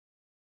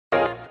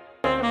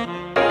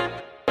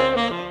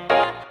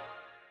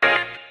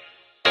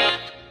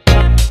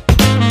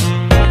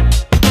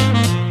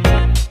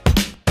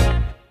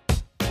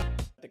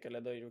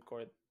le doy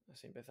record.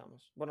 Así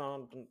empezamos.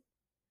 Bueno,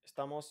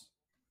 estamos...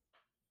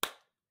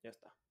 Ya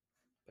está.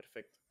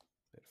 Perfecto.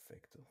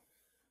 Perfecto.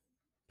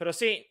 Pero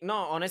sí,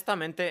 no,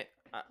 honestamente,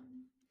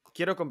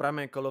 quiero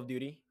comprarme Call of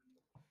Duty.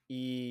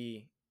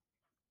 Y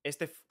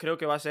creo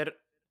que va a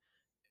ser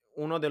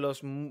uno de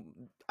los...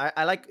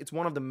 it's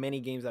one of the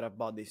many games that I've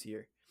bought this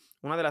year.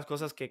 Una de las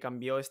cosas que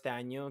cambió este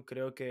año,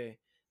 creo que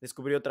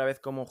descubrí otra vez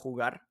cómo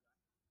jugar.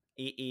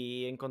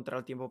 Y encontrar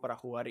el tiempo para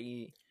jugar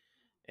y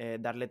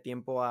darle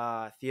tiempo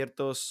a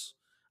ciertos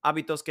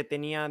hábitos que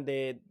tenía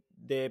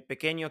de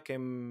pequeño que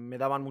me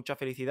daban mucha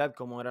felicidad,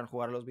 como eran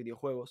jugar los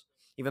videojuegos.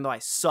 Even though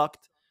I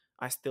sucked,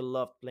 I still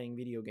loved playing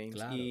video games.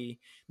 Claro. Y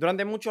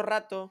durante mucho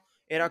rato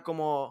era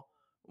como,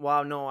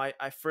 wow, no,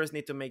 I first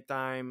need to make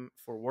time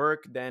for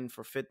work, then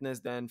for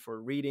fitness, then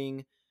for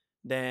reading,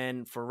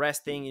 then for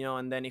resting, you know,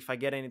 and then if I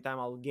get any time,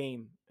 I'll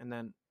game. And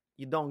then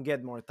you don't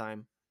get more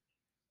time.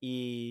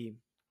 Y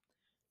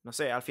no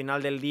sé, al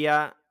final del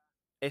día,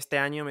 este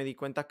año me di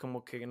cuenta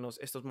como que en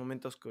estos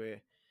momentos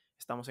que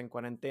estamos en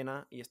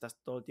cuarentena y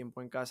estás todo el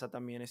tiempo en casa,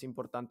 también es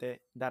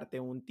importante darte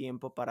un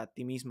tiempo para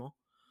ti mismo.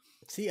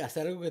 Sí,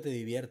 hacer algo que te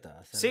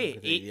divierta. Hacer algo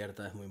que te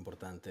divierta es muy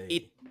importante.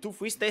 Y tú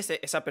fuiste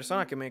esa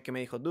persona que me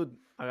dijo, dude,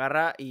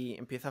 agarra y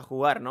empieza a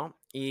jugar, ¿no?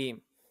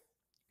 Y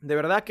de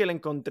verdad que le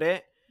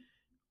encontré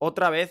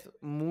otra vez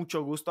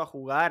mucho gusto a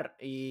jugar.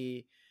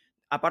 Y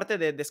aparte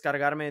de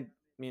descargarme,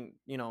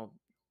 you know,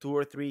 2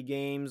 or 3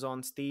 games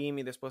on Steam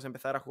y después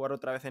empezar a jugar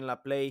otra vez en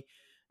la Play,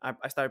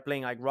 I started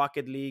playing like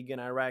Rocket League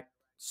and I racked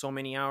so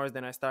many hours.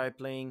 Then I started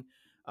playing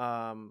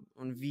on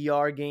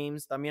VR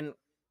games. También,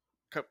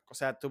 o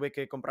sea, tuve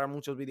que comprar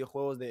muchos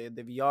videojuegos de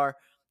VR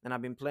and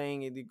I've been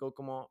playing y digo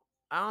como,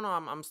 I don't know,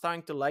 I'm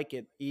starting to like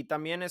it. Y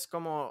también es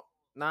como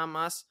nada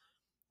más,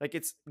 like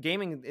it's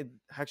gaming, it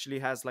actually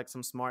has like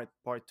some smart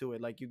part to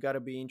it. Like you gotta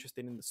be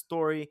interested in the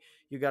story,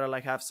 you gotta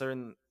like have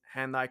certain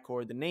hand-eye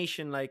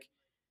coordination, like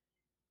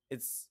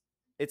it's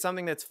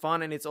something that's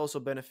fun and it's also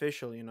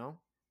beneficial, you know.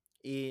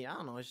 Y I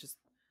don't know, it's just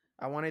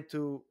I wanted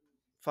to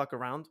fuck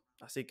around,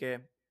 así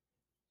que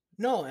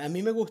no, a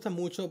mí me gusta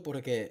mucho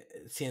porque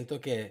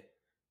siento que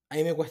a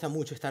mí me cuesta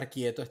mucho estar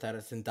quieto,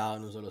 estar sentado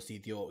en un solo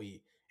sitio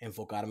y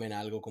enfocarme en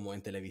algo como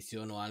en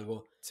televisión o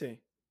algo.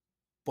 sí.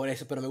 Por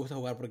eso, pero me gusta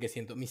jugar porque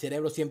siento, mi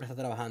cerebro siempre está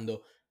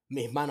trabajando,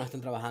 mis manos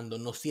están trabajando,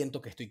 no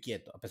siento que estoy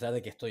quieto, a pesar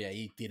de que estoy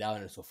ahí tirado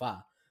en el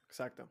sofá.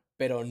 Exacto.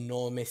 Pero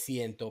no me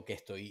siento que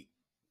estoy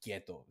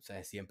quieto. O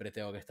sea, siempre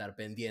tengo que estar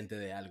pendiente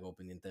de algo,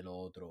 pendiente de lo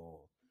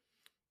otro.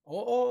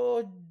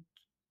 O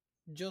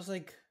just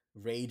like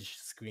rage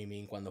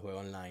screaming cuando juego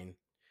online.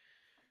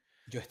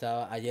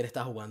 Ayer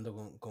estaba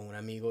jugando con un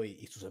amigo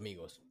y sus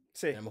amigos.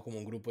 Sí. Tenemos como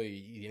un grupo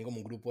y vienen como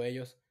un grupo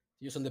ellos.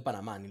 Ellos son de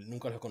Panamá,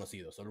 nunca los he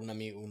conocido, solo uno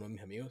de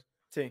mis amigos.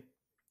 Sí.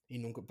 Y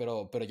nunca,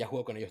 pero ya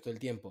juego con ellos todo el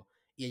tiempo.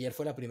 Y ayer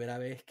fue la primera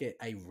vez que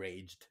I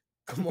raged.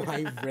 Como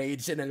I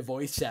raged en el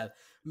voice chat.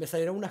 Me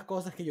salieron unas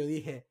cosas que yo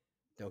dije,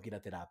 tengo que ir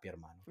a terapia,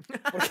 hermano.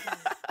 Porque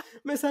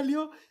me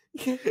salió,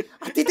 dije,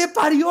 ¡a ti te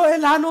parió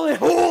el ano de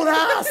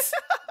Judas!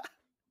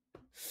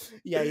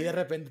 Y ahí de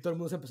repente todo el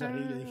mundo se empezó a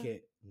reír. Yo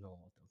dije,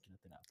 no, tengo que ir a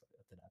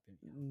terapia.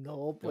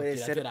 No puede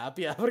ser.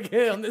 Terapia, porque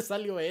 ¿de dónde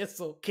salió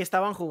eso? ¿Qué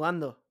estaban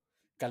jugando?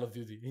 Call of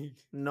Duty.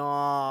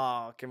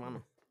 No, qué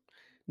mano.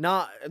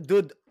 No,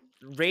 dude,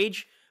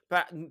 Rage.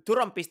 ¿Tú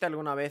rompiste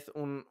alguna vez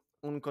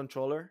un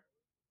controller?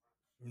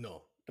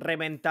 No.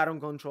 ¿Reventar un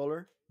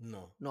controller?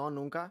 No. No,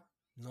 nunca.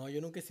 No,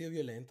 yo nunca he sido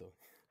violento.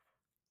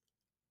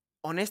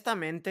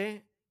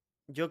 Honestamente,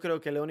 yo creo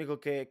que lo único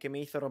que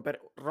me hizo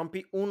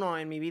rompí uno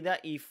en mi vida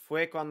y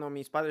fue cuando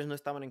mis padres no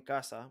estaban en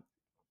casa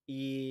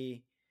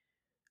y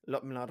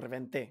me lo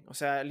reventé. O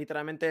sea,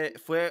 literalmente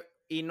fue,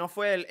 y no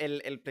fue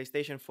el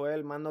PlayStation, fue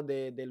el mando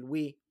del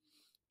Wii.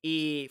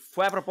 Y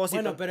fue a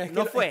propósito. Bueno, pero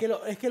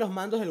es que los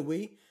mandos del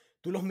Wii,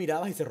 tú los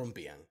mirabas y se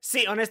rompían.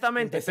 Sí,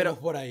 honestamente. Empecemos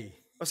por ahí.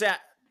 O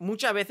sea,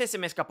 muchas veces se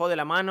me escapó de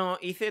la mano.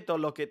 Hice todo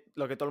lo que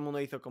todo el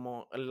mundo hizo,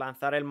 como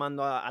lanzar el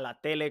mando a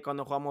la tele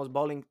cuando jugamos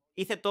bowling.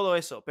 Hice todo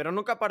eso, pero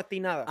nunca partí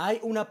nada. Hay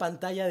una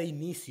pantalla de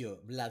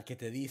inicio, Vlad, que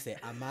te dice,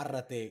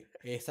 amárrate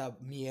esa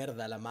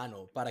mierda a la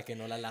mano para que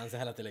no la lances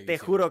a la televisión.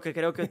 Te juro que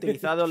creo que he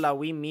utilizado la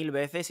Wii 1000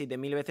 veces y de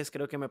 1000 veces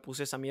creo que me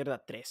puse esa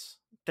mierda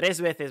 3.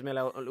 3 veces me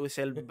la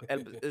usé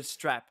el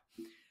strap.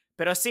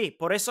 Pero sí,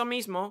 por eso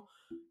mismo,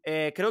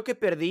 creo que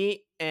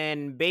perdí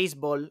en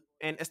béisbol.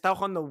 Estaba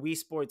jugando Wii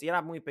Sports y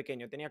era muy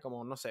pequeño. Tenía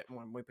como, no sé,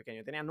 muy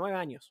pequeño. Tenía 9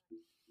 años.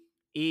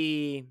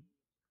 Y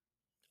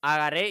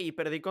agarré y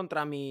perdí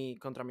contra mi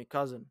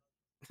cousin.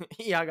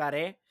 Y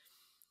agarré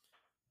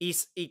y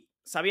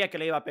sabía que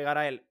le iba a pegar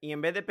a él. Y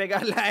en vez de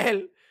pegarle a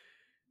él,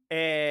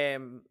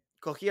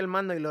 cogí el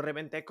mando y lo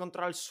reventé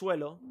contra el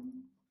suelo.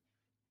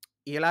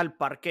 Y él al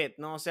parquet,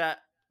 ¿no? O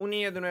sea, un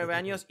niño de 9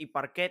 años y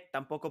parquet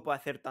tampoco puede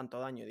hacer tanto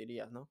daño,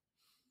 dirías, ¿no?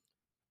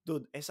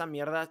 Dude, esa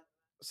mierda...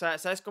 O sea,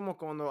 ¿sabes como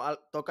cuando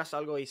tocas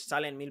algo y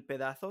salen 1000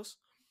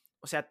 pedazos?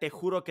 O sea, te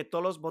juro que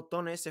todos los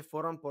botones se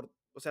fueron por...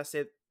 O sea,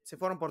 se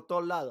fueron por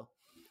todo lado.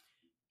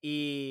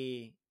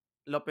 Y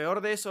lo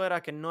peor de eso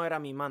era que no era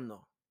mi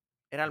mando.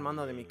 Era el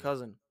mando de mi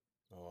cousin.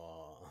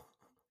 Oh.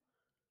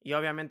 Y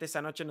obviamente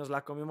esa noche nos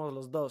la comimos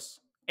los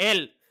dos.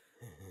 Él,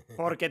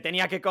 porque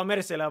tenía que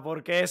comérsela,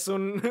 porque es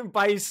un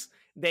país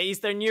de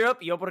Eastern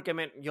Europe, y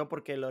yo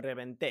porque lo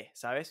reventé,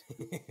 ¿sabes?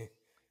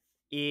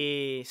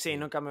 Y sí, Sí,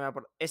 nunca me va a...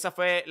 Esa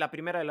fue la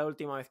primera y la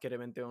última vez que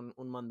reventé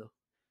un mando.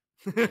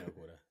 qué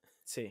locura.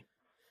 Sí.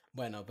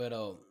 Bueno,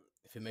 pero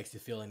if it makes you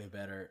feel any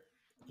better,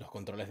 los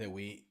controles de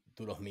Wii,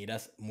 tú los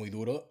miras muy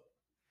duro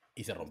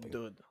y se rompen.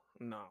 Dude,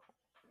 no.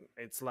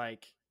 It's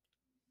like...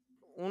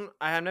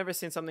 I have never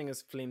seen something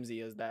as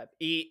flimsy as that.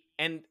 Y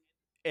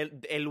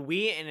el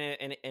Wii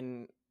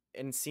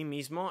en sí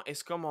mismo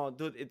es como,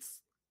 dude,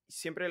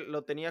 siempre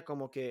lo tenía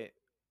como que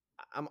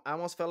I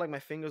almost felt like my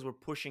fingers were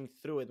pushing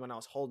through it when I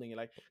was holding it.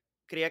 Like,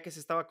 creía que se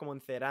estaba como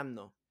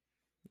encerando.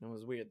 It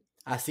was weird.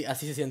 Así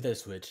se siente el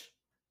Switch.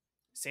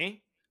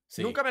 ¿Sí?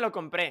 Sí, Nunca me lo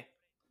compré.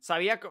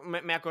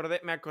 Me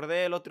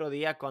acordé el otro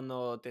día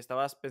cuando te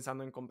estabas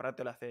pensando en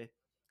comprártelo hace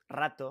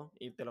rato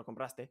y te lo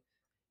compraste.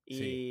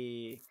 sí.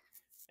 Y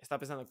estaba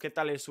pensando, ¿qué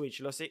tal el Switch?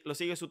 ¿Lo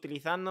sigues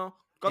utilizando?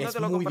 ¿Cuándo Es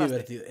te lo muy compraste?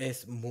 divertido.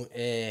 Es muy,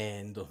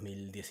 en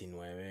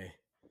 2019.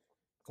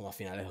 Como a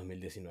finales de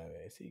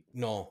 2019. Sí.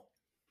 No.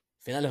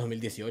 Finales de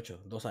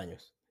 2018. 2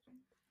 años.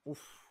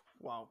 Uf,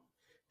 wow,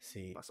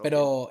 Sí. pasó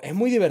tiempo. Pero es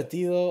muy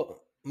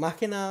divertido. Más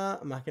que nada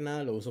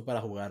lo uso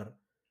para jugar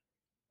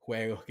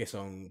juegos que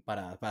son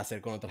para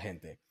hacer con otra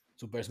gente.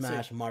 Super Sí,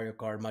 Smash, Mario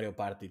Kart, Mario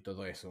Party,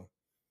 todo eso.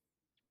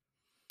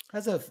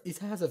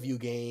 It has a few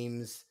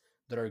games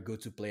that are good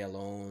to play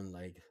alone,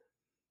 like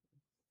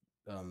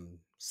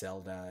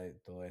Zelda y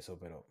todo eso,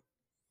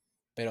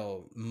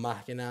 pero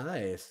más que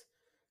nada es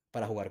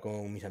para jugar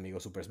con mis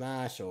amigos Super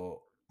Smash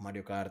o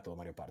Mario Kart o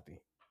Mario Party.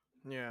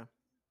 yeah.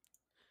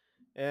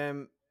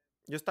 Em,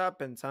 yo estaba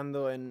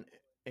pensando en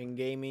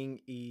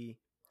gaming y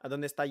a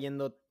dónde está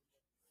yendo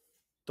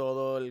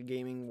todo el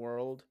gaming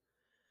world.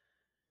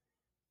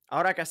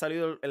 Ahora que ha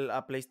salido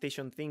la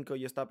PlayStation 5,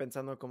 yo estaba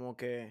pensando como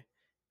que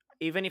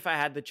even if I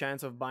had the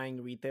chance of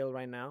buying retail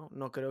right now,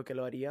 no creo que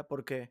lo haría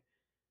porque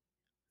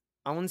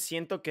aún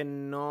siento que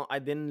no, I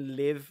didn't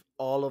live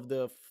all of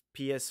the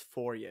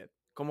PS4 yet.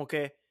 Como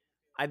que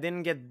I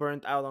didn't get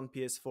burnt out on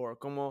PS4.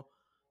 Como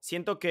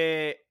siento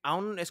que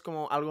aún es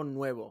como algo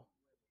nuevo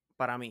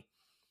para mí.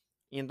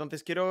 Y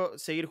entonces quiero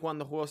seguir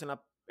jugando juegos en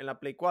la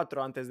Play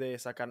 4 antes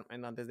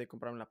de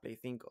comprarme la Play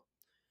 5.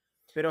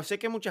 Pero sé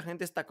que mucha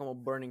gente está como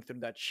burning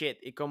through that shit.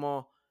 Y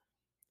como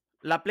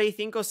la Play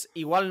 5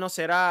 igual no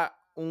será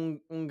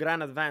un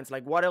gran advance.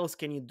 Like, what else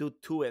can you do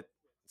to it?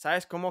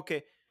 ¿Sabes? Como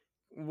que,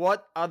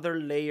 what other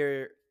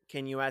layer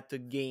can you add to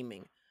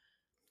gaming?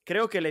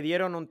 Creo que le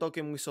dieron un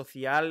toque muy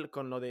social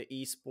con lo de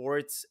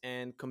esports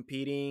and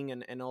competing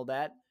and all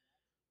that.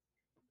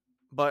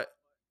 But,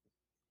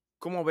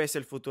 ¿cómo ves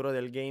el futuro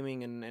del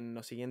gaming en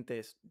los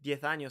siguientes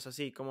 10 años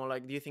así? Como,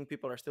 like, do you think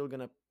people are still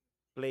gonna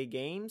play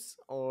games?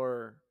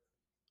 Or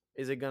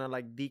is it gonna,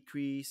 like,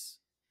 decrease?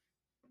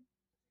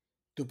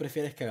 ¿Tú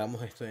prefieres que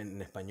hagamos esto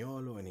en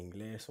español o en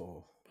inglés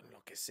o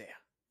Lo que sea.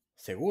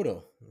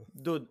 seguro?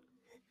 Dude,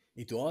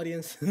 ¿Y tu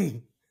audience?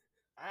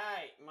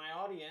 my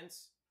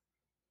audience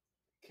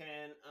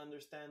can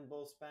understand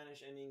both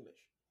Spanish and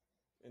English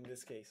in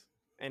this case.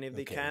 And if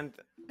they Okay, can't,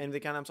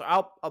 I'm sorry.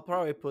 I'll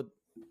probably put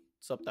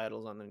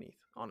subtitles underneath.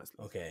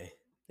 Honestly, okay.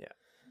 yeah.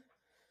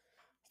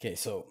 Okay,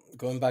 so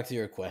going back to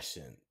your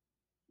question.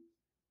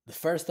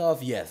 First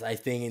off, yes, I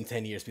think in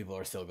 10 years people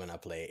are still gonna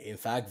play. In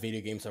fact,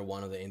 video games are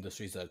one of the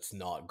industries that's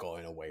not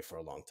going away for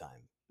a long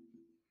time.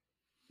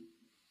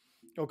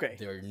 Okay.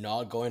 They're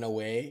not going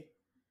away.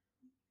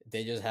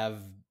 They just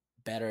have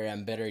better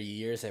and better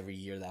years every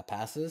year that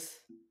passes.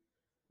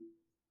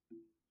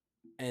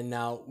 And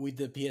now with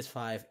the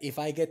PS5, if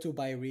I get to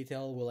buy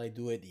retail, will I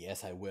do it?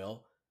 Yes, I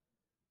will.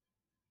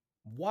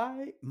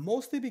 Why?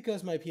 Mostly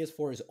because my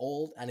PS4 is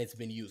old and it's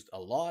been used a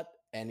lot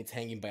and it's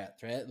hanging by a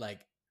thread.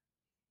 Like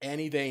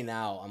any day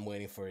now, I'm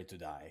waiting for it to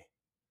die.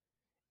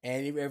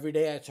 And every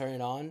day I turn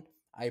it on,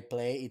 I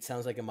play. It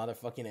sounds like a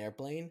motherfucking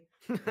airplane,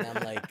 and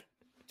I'm like,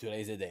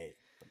 today's the day.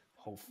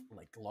 But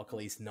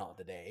luckily, it's not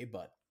the day,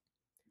 but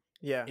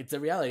yeah. it's a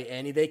reality.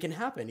 Any day can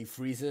happen. It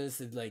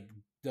freezes. It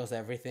does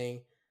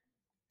everything.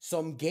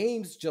 Some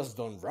games just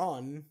don't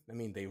run. I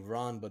mean, they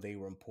run, but they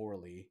run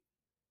poorly.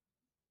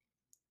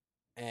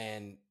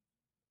 And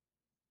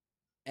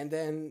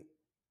then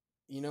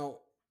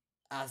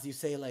as you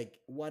say, like,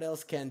 what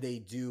else can they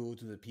do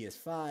to the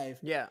PS5?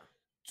 Yeah.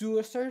 To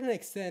a certain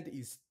extent,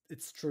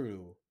 it's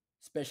true,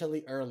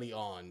 especially early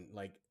on,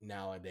 like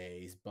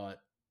nowadays. But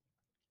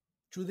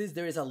truth is,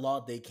 there is a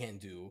lot they can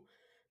do.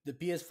 The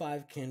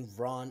PS5 can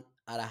run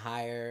at a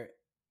higher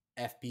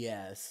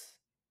FPS.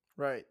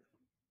 Right.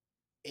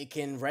 It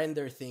can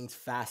render things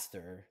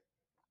faster,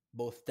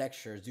 both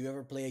textures. Do you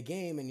ever play a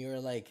game and you're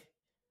like,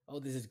 "Oh,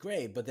 this is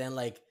great," but then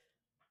like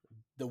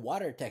the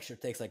water texture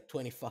takes like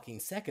 20 fucking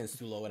seconds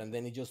to load, and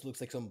then it just looks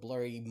like some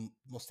blurry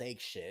mosaic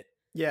shit.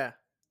 Yeah.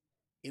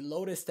 It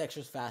loads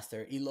textures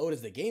faster. It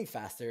loads the game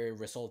faster,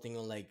 resulting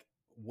on like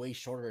way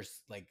shorter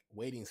like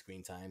waiting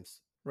screen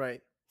times.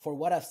 Right. For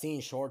what I've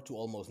seen, short to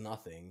almost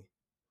nothing.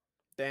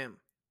 Damn.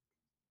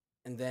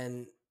 And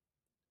then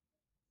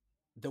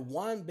the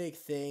one big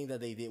thing that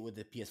they did with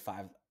the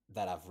PS5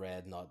 that I've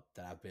read, not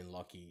that I've been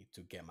lucky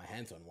to get my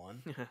hands on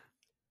one,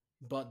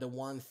 but the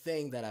one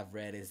thing that I've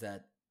read is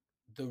that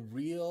the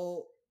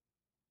real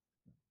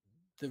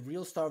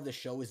star of the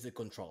show is the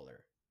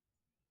controller.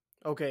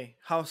 Okay,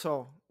 how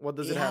so? What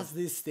does it has have?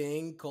 this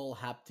thing called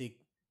haptic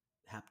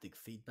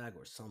feedback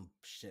or some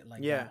shit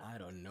like Yeah. that. I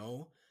don't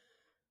know.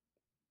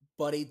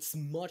 But it's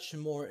much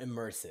more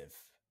immersive.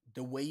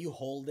 The way you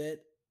hold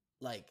it,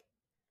 like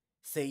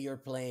say you're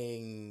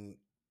playing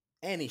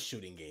any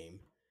shooting game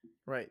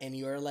Right. and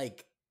you're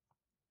like,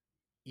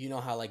 you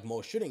know how like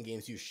most shooting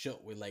games you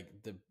shoot with like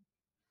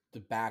the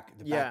back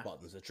Yeah.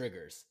 buttons, the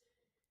triggers.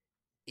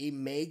 It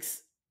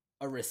makes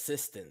a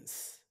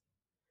resistance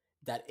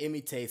that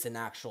imitates an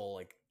actual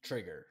like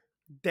trigger.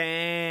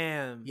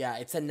 Damn. Yeah,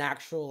 it's an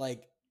actual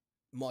like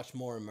much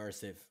more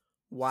immersive situation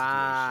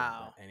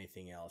Wow. than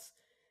anything else.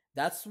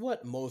 That's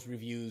what most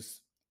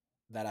reviews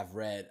that I've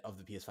read of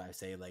the PS5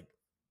 say. Like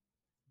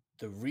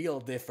the real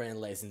difference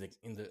lies in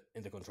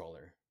the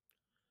controller,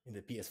 in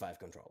the PS5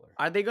 controller.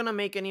 Are they gonna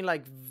make any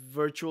like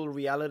virtual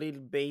reality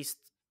based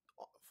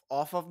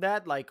off of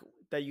that, like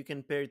that you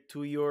can pair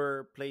to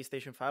your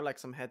PlayStation 5, like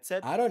some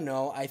headset? I don't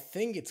know. I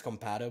think it's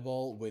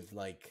compatible with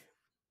like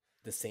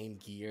the same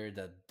gear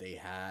that they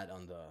had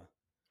on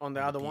the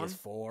Other one?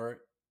 PS4.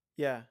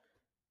 Yeah.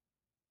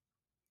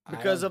 I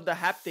Because don't of the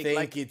haptic, think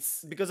like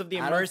it's. because of the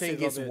I don't immersive think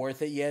of it's it.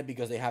 worth it yet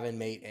because they haven't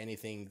made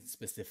anything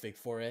specific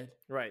for it.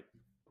 Right.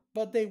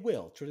 But they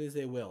will. Truly,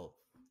 they will.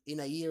 In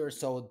a year or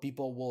so,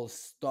 people will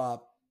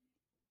stop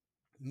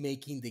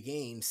making the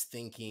games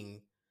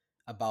thinking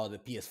about the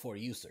PS4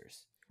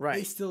 users. They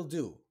Right. still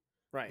do.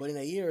 Right. But in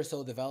a year or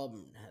so,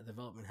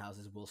 development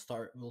houses will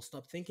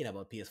stop thinking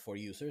about PS4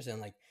 users,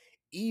 and like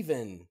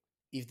even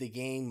if the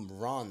game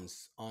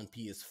runs on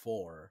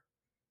PS4,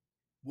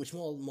 which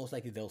most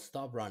likely they'll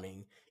stop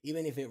running,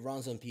 even if it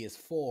runs on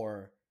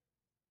PS4,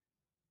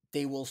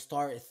 they will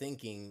start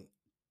thinking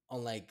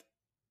on like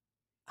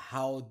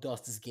how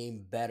does this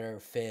game better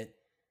fit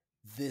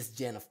this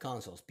gen of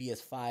consoles,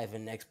 PS5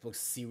 and Xbox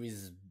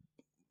Series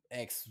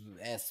X,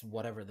 S,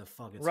 whatever the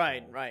fuck it's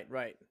Right. called. Right.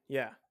 Right.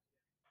 Yeah.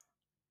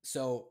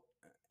 So,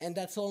 and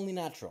that's only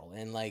natural,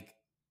 and like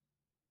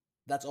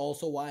that's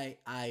also why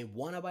I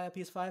want to buy a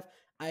PS5.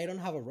 I don't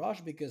have a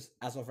rush because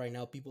as of right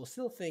now, people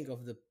still think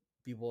of the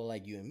people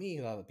like you and me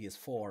who have a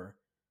PS4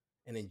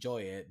 and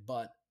enjoy it.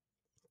 But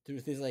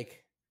truth is,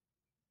 like,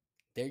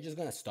 they're just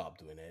gonna stop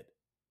doing it,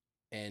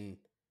 and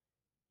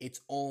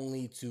it's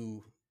only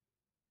to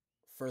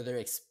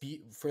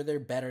further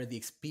better the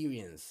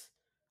experience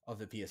of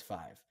the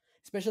PS5,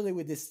 especially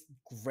with this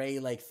gray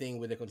like thing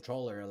with the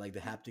controller, like the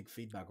haptic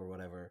feedback or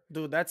whatever.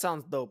 Dude, that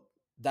sounds dope.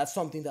 That's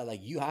something that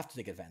like you have to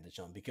take advantage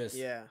on because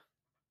Yeah.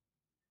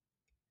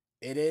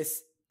 it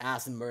is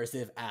as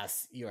immersive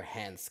as your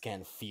hands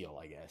can feel,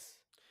 I guess.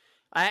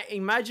 I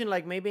imagine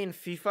like maybe in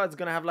FIFA it's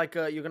gonna have like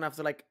you're gonna have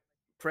to like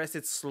press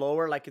it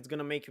slower, like it's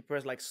gonna make you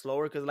press like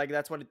slower because like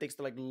that's what it takes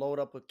to like load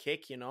up a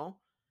kick, you know?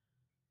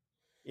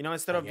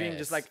 Instead I of being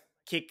just guess. like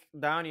kick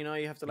down, you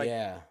have to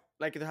Yeah.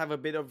 like to have a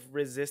bit of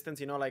resistance,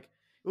 like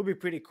it would be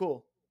pretty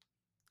cool.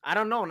 I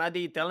don't know. Now that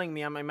you're telling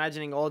me, I'm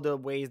imagining all the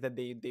ways that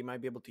they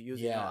might be able to use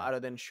it, Yeah. other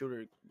than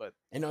shooter. But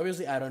And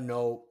obviously, I don't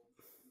know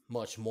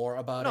much more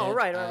about no, it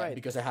right.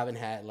 because I haven't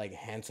had like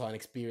hands-on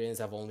experience.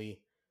 I've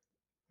only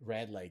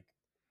read like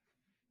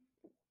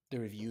the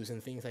reviews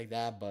and things like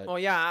that. But Oh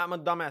yeah, I'm a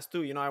dumbass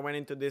too. I went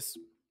into this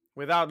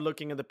without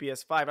looking at the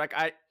PS5. Like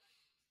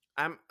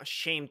I'm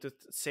ashamed to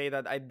say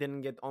that I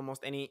didn't get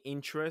almost any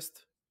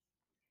interest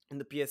in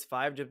the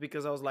PS5 just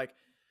because I was like,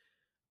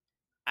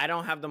 I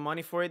don't have the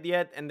money for it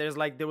yet, and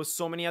there was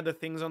so many other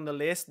things on the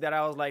list that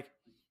I was like,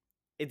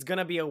 it's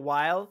gonna be a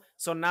while.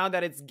 So now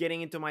that it's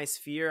getting into my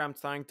sphere, I'm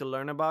starting to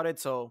learn about it.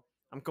 So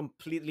I'm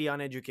completely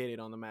uneducated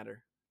on the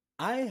matter.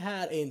 I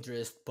had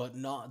interest, but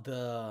not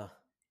the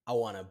I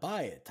want to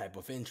buy it type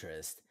of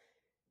interest.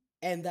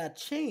 And that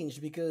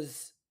changed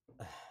because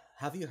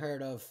have you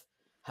heard of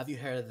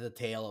the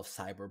tale of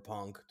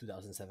Cyberpunk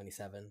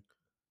 2077?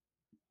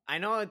 I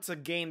know it's a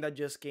game that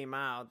just came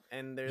out,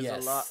 and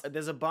Yes.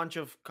 there's a bunch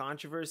of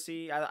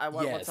controversy. Yes.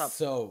 What's up?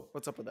 So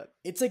What's up with that?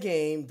 it's a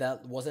game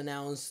that was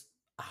announced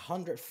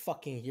 100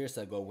 fucking years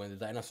ago when the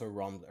dinosaur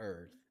roamed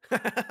Earth.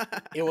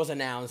 It was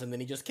announced, and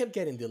then it just kept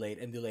getting delayed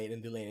and delayed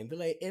and delayed and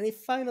delayed, and it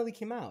finally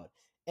came out.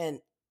 And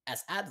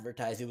as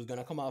advertised, it was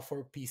gonna come out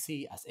for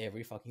PC, as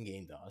every fucking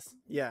game does.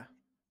 Yeah.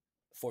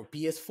 For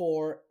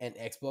PS4 and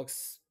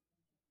Xbox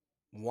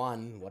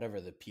One, whatever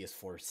the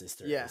PS4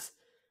 sister Yeah. is.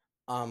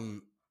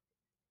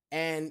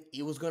 And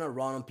it was gonna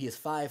run on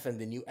PS5 and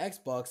the new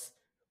Xbox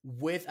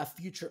with a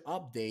future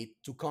update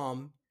to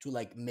come to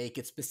like make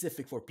it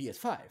specific for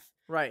PS5.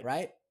 Right.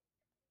 Right?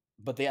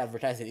 But they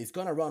advertised it's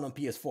gonna run on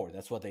PS4.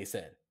 That's what they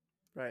said.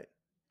 Right.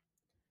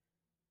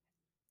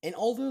 And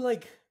all the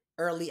like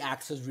early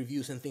access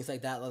reviews and things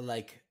like that,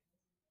 like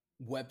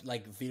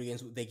video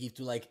games they give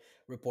to like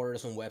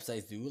reporters on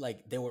websites do,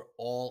 like they were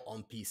all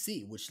on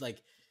PC, which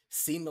like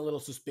seemed a little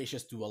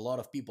suspicious to a lot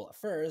of people at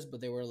first,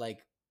 but they were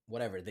like,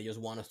 whatever, they just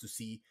want us to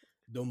see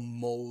the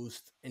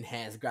most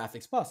enhanced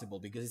graphics possible,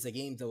 because it's a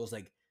game that was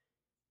like,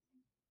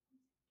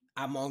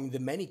 among the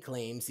many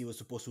claims, it was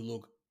supposed to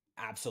look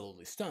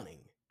absolutely stunning.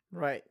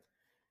 Right.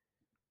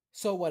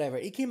 So whatever,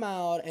 it came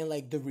out, and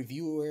like the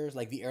reviewers,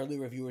 like the early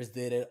reviewers,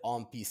 did it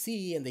on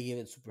PC and they gave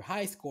it super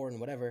high score and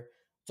whatever.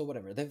 So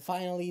whatever. Then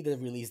finally the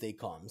release day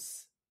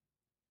comes,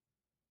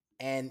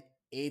 and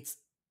it's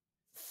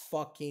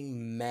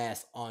fucking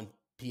mess on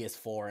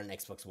PS4 and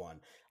Xbox One.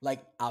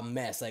 Like a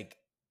mess. Like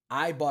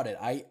I bought it.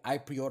 I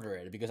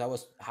pre-ordered it because I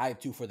was hyped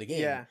too for the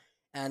game. Yeah.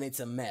 And it's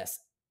a mess.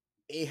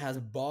 It has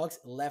bugs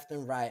left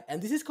and right.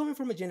 And this is coming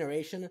from a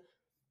generation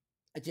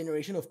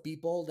of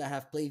people that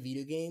have played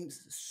video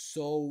games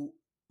so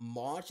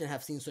much and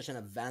have seen such an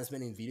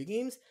advancement in video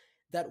games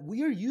that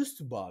we are used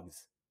to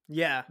bugs.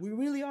 Yeah. We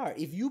really are.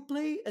 If you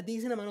play a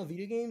decent amount of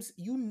video games,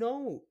 you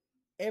know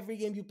every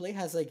game you play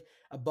has like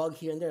a bug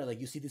here and there. Like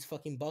you see this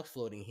fucking bugs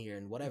floating here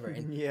and whatever.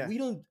 And Yeah.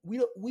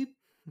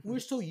 we're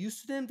so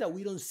used to them that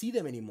we don't see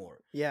them anymore.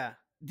 Yeah.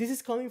 This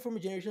is coming from a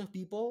generation of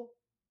people,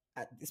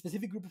 a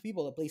specific group of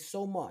people that play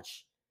so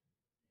much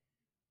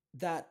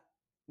that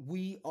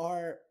we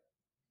are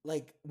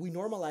like, we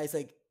normalize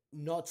like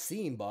not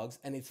seeing bugs,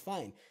 and it's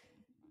fine.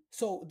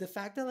 So the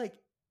fact that like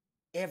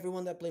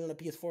everyone that played on a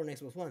PS4 and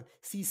Xbox One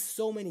sees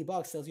so many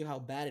bugs tells you how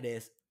bad it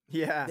is.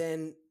 Yeah.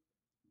 Then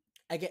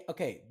I get,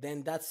 okay,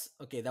 then that's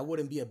okay. That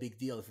wouldn't be a big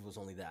deal if it was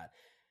only that.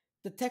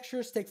 The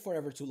textures take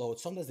forever to load.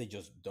 Sometimes they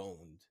just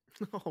don't.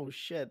 Oh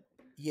shit.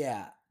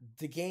 Yeah,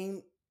 the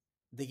game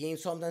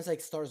sometimes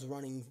like starts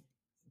running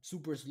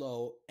super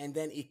slow, and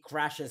then it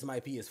crashes my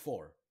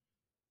PS4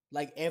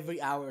 like every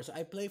hour. So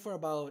I play for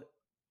about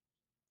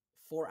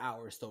 4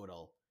 hours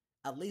total.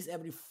 At least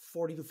every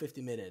 40 to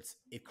 50 minutes,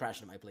 it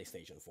crashed my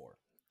PlayStation 4.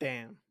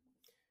 Damn.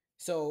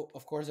 So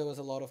of course there was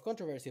a lot of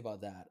controversy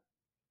about that,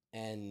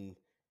 and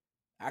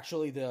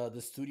actually the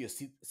studio,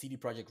 CD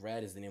Projekt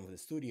Red is the name of the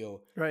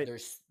studio. Right.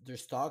 Their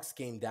stocks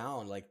came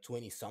down like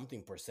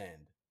 20-something%.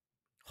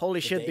 Holy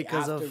the shit! day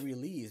because after of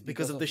release,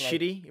 because of the like,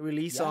 shitty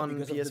release yeah, on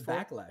because PS4. of the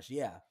backlash.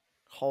 Yeah.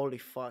 Holy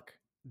fuck.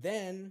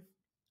 Then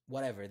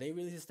whatever, they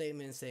released a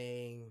statement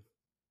saying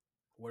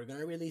we're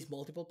gonna release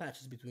multiple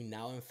patches between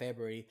now and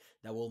February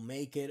that will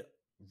make it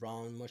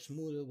run much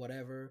smoother.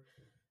 Whatever.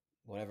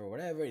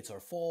 It's our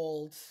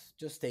fault.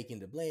 Just taking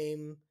the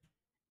blame.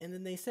 And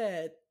then they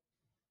said,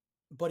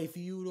 but if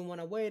you don't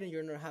want to wait and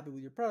you're not happy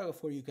with your product,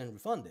 of course you can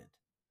refund it.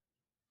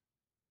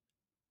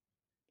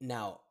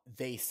 Now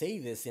they say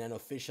this in an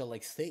official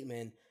like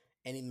statement,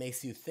 and it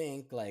makes you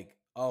think like,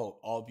 oh,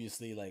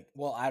 obviously, like,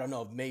 well, I don't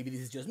know, maybe this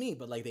is just me,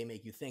 but like they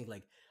make you think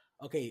like,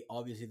 okay,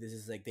 obviously this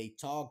is like they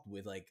talked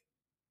with like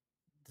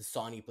the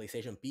Sony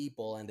PlayStation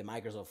people and the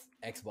Microsoft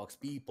Xbox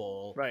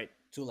people Right.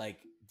 to like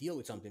deal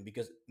with something,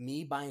 because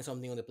me buying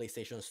something on the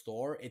PlayStation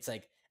Store, it's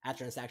like a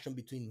transaction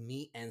between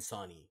me and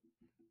Sony.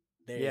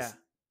 There's Yeah.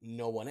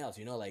 no one else,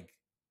 you know, like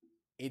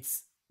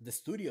it's the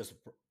studio's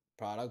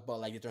product, but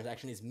like the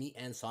transaction is me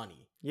and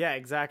Sony. Yeah.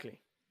 Exactly.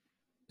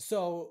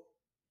 So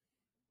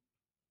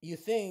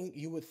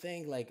you would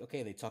think like,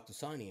 okay, they talk to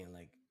Sony and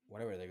like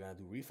whatever, they're gonna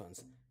do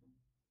refunds.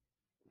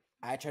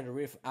 I try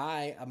to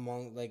I,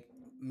 among like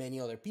many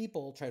other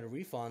people, try to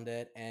refund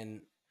it,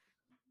 and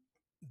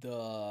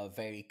the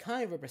very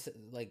kind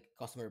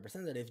customer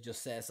representative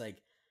just says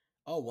like,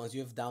 oh, once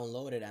you've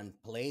downloaded and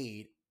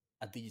played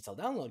a digital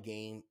download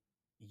game,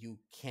 you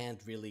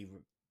can't really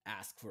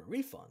ask for a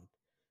refund,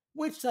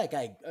 which like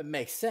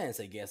makes sense,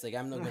 I guess. Like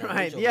I'm not gonna Right.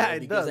 rage over Yeah, it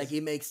it because does. like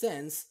it makes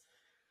sense.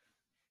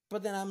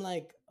 But then I'm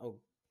like,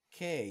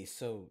 okay,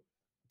 so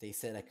they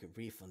said I could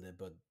refund it,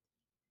 but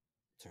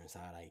turns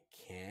out I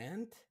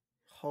can't.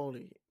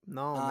 Holy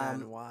no,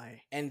 man.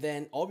 Why? And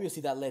then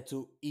obviously that led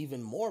to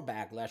even more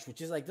backlash,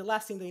 which is like the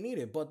last thing they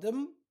needed, but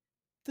the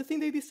thing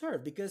they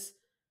deserve. Because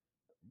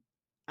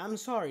I'm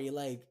sorry,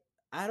 like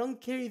I don't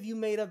care if you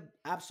made a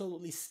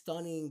absolutely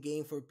stunning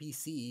game for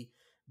PC,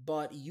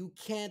 but you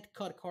can't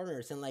cut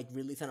corners and like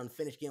release an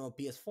unfinished game on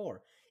PS4.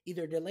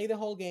 Either delay the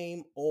whole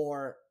game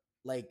or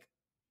like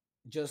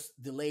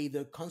just delay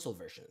the console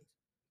version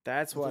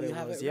That's until what you it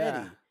have was. it Yeah.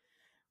 ready.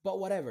 But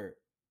whatever.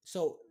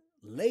 So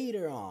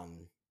later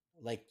on,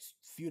 like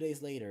a few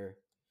days later,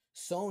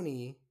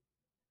 Sony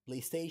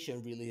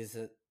PlayStation released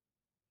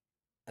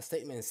a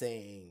statement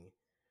saying,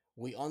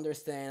 we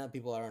understand that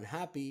people are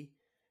unhappy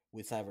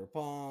with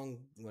Cyberpunk,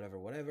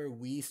 whatever.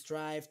 We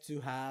strive to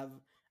have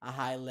a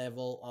high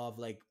level of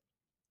like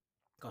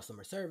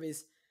customer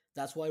service.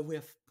 That's why we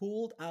have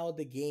pulled out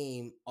the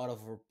game out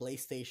of our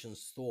PlayStation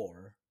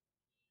Store.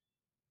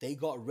 They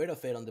got rid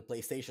of it on the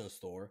PlayStation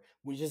Store,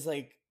 which is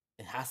like,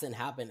 it hasn't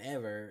happened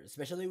ever,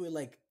 especially with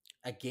like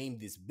a game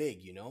this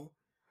big, you know?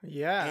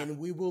 Yeah. And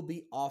we will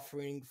be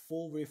offering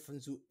full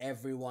refunds to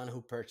everyone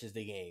who purchased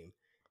the game.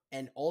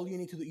 And all you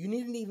need to do, you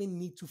didn't even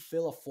need to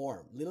fill a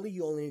form. Literally,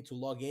 you only need to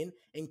log in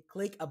and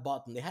click a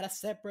button. They had a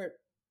separate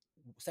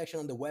section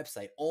on the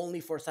website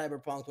only for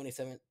Cyberpunk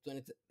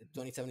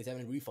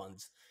 2077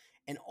 refunds.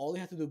 And all you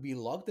have to do is be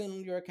logged in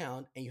on your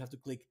account, and you have to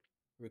click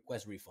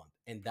request refund.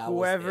 And that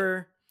was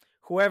it.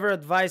 Whoever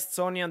advised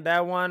Sony on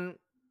that one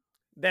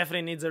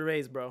definitely needs a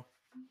raise, bro.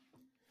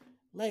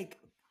 Like,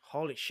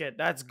 Holy shit,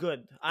 that's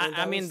good. and I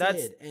that mean, was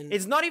that's it. And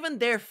it's not even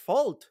their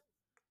fault.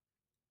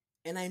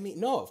 I mean,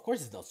 no, of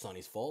course it's not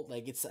Sony's fault.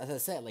 Like, it's, as I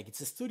said, like, it's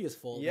the studio's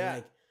fault. And Yeah.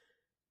 like,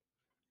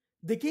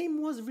 the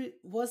game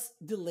was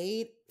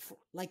delayed for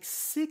like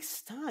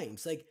 6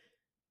 times. Like,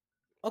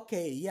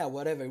 okay, yeah,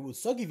 whatever. It would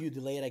suck if you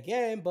delay it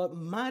again, but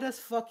might as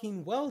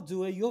fucking well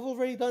do it. You've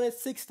already done it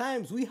 6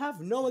 times. We have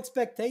no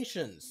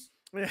expectations.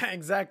 Yeah,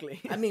 exactly.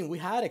 I mean, we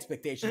had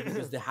expectations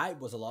because the hype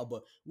was a lot,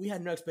 but we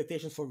had no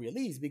expectations for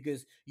release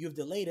because you've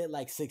delayed it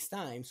like 6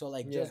 times. So,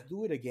 like, Yeah. just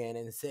do it again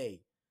and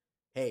say,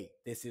 hey,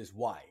 this is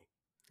why,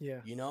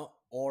 Yeah. you know?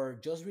 Or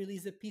just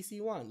release the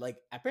PC one.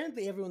 Like,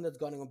 apparently, everyone that's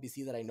gotten on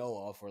PC that I know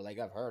of or like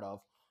I've heard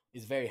of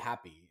is very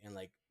happy and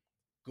like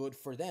good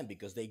for them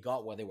because they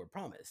got what they were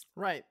promised.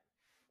 Right.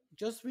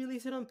 Just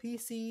release it on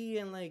PC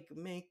and like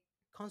make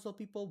console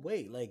people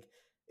wait. Like,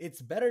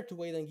 it's better to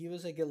wait than give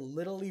us like a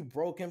literally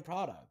broken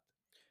product.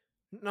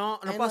 No,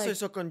 no And pasó like,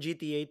 eso con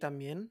GTA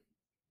también.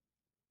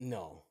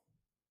 no,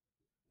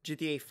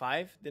 GTA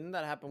 5? Didn't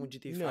that happen with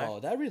GTA 5? no,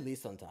 that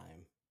released on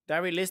time. That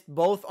released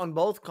both on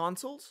both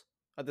consoles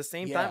at the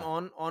same time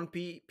Yeah, on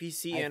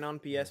PC I and on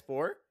yeah,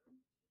 PS4?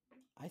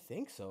 I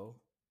think so.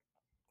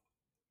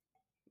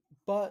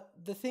 But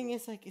the thing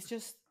is, like, it's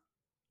just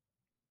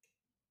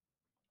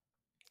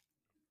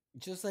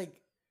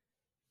like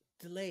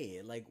delay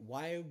it. Like,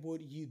 why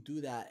would you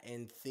do that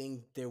and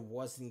think there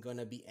wasn't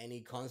gonna be any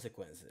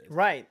consequences?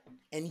 Right.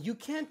 And you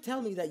can't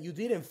tell me that you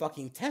didn't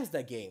fucking test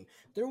that game.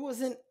 There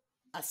wasn't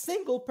a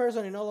single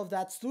person in all of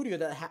that studio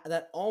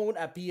that owned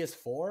a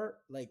PS4.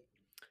 Like,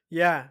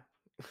 Yeah.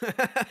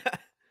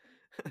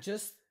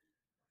 just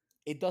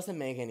it doesn't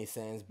make any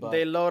sense. They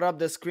But load up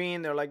the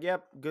screen, they're like,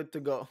 "Yep, good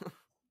to go."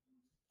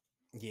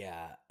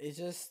 yeah, it's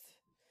just,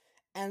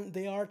 and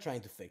they are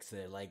trying to fix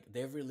it. Like,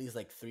 they've released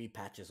like 3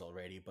 patches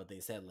already, but they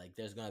said like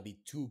there's gonna be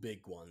 2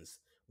 big ones,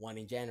 one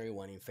in January,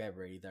 one in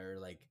February, that are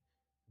like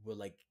will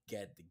like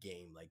get the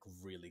game like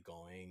really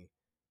going.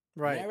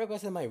 And I Right.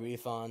 requested my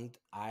refund.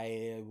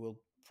 I will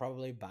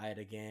probably buy it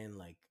again,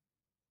 like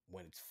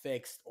when it's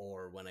fixed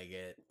or when I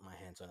get my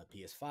hands on a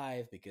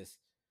PS5 because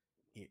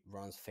it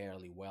runs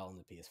fairly well on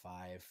the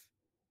PS5.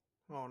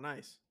 Oh,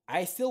 nice.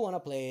 I still want to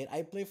play it.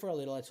 I played for a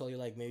little. I told you,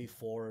 like maybe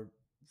 4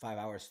 5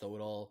 hours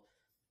total.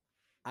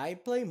 I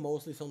play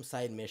mostly some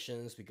side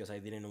missions because I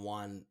didn't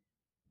want.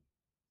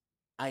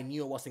 I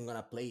knew I wasn't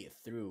gonna play it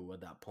through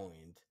at that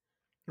point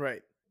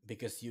Right.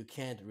 because you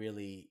can't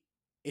really.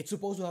 It's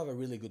supposed to have a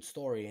really good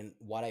story, and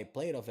what I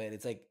played of it,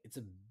 it's like it's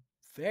a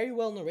very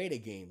well narrated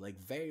game, like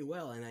very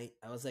well. And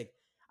I was like,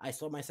 I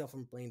stopped myself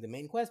from playing the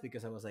main quest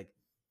because I was like,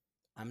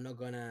 I'm not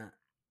gonna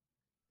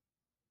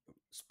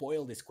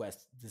spoil this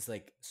quest, this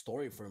like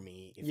story for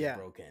me if it's Yeah.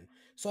 broken.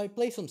 So I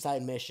played some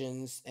side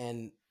missions,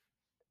 and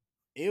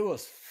it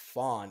was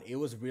fun. It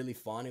was really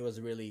fun. It was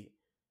really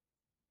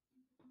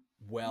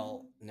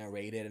well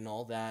narrated and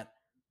all that.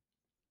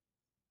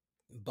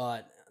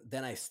 But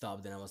then I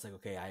stopped and I was like,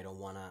 okay, I don't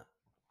want to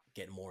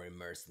get more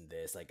immersed in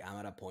this. Like, I'm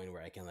at a point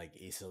where I can like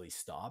easily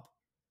stop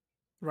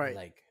and Right.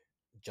 like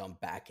jump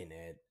back in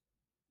it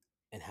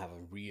and have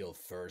a real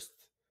first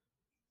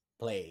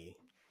play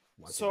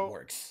once it So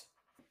works.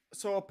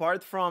 so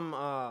apart from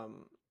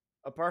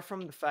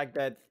the fact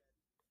that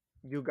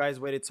you guys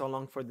waited so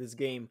long for this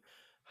game,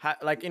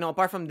 like,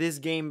 apart from this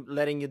game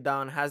letting you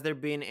down, has there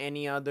been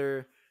any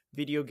other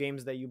video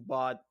games that you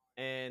bought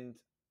and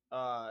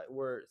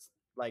were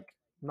like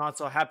not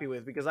so happy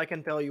with? Because I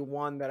can tell you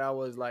one that I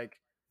was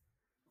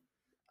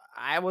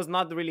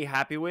not really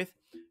happy with,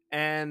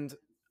 and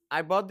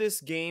I bought this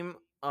game.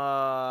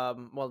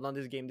 Well, not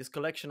this game. This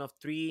collection of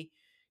three.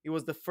 It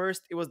was the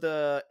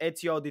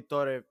Ezio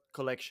Auditore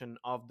collection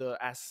of the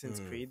Assassin's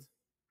Mm. Creed.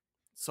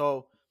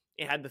 So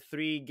it had the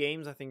three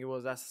games. I think it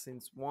was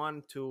Assassin's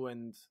 1, 2,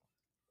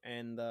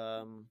 and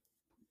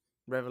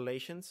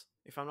Revelations,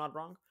 if I'm not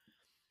wrong.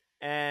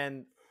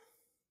 And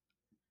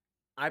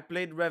I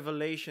played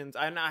Revelations.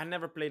 I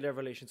never played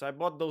Revelations. So I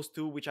bought those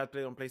two, which I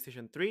played on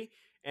PlayStation 3,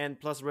 and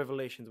plus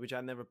Revelations, which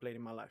I never played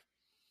in my life.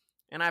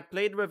 And I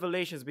played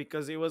Revelations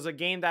because it was a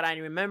game that I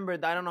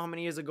remembered, I don't know how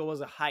many years ago,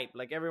 was a hype.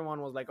 Like, everyone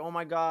was like, oh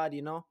my God,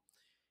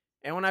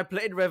 And when I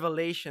played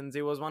Revelations,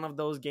 it was one of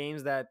those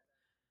games that,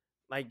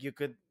 like, you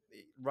could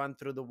run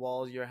through the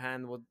walls, your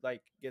hand would,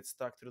 like, get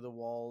stuck through the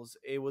walls.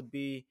 It would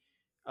be,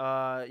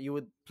 you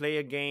would play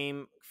a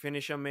game,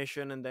 finish a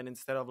mission, and then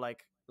instead of,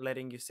 like,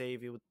 letting you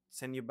save, it would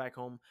send you back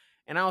home.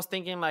 And I was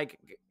thinking, like,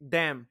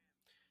 damn,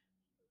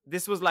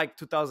 this was like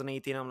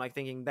 2018. I'm like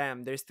thinking,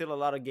 damn, there's still a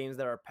lot of games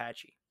that are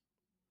patchy.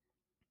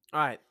 All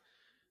right.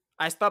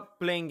 I stopped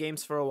playing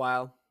games for a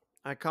while.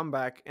 I come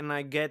back and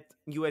I get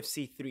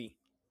UFC 3,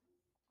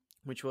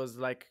 which was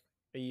like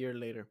a year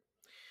later.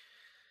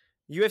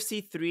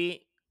 UFC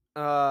 3,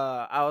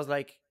 I was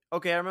like,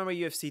 okay, I remember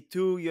UFC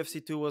 2.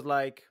 UFC 2 was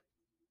like,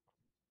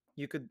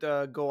 you could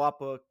go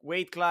up a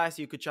weight class,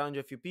 you could challenge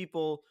a few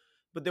people,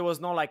 but there was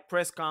no like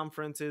press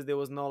conferences, there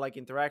was no like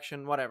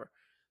interaction, whatever.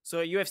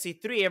 So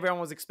UFC 3, everyone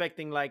was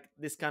expecting like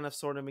this kind of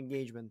sort of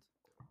engagement.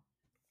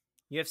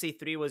 UFC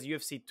 3 was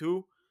UFC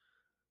 2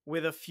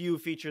 with a few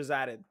features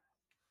added.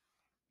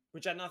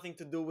 which had nothing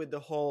to do with the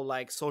whole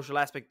like social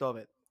aspect of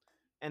it.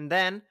 And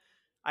then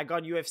I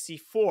got UFC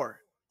 4.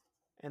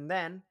 And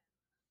then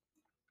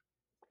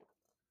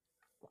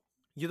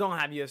you don't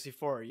have UFC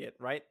 4 yet,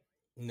 right?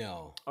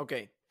 No.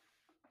 Okay.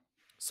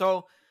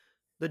 So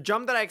the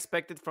jump that I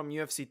expected from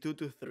UFC 2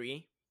 to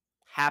 3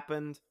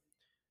 happened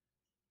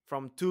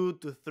from 2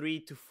 to 3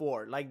 to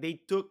 4. Like they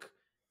took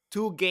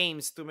 2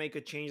 games to make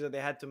a change that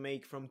they had to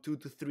make from 2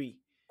 to 3.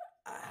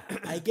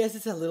 I guess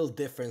it's a little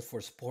different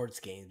for sports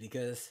games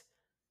because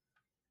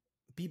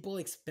people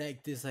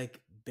expect this like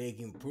big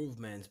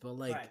improvements, but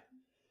like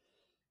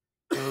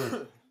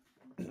Right.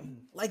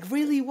 like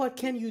really what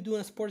can you do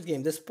in a sports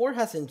game? The sport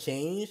hasn't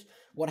changed.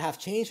 What have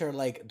changed are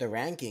like the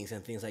rankings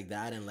and things like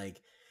that, and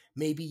like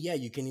maybe yeah,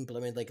 you can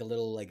implement like a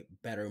little like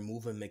better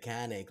movement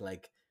mechanic,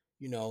 like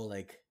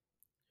like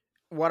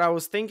What I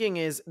was thinking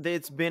is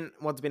that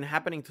what's been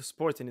happening to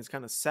sports, and it's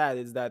kind of sad,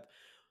 is that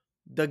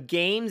the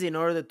games, in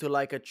order to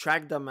like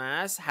attract the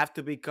mass, have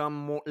to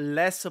become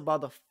less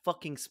about the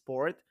fucking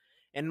sport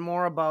and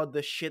more about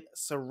the shit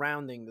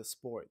surrounding the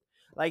sport.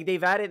 Like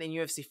they've added in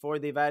UFC 4,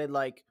 they've added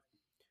like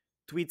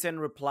tweets and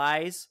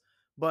replies,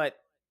 but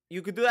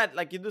you could do that,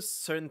 like you do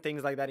certain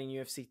things like that in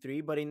UFC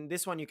 3, but in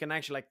this one you can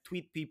actually like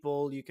tweet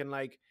people, you can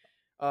like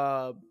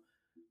uh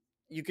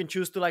you can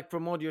choose to like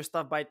promote your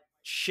stuff by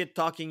shit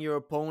talking your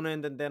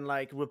opponent and then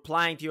like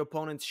replying to your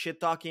opponent's shit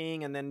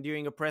talking, and then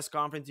during a press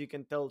conference you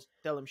can tell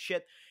them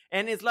shit.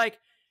 And it's like,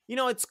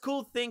 it's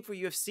cool thing for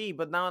UFC,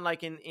 but now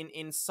like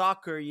in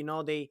soccer,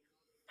 they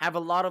have a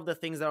lot of the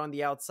things that are on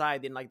the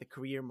outside in like the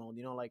career mode,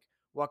 like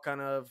what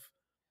kind of,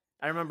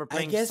 I remember I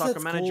playing guess Soccer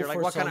that's cool Manager, like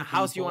for what kind of some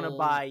house you want to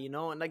buy,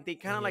 people. and like they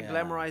kind of like Yeah.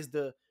 glamorize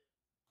the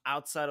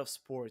outside of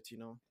sports.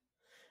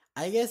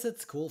 I guess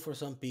it's cool for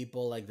some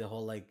people, like the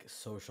whole like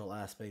social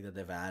aspect that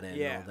they've added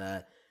and all Yeah,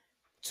 that.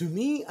 To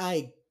me,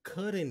 I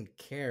couldn't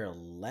care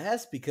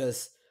less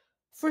because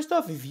first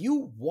off, if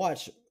you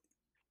watch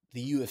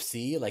the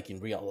UFC like in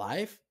real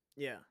life,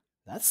 yeah.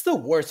 that's the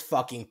worst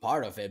fucking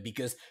part of it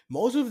because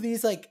most of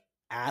these like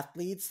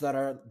athletes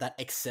that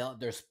excel at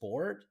their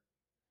sport,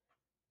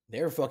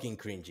 they're fucking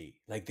cringy.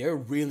 Like they're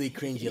really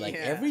cringy. Like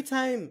Yeah. every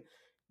time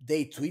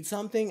they tweet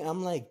something,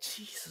 I'm like,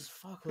 Jesus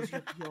fuck, who's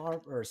your PR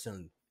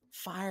person?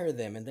 Fire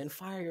them and then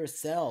fire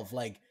yourself.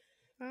 Like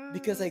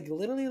because like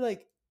literally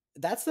like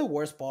that's the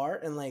worst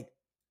part, and like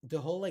the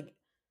whole like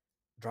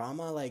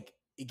drama, like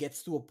it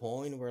gets to a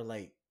point where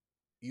like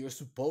you're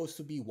supposed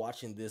to be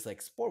watching this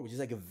like sport, which is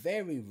like a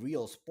very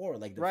real sport.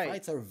 Like the Right.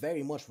 fights are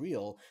very much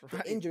real, the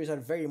Right. injuries are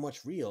very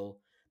much real,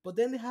 but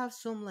then they have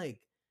some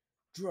like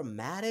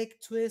dramatic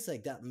twist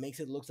like that makes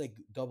it look like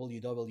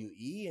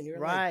WWE, and you're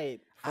like,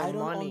 Right. For I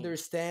don't money.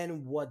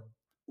 understand what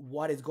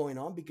is going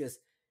on because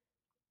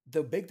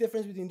the big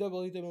difference between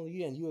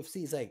WWE and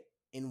UFC is like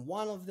in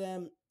one of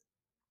them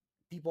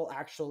people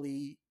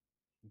actually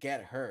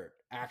get hurt,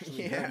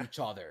 actually hurt Yeah. each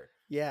other.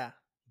 Yeah.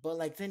 But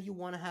like then you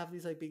want to have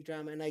these like big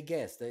drama, and I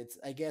guess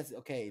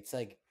okay, it's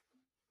like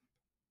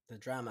the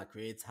drama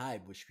creates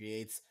hype, which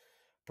creates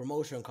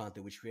promotion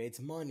content, which creates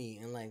money,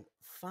 and like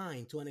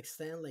fine to an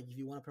extent. Like if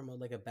you want to promote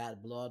like a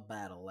bad blood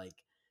battle, like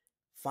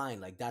fine,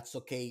 like that's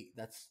okay,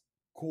 that's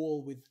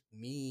cool with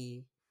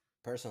me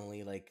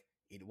personally. Like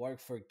it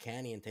worked for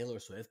Kanye and Taylor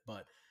Swift,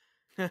 but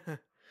I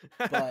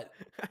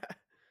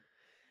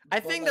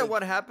but think that like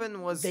what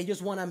happened was, they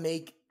just want to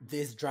make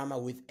this drama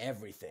with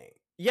everything.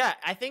 yeah,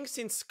 I think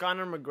since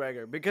Conor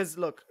McGregor, because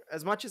look,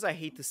 as much as I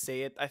hate to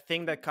say it, I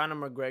think that Conor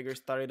McGregor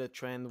started a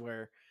trend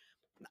where,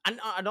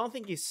 I don't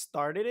think he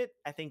started it,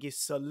 I think he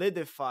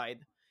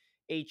solidified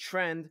a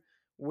trend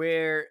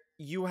where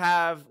you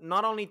have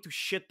not only to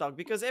shit talk,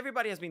 because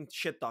everybody has been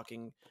shit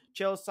talking.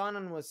 Chael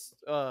Sonnen was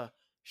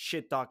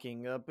shit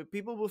talking. But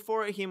people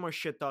before him were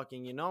shit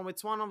talking.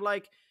 It's one of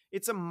like,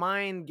 it's a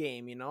mind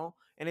game.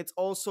 And it's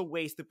also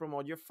ways to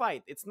promote your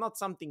fight. It's not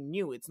something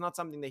new. It's not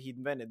something that he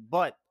invented,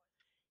 but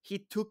he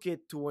took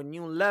it to a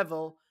new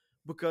level,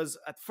 because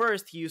at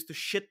first he used to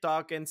shit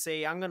talk and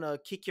say, I'm gonna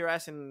kick your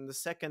ass in the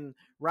second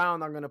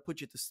round, I'm gonna put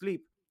you to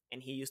sleep,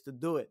 and he used to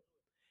do it.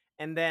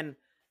 And then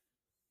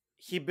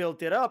he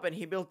built it up, and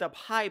he built up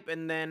hype,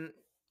 and then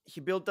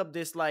he built up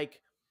this like,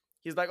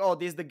 he's like, oh,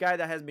 this is the guy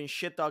that has been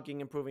shit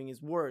talking, improving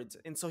his words.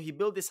 And so he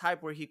built this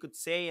hype where he could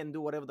say and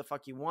do whatever the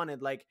fuck he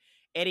wanted. Like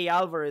Eddie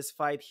Alvarez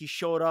fight, he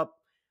showed up,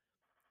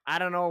 I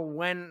don't know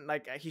when,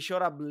 like he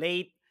showed up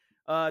late,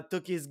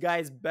 took his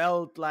guy's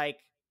belt, like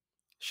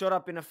showed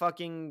up in a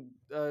fucking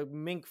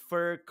mink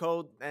fur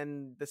coat,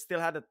 and they still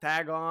had the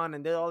tag on,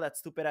 and did all that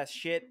stupid ass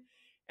shit,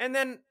 and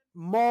then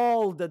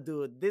mauled the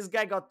dude. This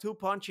guy got 2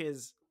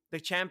 punches. The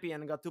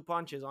champion got 2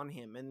 punches on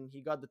him, and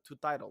he got the 2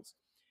 titles.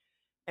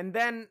 And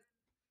then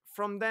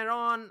from there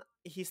on,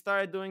 he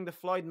started doing the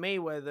Floyd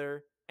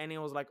Mayweather, and he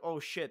was like,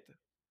 oh shit,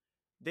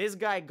 this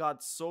guy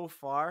got so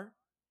far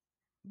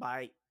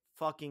by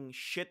fucking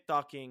shit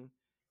talking.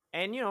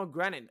 And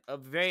granted, a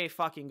very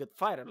fucking good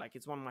fighter. Like,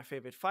 it's one of my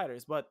favorite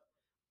fighters, but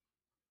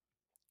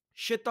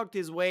shit talked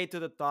his way to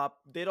the top,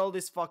 did all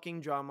this fucking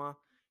drama,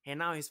 and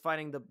now he's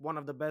fighting the one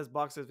of the best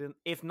boxers,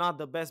 if not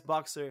the best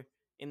boxer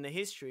in the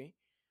history.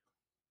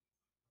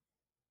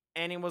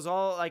 and it was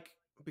all like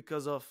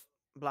because of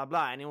blah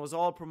blah, and it was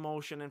all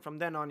promotion, and from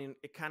then on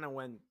it kind of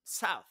went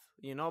south,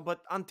 you know.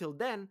 But until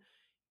then,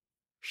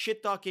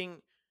 shit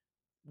talking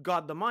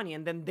got the money,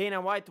 and then Dana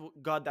White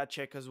got that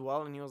check as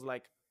well, and he was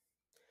like,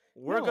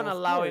 we're No, gonna of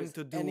allow him course,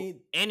 to and do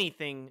it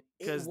anything it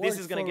because this worked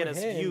is gonna for get us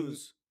him.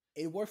 views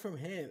It worked from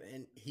him,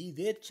 and he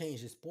did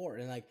change the sport.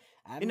 And like,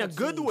 I'm in a not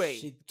good saying way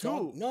shit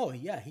talk. too. No,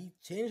 yeah, he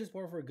changed the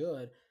sport for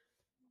good.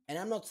 And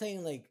I'm not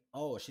saying like,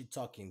 oh, shit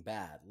talking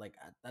bad. Like,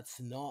 that's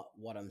not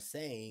what I'm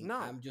saying. No,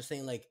 I'm just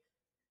saying like,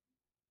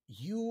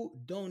 you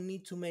don't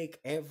need to make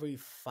every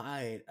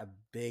fight a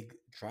big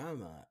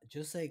drama.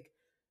 Just like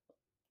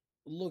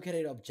look at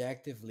it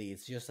objectively.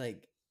 It's just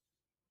like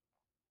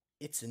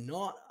it's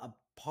not a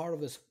part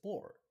of the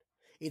sport.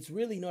 It's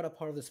really not a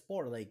part of the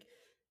sport. Like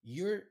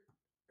you're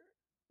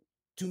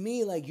to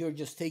me like you're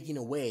just taking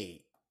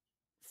away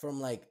from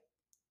like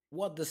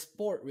what the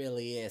sport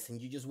really is,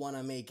 and you just want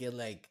to make it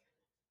like,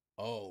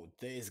 oh,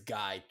 this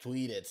guy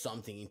tweeted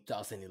something in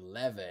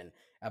 2011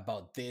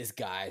 about this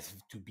guy's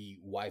to be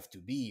wife to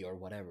be or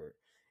whatever.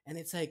 And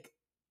it's like,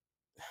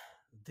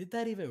 did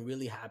that even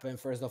really happen,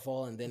 first of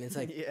all? And then it's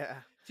like, yeah.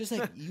 just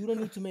like you don't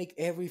need to make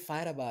every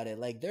fight about it.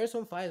 Like there's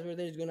some fights where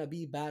there's gonna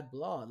be bad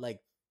blood, like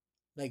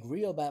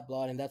real bad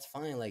blood, and that's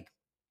fine. Like,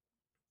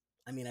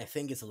 I mean, I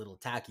think it's a little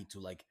tacky to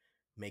like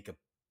make a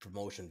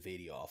promotion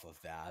video off of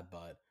that,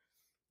 but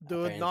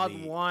Dude, not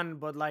apparently, one,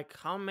 but like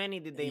how many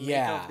did they make of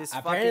yeah, this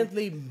fucking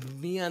apparently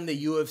me and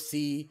the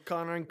UFC,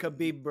 Conor and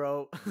Khabib,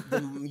 bro? the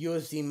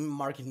UFC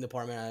marketing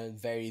department are on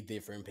very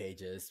different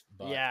pages.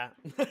 But Yeah.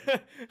 uh,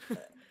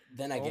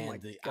 then Oh again, my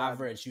the god.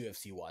 average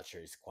UFC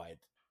watcher is quite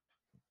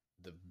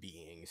the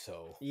being,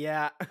 so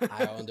Yeah.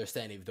 I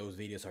understand if those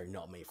videos are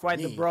not made for Quite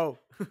the me. bro.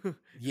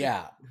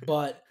 Yeah,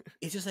 but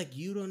it's just like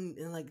you don't,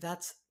 and like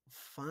that's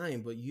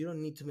fine, but you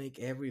don't need to make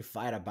every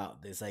fight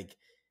about this. Like,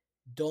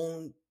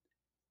 don't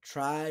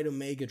try to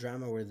make a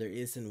drama where there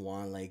isn't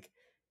one. Like,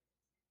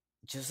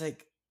 just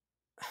like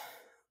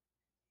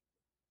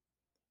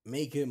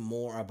make it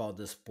more about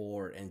the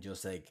sport and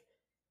just like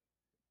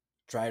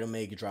try to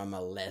make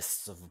drama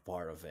less of a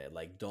part of it.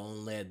 Like,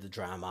 don't let the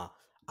drama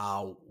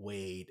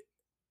outweigh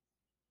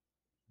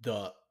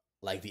the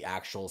like the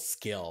actual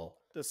skill,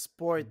 The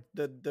sport,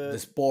 the the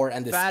sport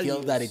and the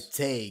skill that it values.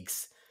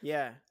 takes,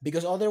 Yeah.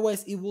 because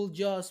otherwise it will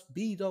just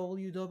be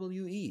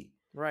WWE.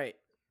 Right.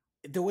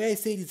 The way I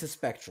say it is a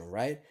spectrum,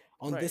 right?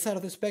 On Right. this side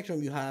of the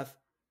spectrum, you have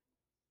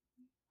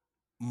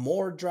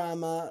more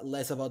drama,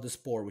 less about the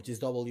sport, which is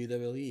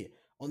WWE.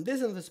 On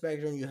this end of the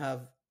spectrum, you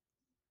have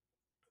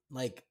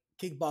like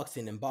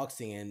kickboxing and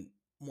boxing and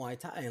Muay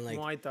Thai, and like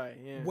Muay Thai,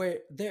 yeah. where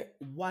there,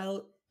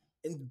 while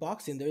in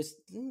boxing there's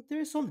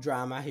some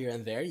drama here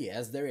and there,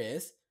 yes, there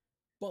is,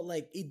 but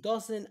like it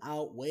doesn't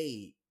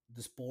outweigh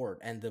the sport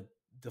and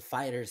the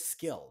fighter's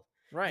skill.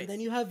 And Right. then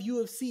you have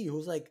UFC,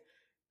 who's like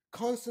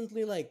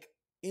constantly like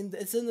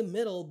it's in the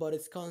middle, but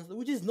it's constant,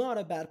 which is not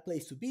a bad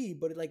place to be,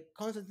 but it like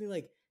constantly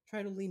like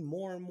try to lean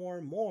more and more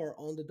and more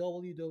on the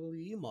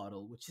WWE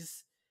model, which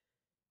is,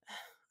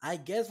 I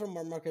guess, from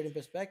a marketing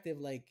perspective,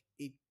 like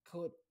it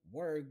could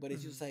work, but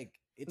it's just like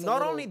it's a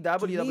Not only little,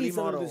 to me WWE it's a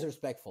little model.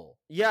 disrespectful.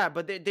 Yeah,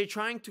 but they're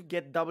trying to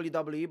get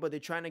WWE, but they're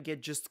trying to get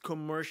just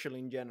commercial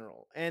in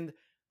general. And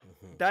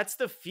Hmm. that's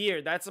the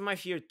fear. That's my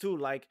fear too.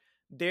 Like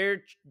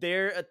their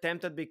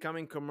attempt at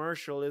becoming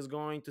commercial is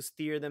going to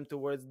steer them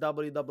towards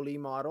WWE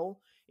model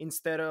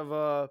instead of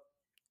a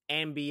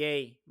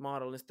NBA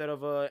model, instead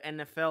of a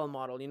NFL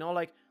model. You know,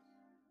 like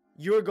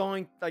you're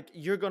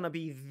gonna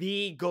be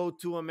the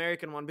go-to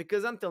American one,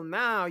 because until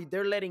now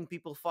they're letting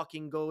people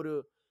fucking go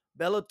to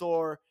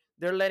Bellator.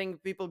 They're letting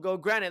people go.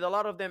 Granted, a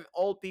lot of them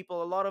old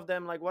people, a lot of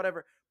them like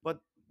whatever, but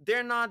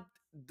they're not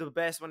the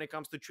best when it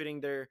comes to treating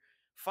their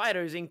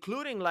fighters,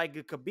 including like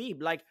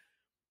Khabib. Like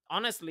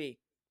honestly,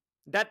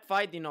 that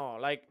fight,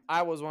 like I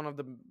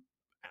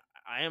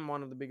am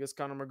one of the biggest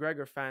Conor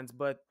McGregor fans,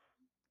 but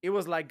it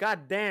was like,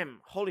 god damn,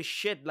 holy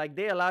shit, like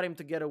they allowed him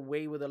to get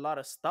away with a lot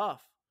of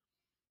stuff,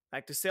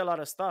 like to say a lot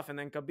of stuff, and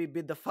then Khabib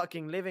beat the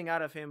fucking living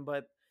out of him,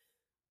 but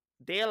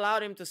they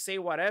allowed him to say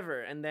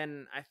whatever, and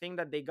then I think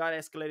that they got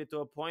escalated to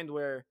a point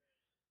where,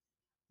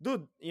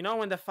 dude,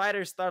 when the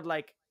fighters start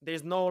like,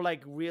 there's no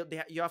like real,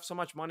 you have so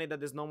much money that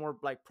there's no more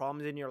like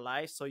problems in your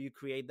life, so you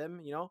create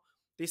them.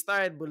 They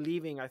started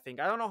believing. I think,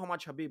 I don't know how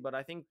much Khabib, but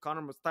I think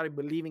Conor started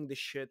believing this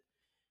shit.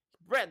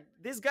 Brett,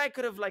 this guy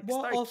could have like Well,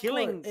 started of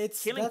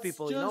course, killing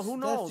people. Who that's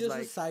knows? just a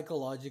Like, it's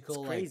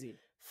psychological like crazy.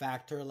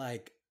 factor.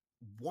 Like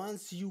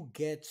once you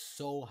get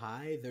so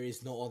high, there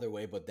is no other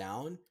way but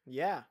down,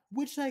 Yeah,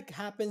 which like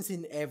happens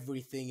in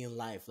everything in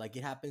life. Like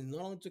it happens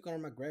not only to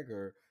Conor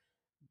McGregor,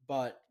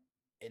 but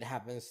it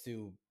happens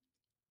to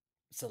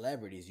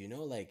celebrities.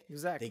 Like they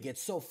exactly. get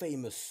so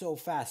famous so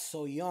fast,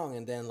 so young,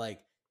 and then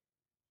like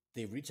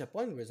they reach a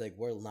point where it's like,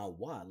 well, now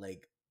what?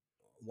 Like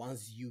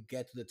once you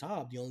get to the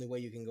top, the only way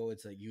you can go,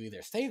 it's like you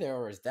either stay there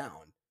or it's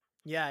down.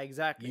 Yeah,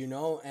 exactly.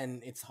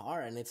 And it's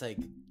hard, and it's like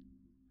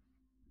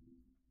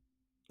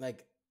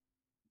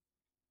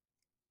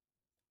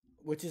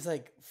which is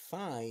like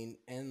fine.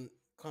 And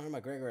Conor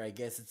McGregor, I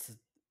guess it's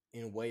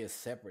in a way a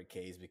separate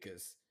case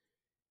because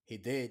he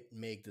did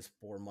make the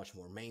sport much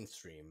more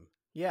mainstream.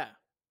 Yeah.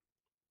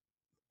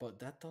 But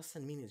that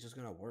doesn't mean it's just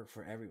gonna work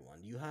for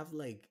everyone. You have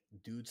like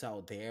dudes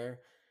out there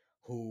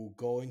who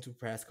go into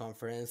press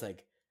conference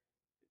like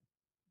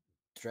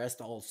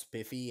dressed all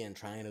spiffy and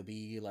trying to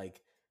be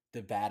like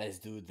the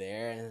baddest dude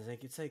there, and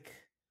it's like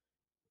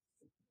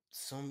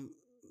some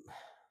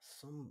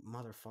some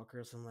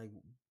motherfucker, some like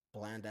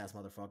bland ass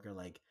motherfucker.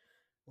 Like,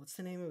 what's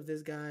the name of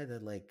this guy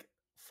that like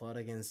fought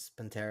against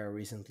Pantera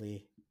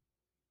recently?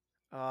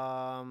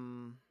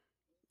 Um,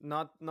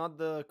 not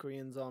the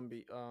Korean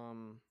zombie.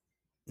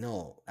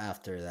 No,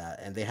 after that,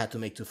 and they had to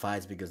make two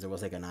fights because there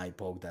was like an eye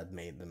poke that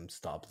made them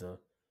stop the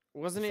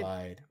Wasn't it?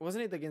 fight.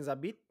 Wasn't it against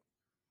Abit?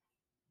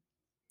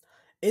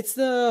 It's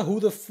the who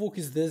the fuck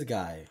is this Oh,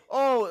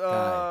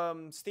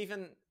 guy?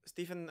 Stephen.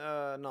 Stephen.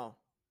 No,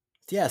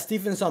 Yeah,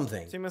 Stephen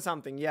something. Stephen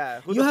something.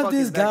 Yeah. Who You the have fuck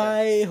this is that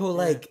guy? guy who Yeah.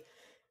 like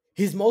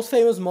his most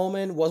famous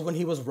moment was when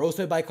he was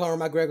roasted by Conor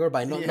McGregor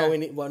by not Yeah.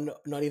 knowing it, well,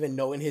 not even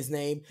knowing his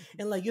name.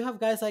 And like you have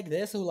guys like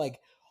this who like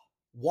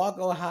walk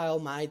all high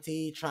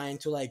almighty trying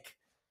to like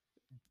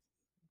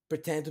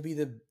pretend to be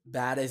the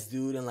baddest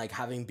dude and like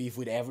having beef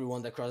with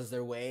everyone that crosses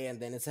their way, and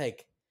then it's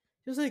like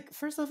just like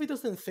first off it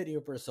doesn't fit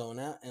your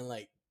persona, and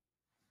like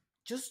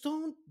just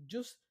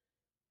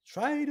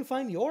try to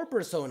find your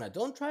persona.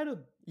 Don't try to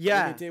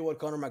Yeah. imitate what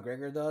Conor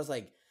McGregor does.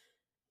 Like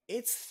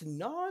it's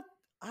not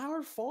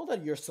our fault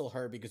that you're still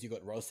hurt because you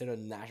got roasted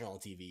on national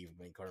TV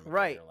by Conor McGregor.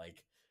 Right.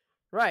 Like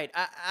Right.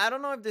 I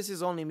don't know if this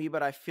is only me,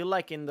 but I feel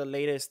like in the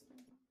latest,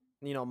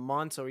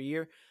 months or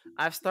year,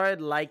 I've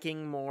started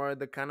liking more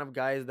the kind of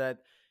guys that,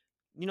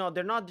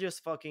 they're not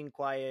just fucking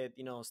quiet,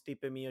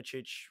 Stipe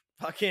Miocic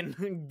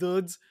fucking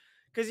dudes.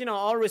 Because,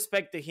 all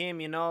respect to him,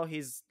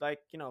 he's like,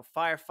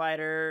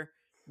 firefighter,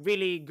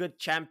 really good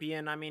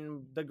champion. I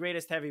mean, the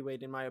greatest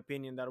heavyweight, in my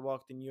opinion, that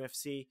walked in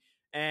UFC.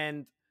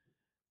 And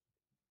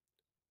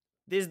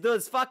this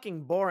dude's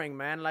fucking boring,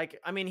 man. Like,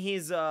 I mean,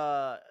 his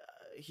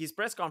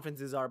press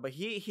conferences are, but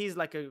he's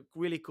like a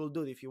really cool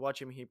dude. If you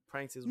watch him, he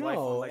pranks his wife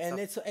on no, like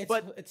and stuff. it's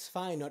But it's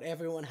fine. Not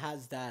everyone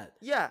has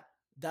yeah,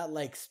 that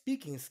like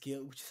speaking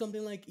skill, which is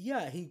something like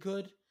yeah, he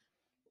could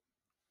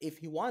if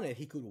he wanted,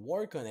 he could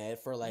work on it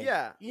for like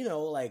yeah,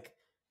 like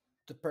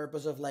the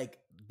purpose of like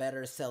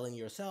better selling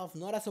yourself,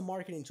 not as a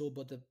marketing tool,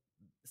 but the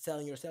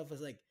selling yourself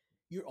as like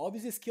you're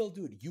obviously a skilled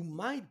dude. You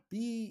might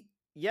be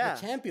the yeah,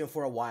 champion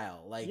for a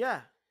while. Like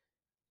yeah,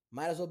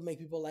 might as well make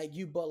people like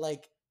you, but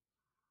like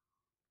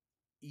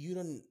you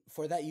don't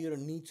for that you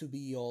don't need to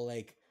be all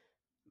like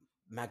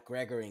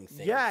McGregoring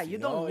things, yeah. you You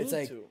know? don't It's need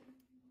like to. You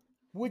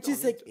which don't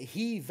is need like to.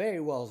 he very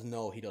well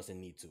know he doesn't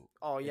need to.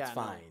 Oh It's yeah, no.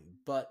 fine.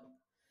 But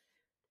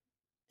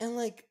and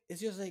like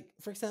it's just like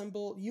for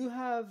example, you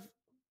have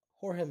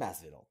Jorge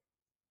Masvidal.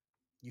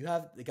 You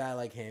have the guy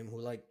like him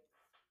who like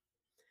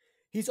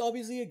he's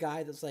obviously a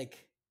guy that's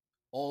like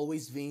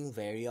always being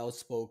very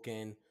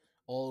outspoken,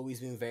 always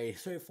being very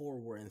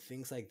straightforward and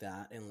things like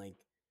that. And like,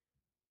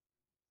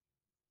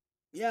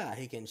 yeah,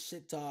 he can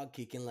shit talk,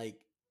 he can like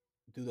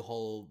do the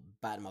whole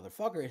bad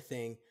motherfucker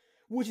thing,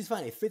 which is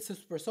fine. It fits his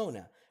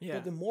persona. Yeah,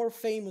 But the more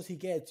famous he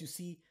gets, you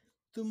see,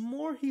 the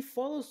more he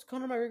follows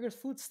Conor McGregor's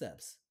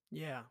footsteps.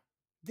 yeah,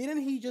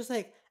 Didn't he just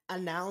like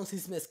announce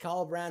his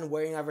mezcal brand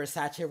wearing a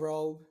Versace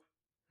robe?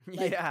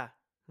 Like, yeah.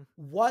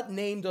 what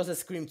name does it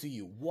scream to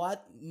you?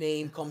 What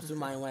name comes to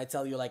mind when I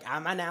tell you like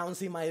I'm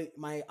announcing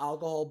my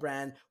alcohol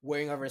brand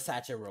wearing a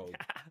Versace robe?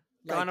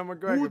 Like Conor who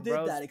McGregor, did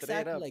bro, that straight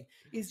exactly? up. Like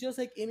it's just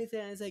like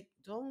anything. It's like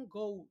don't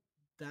go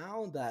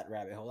down that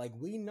rabbit hole. Like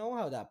we know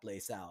how that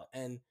plays out,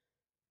 and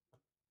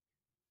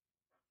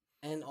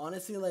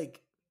honestly,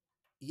 like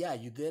yeah,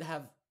 you did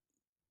have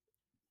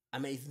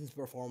amazing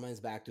performance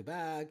back to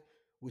back,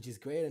 which is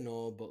great and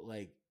all, but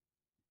like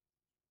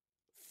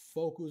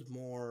focus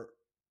more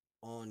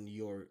on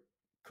your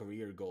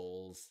career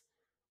goals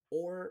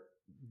or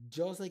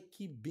just like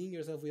keep being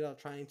yourself without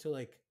trying to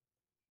like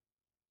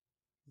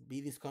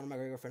be this Conor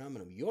McGregor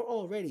phenomenon. You're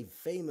already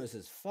famous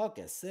as fuck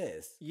as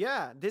sis.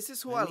 Yeah, this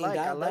is who I I mean like.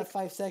 I that like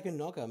 5 second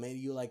knockout made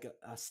you like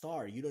a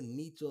star. You don't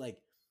need to like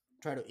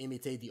try to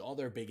imitate the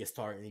other biggest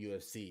star in the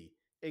UFC.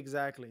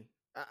 exactly.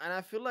 And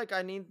I feel like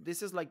I need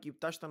this is like you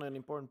touched on an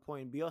important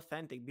point. Be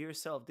authentic, be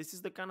yourself. This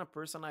is the kind of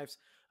person I've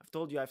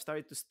told you I've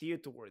started to steer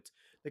towards.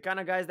 The kind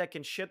of guys that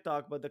can shit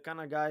talk, but the kind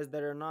of guys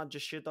that are not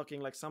just shit talking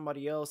like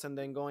somebody else and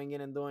then going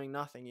in and doing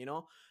nothing.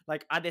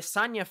 Like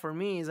Adesanya for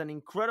me is an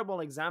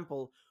incredible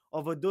example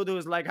of a dude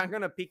who's like, I'm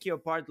gonna pick you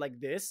apart like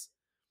this,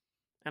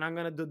 and I'm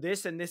gonna do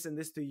this and this and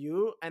this to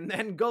you, and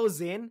then goes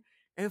in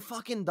and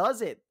fucking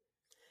does it.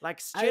 Like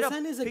straight up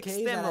Adesanya is a picks case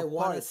them that I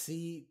want to apart.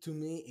 see. To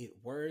me, it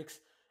works.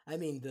 I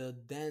mean, the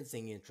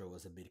dancing intro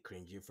was a bit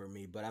cringy for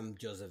me, but I'm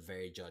just a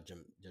very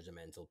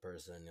judgmental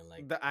person, and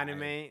like The I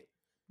anime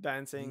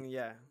dancing,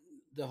 yeah.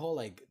 the whole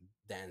like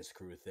dance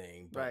crew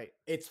thing, but Right.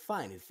 it's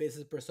fine. It fits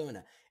his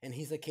persona, and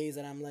he's a case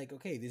that I'm like,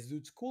 okay, this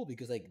dude's cool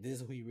because like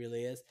this is who he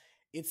really is.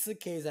 It's a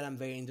case that I'm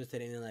very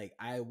interested in, and like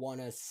I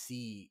want to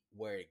see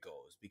where it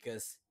goes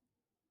because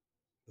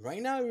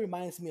right now it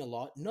reminds me a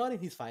lot, not in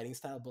his fighting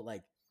style, but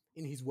like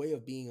in his way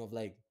of being of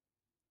like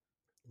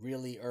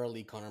really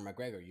early Conor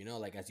McGregor, you know,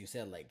 like as you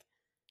said, like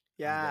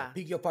I'm gonna Yeah.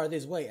 pick you apart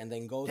this way, and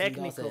then goes and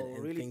does it Technical,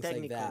 and really things like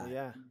technical. that.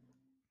 Yeah.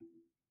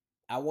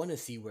 I want to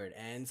see where it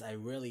ends. I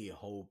really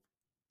hope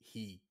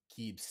he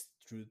keeps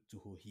true to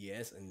who he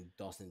is and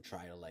doesn't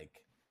try to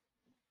like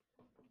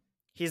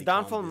His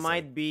become downfall this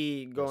like might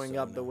be going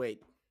up the persona.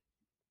 weight.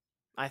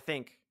 I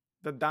think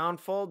the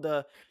downfall,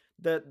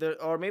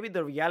 or maybe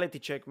the reality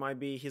check might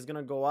be he's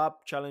gonna go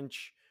up,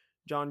 challenge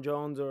John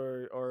Jones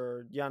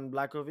or Jan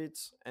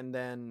Blachowicz, and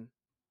then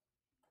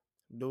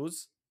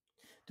lose.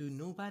 Dude,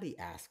 nobody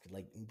asked.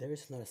 Like, there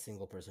is not a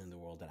single person in the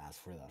world that asked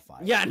for that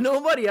fight. Yeah,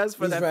 nobody asked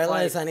for that Israel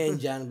fight. Adesanya and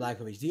Jan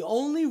Blachowicz. The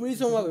only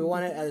reason why we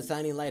wanted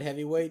Adesanya in light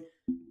heavyweight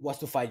was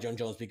to fight John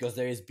Jones because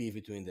there is beef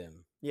between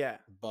them. Yeah.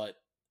 But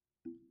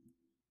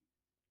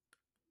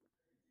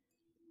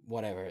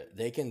whatever,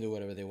 they can do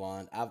whatever they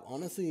want. I've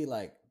honestly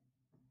like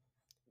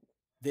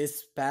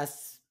this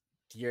past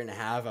year and a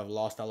half, I've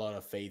lost a lot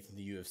of faith in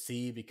the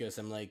UFC because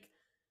I'm like,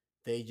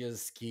 they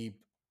just keep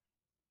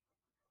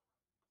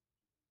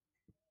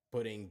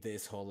putting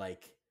this whole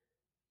like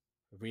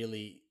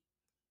really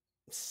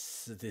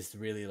this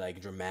really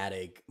like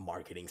dramatic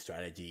marketing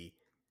strategy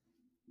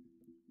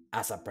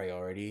as a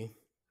priority,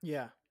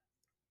 Yeah.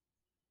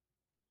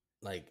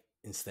 like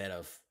instead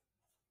of,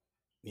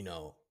 you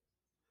know,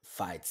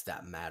 fights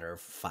that matter,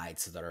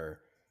 fights that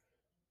are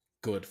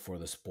good for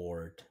the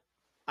sport.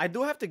 I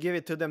do have to give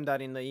it to them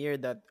that in the year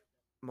that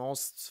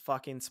most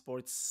fucking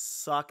sports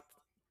sucked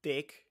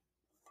dick,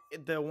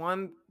 the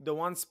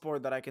one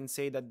sport that I can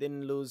say that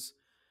didn't lose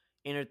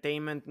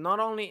entertainment, not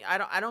only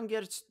I don't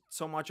get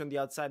so much on the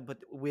outside, but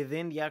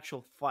within the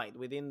actual fight,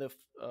 within the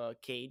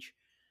cage,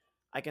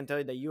 I can tell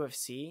you that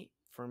UFC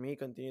for me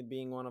continued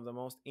being one of the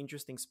most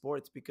interesting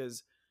sports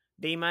because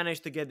they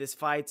managed to get these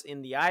fights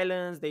in the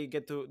islands. They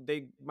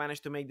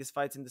managed to make these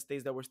fights in the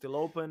states that were still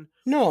open,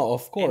 No,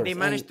 of and they course. And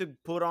managed to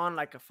put on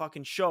like a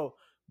fucking show.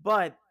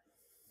 But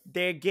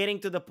they're getting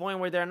to the point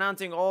where they're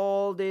announcing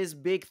all this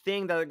big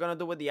thing that they're gonna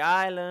do with the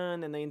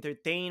island and the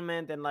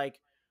entertainment, and like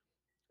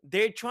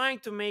they're trying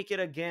to make it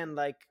again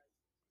like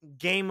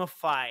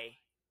gamify.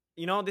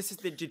 This is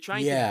they're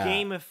trying to yeah,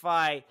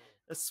 gamify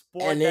a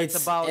sport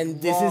that's about and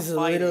this raw is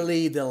fighting.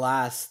 literally the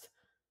last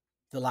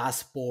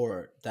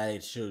sport that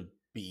it should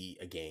be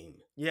a game.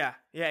 Yeah,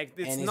 yeah. It's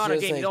And it's not a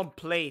just game. You like, don't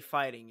play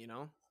fighting.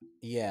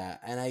 yeah,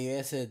 and I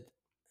guess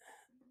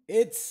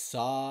it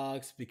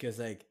sucks because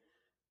like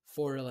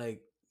for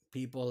like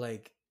people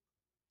like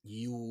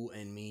you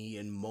and me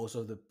and most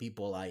of the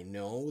people I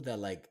know that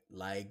like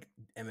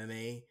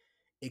MMA,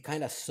 it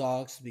kind of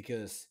sucks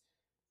because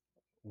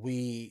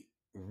we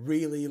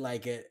really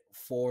like it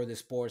for the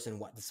sports and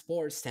what the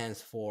sport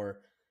stands for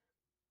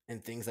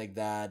and things like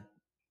that.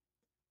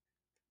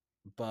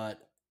 But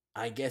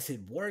I guess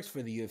it works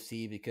for the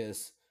UFC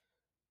because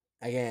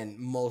again,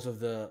 most of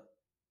the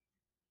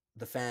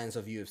fans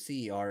of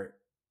UFC are,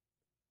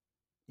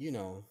 you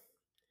know,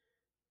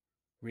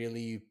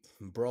 really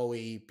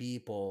broy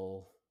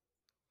people.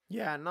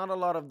 Yeah, not a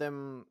lot of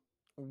them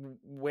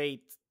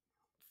wait,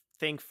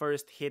 think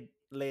first, hit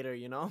later.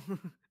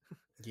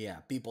 Yeah,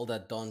 people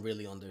that don't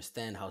really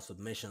understand how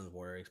submission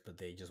works, but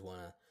they just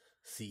want to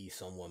see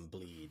someone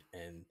bleed,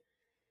 and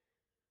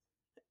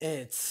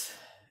it's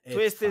it's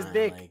Twist his fine.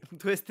 dick. Like,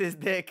 Twist his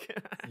dick.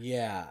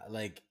 yeah,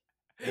 like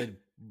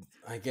it.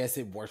 I guess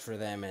it works for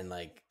them, and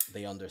like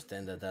they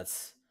understand that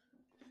that's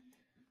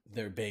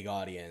their big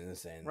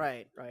audience, and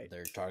Right, right.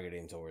 they're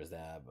targeting towards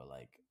that. But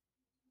like,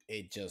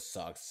 it just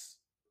sucks,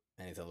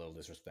 and it's a little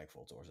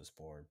disrespectful towards the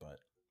sport. But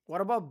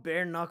What about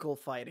bare knuckle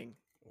fighting?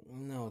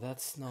 no,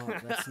 that's not.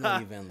 That's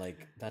not even like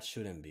that.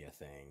 Shouldn't be a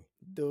thing.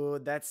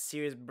 Dude, that's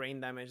serious brain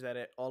damage that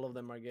all of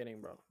them are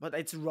getting, bro. But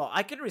it's raw.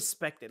 I can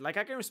respect it. Like,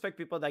 I can respect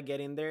people that get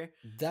in there.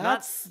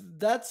 Not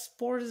That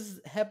sport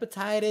is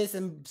hepatitis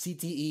and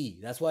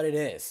CTE. That's what it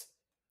is.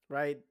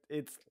 right.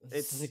 It's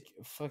It's like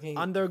fucking.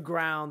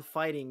 underground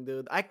fighting,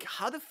 dude.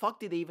 How the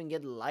fuck did they even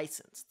get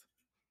licensed?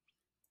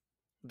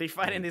 They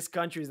fight in these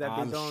countries that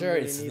they I'm don't sure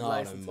really it's need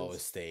not in most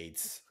licenses.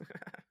 states.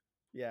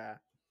 Yeah,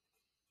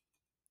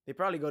 they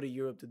probably go to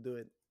Europe to do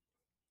it.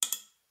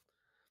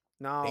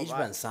 No,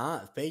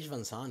 Paige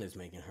Van Zandt is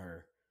making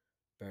her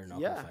bare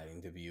knuckle yeah,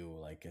 fighting debut,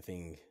 like I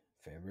think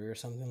February or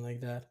something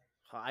like that.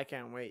 I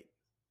can't wait.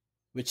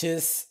 Which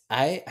is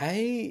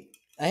I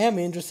am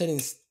interested in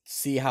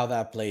see how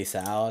that plays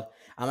out.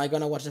 Am I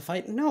gonna watch the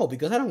fight? No,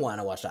 because I don't want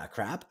to watch that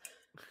crap.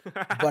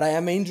 But I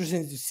am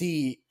interested to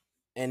see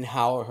and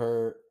how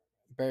her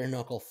bare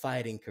knuckle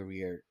fighting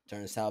career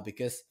turns out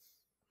because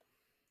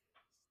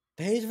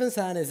Paige Van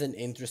Zandt is an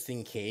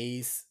interesting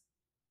case.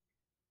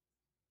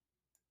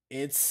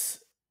 It's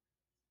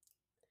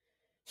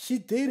she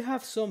did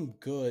have some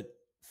good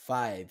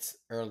fights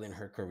early in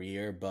her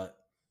career, but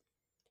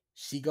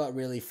she got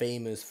really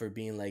famous for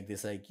being like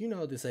this, like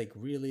this like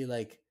really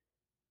like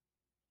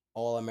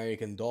all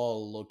American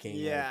doll looking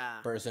like Yeah,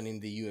 person in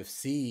the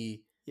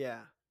UFC,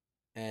 yeah,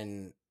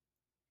 and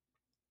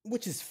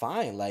which is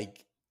fine.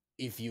 Like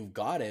if you've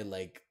got it,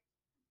 like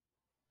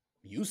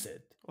use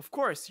it. Of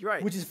course, you're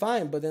right. Which is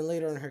fine, but then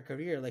later in her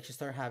career, like she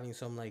started having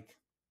some like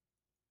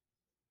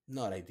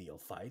not ideal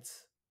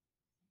fights.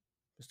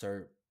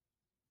 Start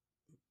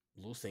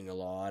losing a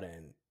lot,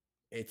 and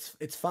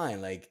it's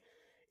fine. Like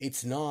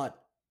it's not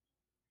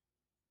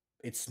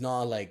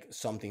like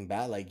something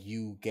bad. Like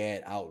you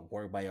get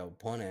outworked by your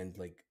opponent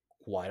like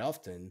quite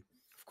often,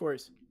 Of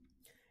course.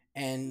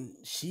 and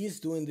she's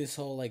doing this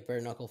whole like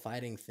bare knuckle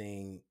fighting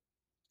thing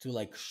to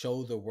like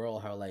show the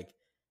world how like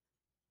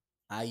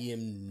I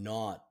am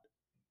not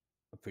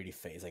a pretty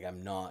face. Like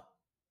I'm not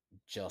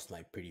just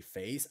my pretty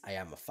face. I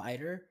am a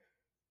fighter,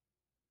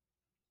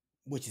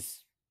 which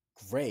is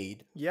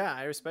great. Yeah,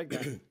 I respect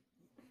that.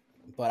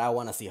 But I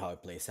want to see how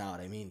it plays out.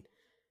 I mean,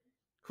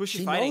 Who's she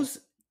she fighting? knows.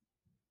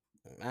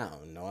 I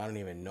don't know. I don't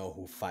even know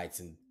who fights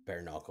in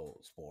bare knuckle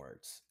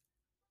sports.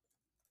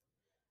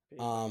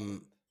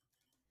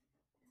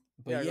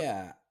 But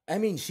yeah, I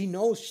mean, she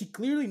knows. She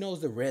clearly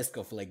knows the risk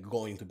of like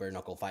going to bare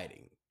knuckle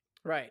fighting,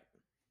 Right.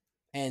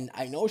 and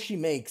I know she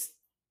makes.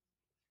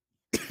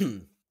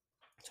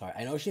 Sorry,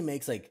 I know she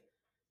makes like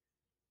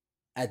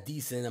a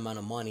decent amount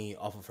of money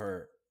off of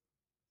her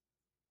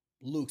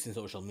looks in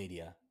social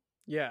media.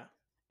 Yeah.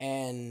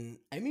 And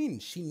I mean,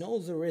 she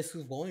knows the risk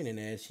of going in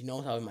it. She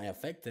knows how it might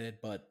affect it,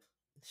 but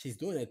she's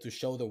doing it to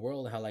show the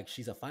world how like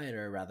she's a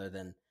fighter rather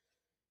than,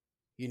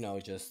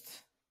 just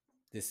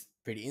this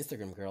pretty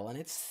Instagram girl. And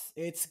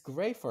it's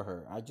great for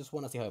her. I just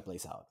want to see how it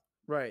plays out.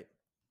 Right.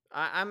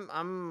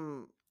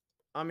 I'm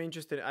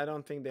interested. I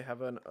don't think they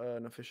have an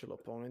official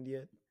opponent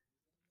yet.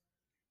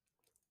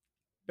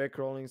 Beck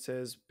Rawlings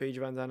says Paige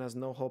Van Zandt has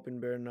no hope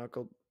in bare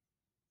knuckle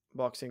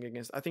boxing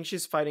against. I think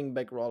she's fighting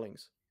Beck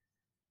Rawlings.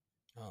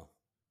 Oh,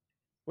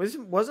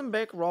 Wasn't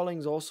Beck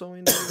Rawlings also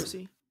in the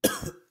UFC? I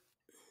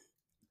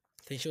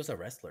think she was a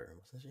wrestler,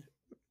 wasn't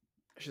she?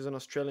 She's an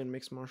Australian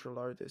mixed martial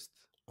artist.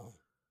 Oh.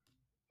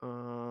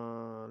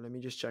 Let me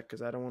just check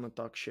because I don't want to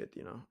talk shit,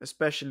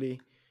 especially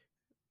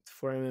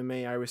for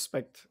MMA. I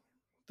respect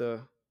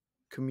the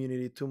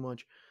community too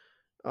much.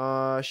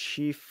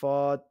 She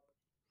fought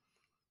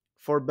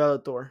for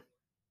Bellator.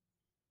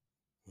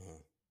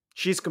 Mhm.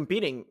 She's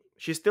competing.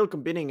 She's still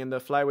competing in the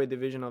flyweight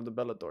division of the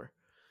Bellator,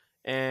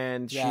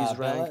 and she's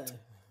ranked.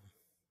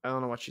 I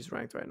don't know what she's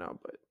ranked right now,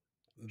 but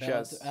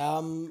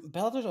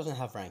Bellator doesn't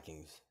have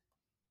rankings.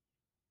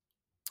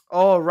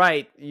 Oh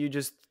right,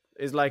 it's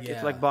like Yeah.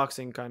 it's like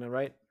boxing kind of,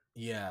 right?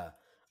 Yeah.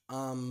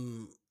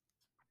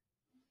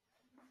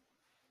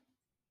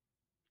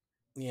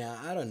 Yeah,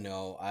 I don't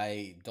know.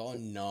 I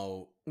don't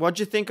know. What'd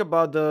you think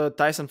about the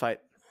Tyson fight?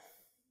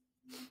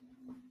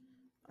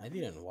 I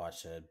didn't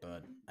watch it,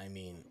 but I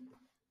mean,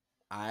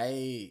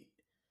 I'm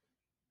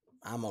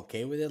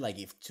okay with it. Like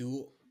if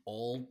two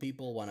old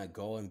people want to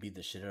go and beat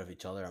the shit out of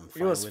each other, I'm fine with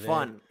it. It was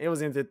fun. It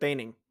was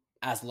entertaining.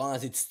 As long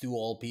as it's two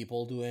old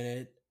people doing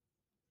it,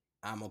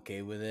 I'm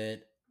okay with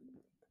it.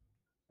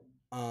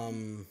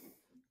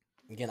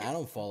 Again, I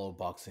don't follow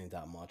boxing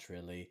that much,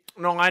 really.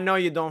 No, I know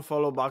you don't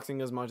follow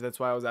boxing as much. That's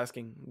why I was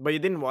asking. But you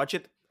didn't watch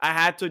it? I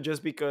had to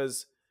just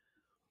because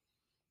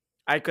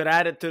I could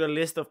add it to the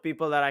list of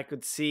people that I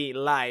could see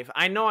live.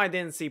 I know I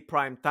didn't see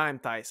Prime Time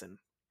Tyson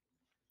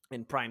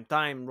and Prime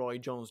Time Roy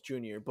Jones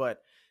Jr.,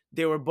 but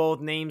they were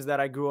both names that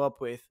I grew up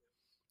with.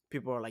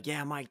 People are like,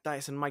 yeah, Mike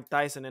Tyson.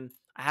 And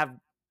I have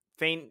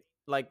faint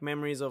like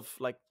memories of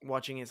like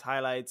watching his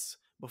highlights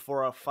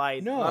before a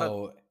fight.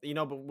 No.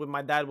 But with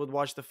my dad would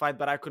watch the fight,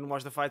 but I couldn't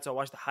watch the fight, so I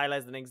watched the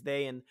highlights the next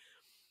day. And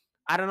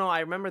I don't know, I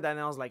remember that and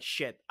I was like,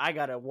 shit, I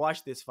gotta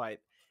watch this fight.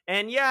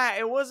 And yeah,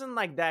 it wasn't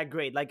like that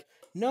great. Like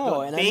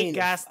no, and they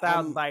gassed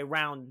out by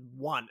round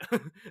one.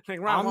 Like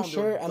round I'm one,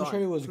 sure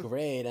it was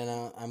great,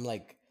 and I'm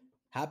like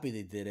happy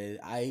they did it.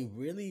 I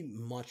really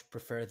much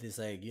prefer this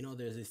like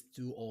there's these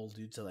two old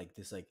dudes that like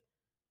this like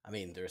I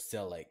mean they're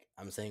still like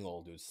I'm saying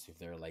old dudes if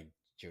they're like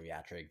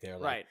geriatric, they're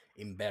like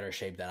in better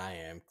shape than I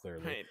am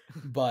clearly. Right.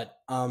 But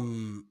I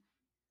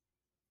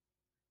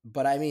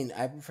mean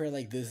I prefer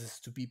like this is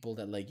two people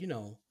that like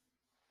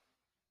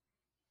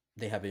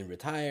they have been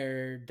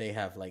retired, they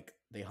have like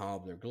they hung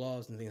up their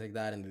gloves and things like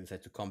that, and they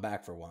decide to come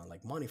back for one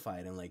like money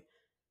fight, and like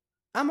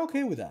I'm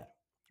okay with that.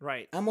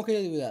 Right. I'm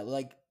okay with that.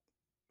 Like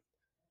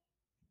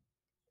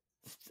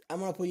I'm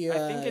gonna put you I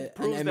think it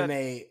proves an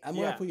MMA. I'm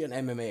yeah. gonna put you an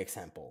MMA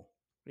example.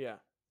 Yeah.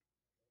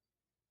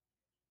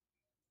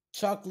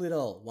 Chuck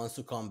Liddell wants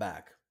to come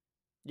back.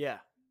 Yeah.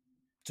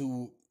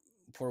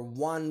 For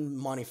one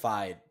money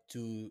fight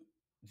to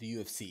the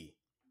UFC.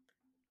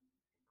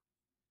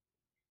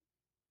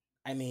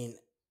 I mean,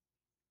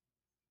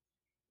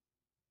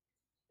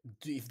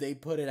 if they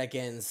put it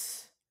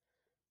against,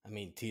 I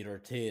mean, Tito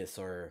Ortiz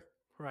or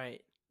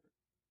right,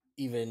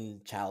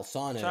 even Chael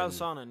Sonnen. Chael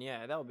Sonnen,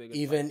 yeah, that would be a good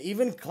even fight.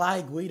 Even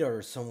Clyde Guida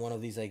or some one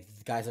of these like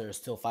guys that are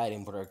still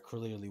fighting but are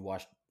clearly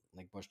washed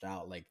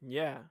out. Like,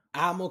 yeah,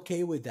 I'm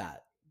okay with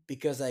that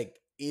because like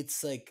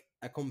it's like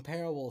a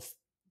comparable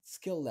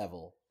skill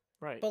level.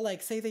 Right. But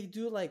like, say they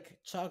do like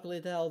Chuck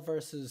Liddell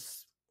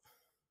versus,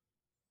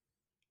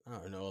 I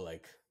don't know,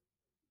 like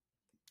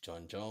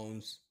John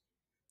Jones.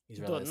 He's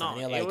Dude, Ruthless, and no,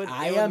 you're like,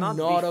 I it would am not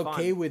be not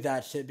okay fun. with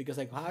that shit because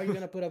like, how are you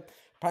gonna put a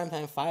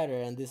primetime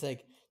fighter and this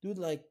like dude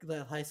like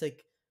that he's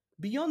like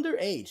beyond their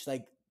age,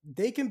 like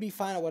they can be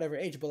fine at whatever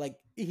age, but like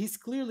he's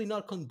clearly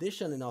not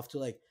conditioned enough to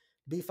like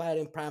be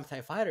fighting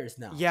primetime fighters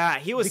now Yeah,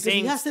 he was because he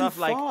saying hasn't stuff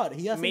like fought.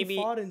 He hasn't maybe.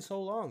 fought in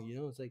so long. You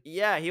know, it's like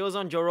Yeah, he was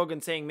on Joe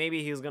Rogan saying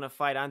maybe he was gonna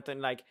fight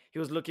Anthony. Like he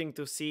was looking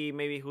to see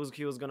maybe who's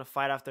he was gonna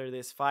fight after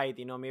this fight.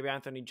 You know, maybe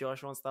Anthony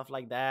Joshua and stuff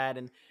like that.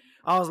 And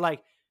I was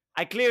like,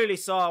 I clearly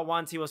saw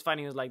once he was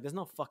fighting. He was like, "There's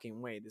no fucking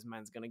way this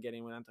man's gonna get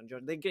in with Anthony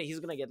Joshua. He's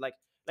gonna get like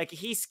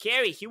he's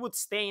scary. He would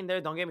stay in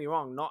there. Don't get me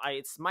wrong. No,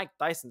 it's Mike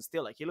Tyson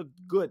still. Like he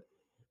looked good,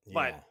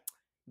 but yeah,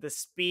 the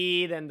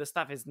speed and the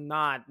stuff is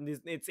not.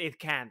 It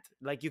can't.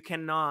 Like you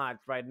cannot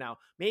right now.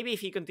 Maybe if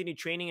he continued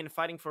training and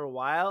fighting for a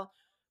while,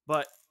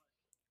 but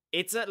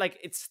it's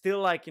still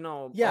like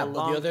a yeah. But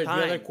long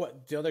time.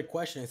 the other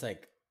question is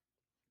like,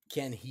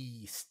 can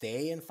he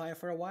stay and fight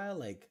for a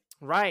while?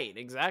 Right,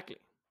 exactly.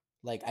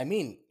 I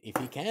mean, if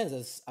he can,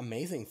 that's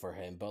amazing for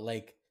him. But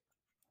like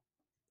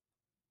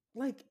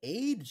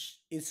age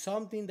is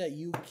something that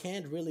you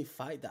can't really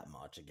fight that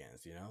much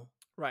against, you know?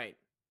 Right.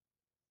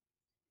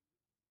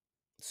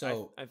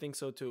 So I think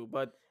so too.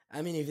 But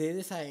I mean, if they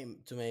decide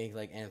to make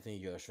like Anthony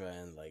Joshua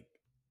and like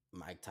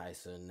Mike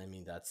Tyson, I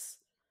mean that's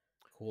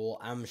cool.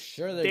 I'm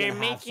sure they're they're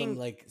gonna have some making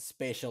like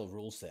special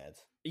rule set.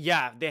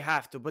 yeah, they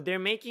have to. But they're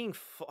making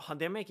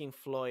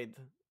Floyd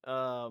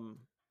um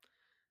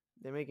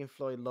they're making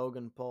Floyd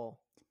Logan Paul.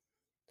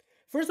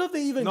 First off,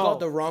 they even got No,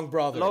 the wrong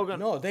brother.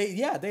 Logan. No,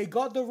 they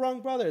got the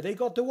wrong brother. They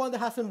got the one that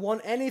hasn't won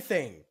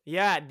anything.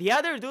 Yeah, the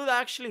other dude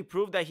actually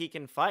proved that he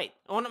can fight.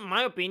 On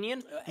my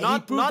opinion, He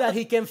proved not that the,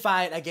 he can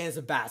fight against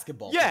a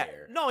basketball yeah,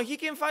 player. no, he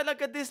can fight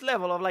like at this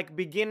level of like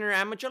beginner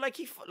amateur.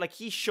 Like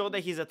he showed that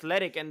he's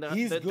athletic and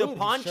He's the good,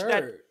 punch sure.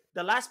 that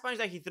the last punch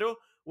that he threw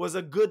was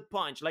a good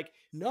punch. Like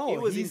No,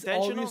 it was he's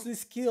intentional. obviously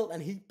skilled,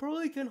 and he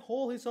probably can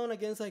hold his own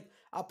against like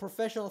a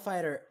professional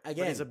fighter. But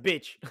Again, he's a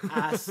bitch.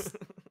 a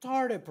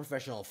started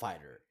professional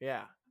fighter,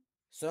 Yeah.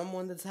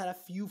 someone that's had a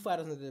few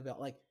fighters under the belt.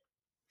 Like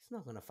he's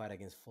not gonna fight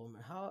against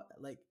Foreman. How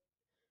like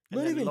And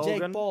not then even Logan,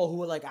 Jake Paul,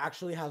 who like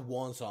actually has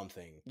won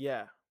something.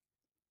 yeah.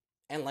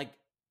 And like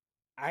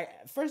I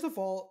first of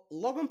all,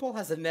 Logan Paul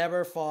has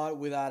never fought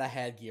without a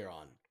headgear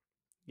on.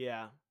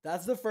 Yeah.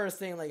 That's the first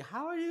thing. Like,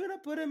 how are you gonna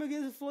put him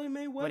against Floyd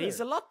Mayweather? But he's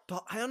a lot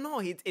I don't know.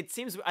 It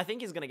seems I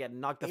think he's gonna get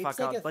knocked the It's fuck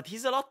like out. But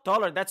he's a lot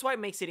taller. That's why it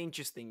makes it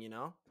interesting, you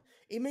know?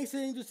 It makes it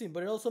interesting,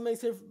 but it also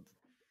makes it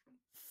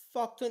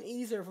fucked on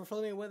easier for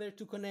Floyd Mayweather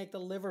to connect a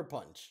liver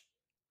punch.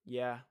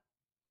 Yeah.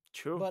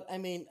 True. But I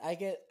mean,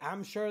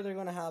 I'm sure they're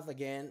gonna have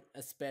again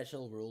a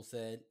special rule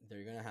set.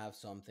 They're gonna have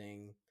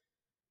something.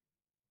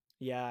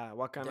 Yeah,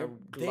 what kind They're-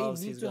 of They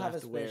gloves need he's to gonna have a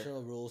have to wear.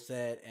 special rule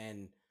set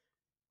and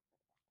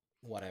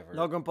whatever.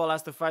 Logan Paul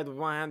has to fight with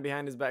one hand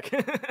behind his back.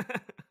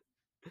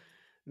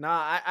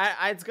 Nah,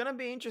 it's gonna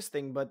be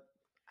interesting, but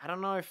I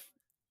don't know if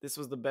this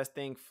was the best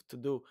thing to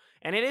do.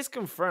 And it is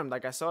confirmed.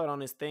 Like I saw it on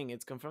his thing.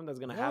 It's confirmed that's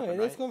gonna No, happen, it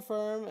right? is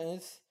confirmed,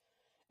 and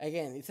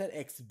it's an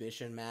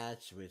exhibition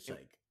match, which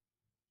like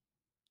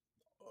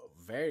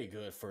very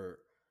good for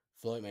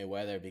Floyd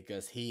Mayweather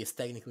because he is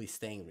technically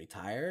staying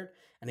retired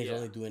and he's Yeah.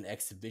 only doing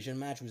exhibition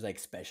match with like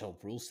special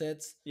rule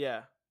sets,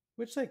 Yeah.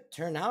 which like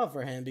turn out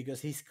for him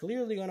because he's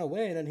clearly gonna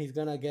win and he's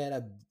gonna get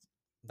a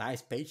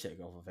nice paycheck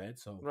off of it.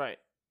 So Right.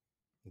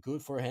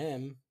 good for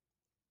him.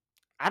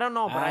 I don't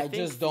know, but I I think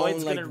just Floyd's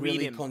don't like gonna read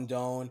really him.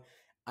 condone.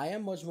 I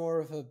am much more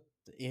of a,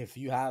 if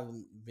you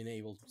haven't been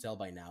able to tell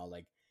by now,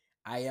 like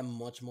I am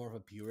much more of a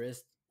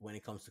purist when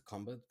it comes to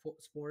combat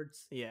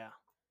sports, Yeah.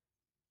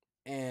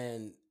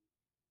 and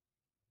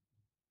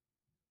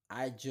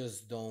I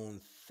just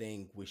don't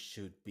think we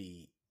should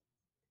be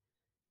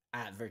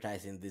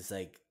advertising this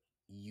like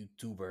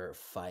YouTuber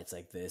fights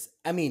like this.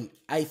 I mean,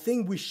 I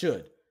think we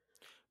should.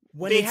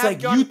 When They it's have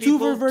like gotten people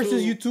YouTuber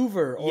versus to-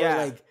 YouTuber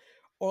Yeah.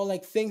 or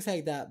like things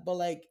like that. But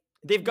like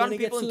They've when gotten it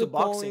gets people to into the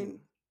boxing.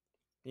 point,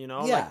 You know,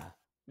 like yeah.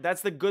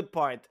 that's the good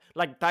part.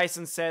 Like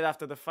Tyson said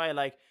after the fight,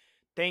 like,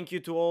 thank you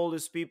to all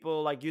these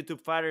people, like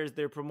YouTube fighters,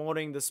 they're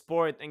promoting the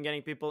sport and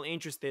getting people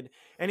interested.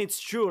 And it's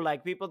true,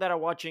 like people that are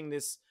watching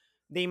this,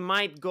 they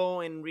might go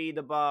and read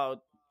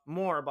about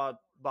more about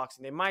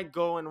boxing. They might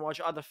go and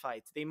watch other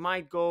fights. They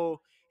might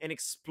go and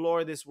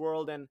explore this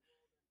world, and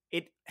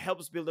it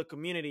helps build a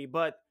community.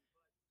 But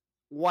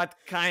what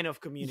kind of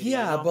community?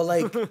 Yeah, You know? but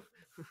like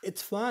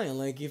it's fine.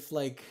 Like if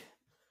like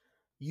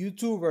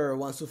YouTuber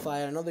wants to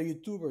fight another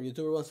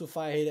YouTuber wants to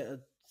fight a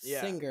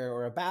Yeah. singer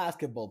or a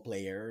basketball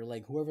player, or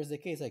like whoever's the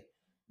case, like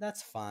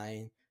that's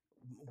fine.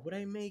 Would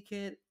I make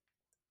it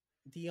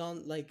the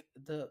on like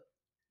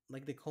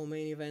the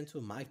co-main event to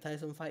a Mike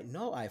Tyson fight?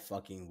 No, I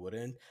fucking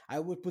wouldn't. I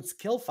would put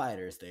skill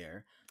fighters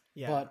there,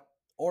 Yeah. but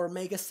or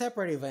make a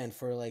separate event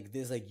for like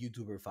this like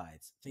YouTuber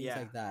fights, things Yeah.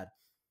 like that.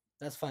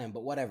 That's fine,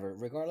 but whatever.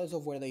 Regardless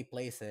of where they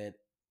place it,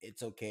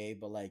 it's okay.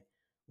 But like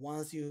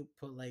once you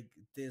put like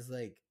this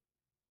like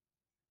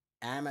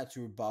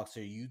amateur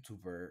boxer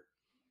YouTuber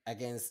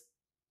against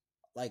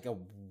like a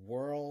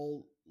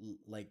world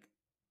like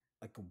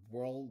like a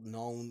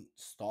world-known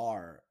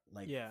star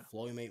like Yeah.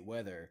 Floyd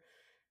Mayweather,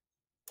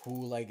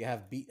 who like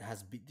has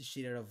beat the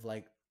shit out of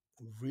like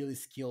really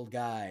skilled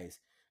guys,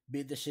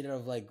 beat the shit out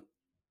of like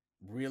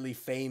really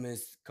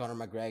famous Conor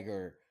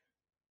McGregor.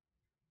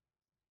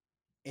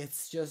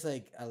 It's just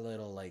like a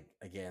little like,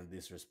 again,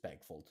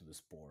 disrespectful to the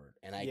sport.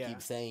 And I Yeah.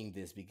 keep saying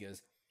this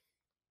because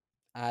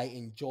I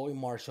enjoy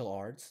martial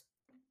arts.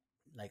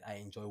 Like I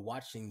enjoy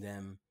watching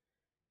them.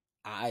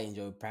 I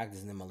enjoy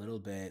practicing them a little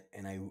bit,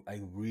 and I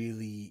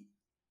really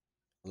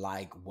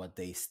like what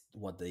they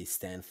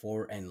stand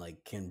for, and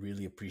like can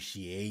really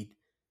appreciate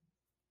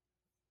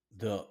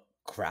the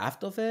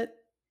craft of it.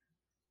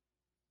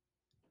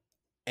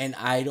 And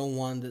I don't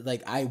want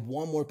like, I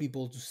want more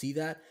people to see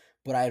that,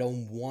 but I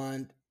don't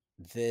want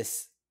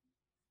this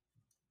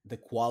the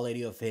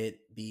quality of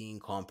it being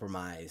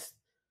compromised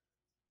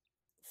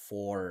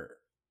for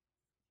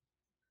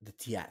the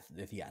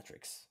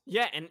theatrics.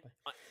 Yeah, and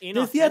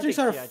The theatrics inauthentic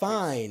are theatrics.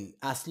 fine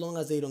as long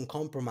as they don't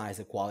compromise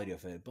the quality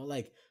of it. But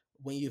like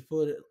when you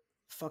put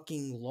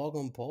fucking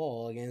Logan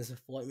Paul against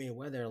Floyd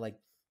Mayweather, like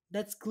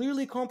that's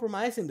clearly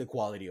compromising the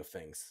quality of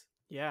things,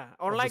 Yeah,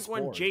 or of the like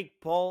when sport. Jake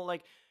Paul,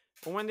 like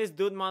when this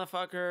dude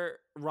motherfucker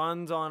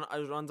runs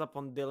up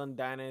on Dylan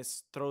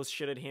Dennis, throws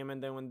shit at him,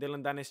 and then when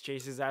Dylan Dennis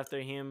chases after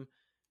him,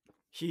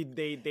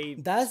 they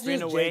That's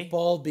sprint just Jake away.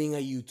 Paul being a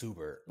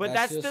YouTuber. But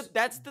That's just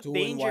that's the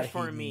doing danger what he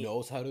for me.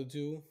 knows how to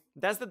do.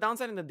 That's the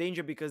downside and the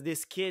danger, because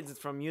these kids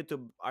from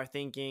YouTube are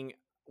thinking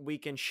we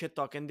can shit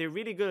talk, and they're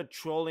really good at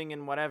trolling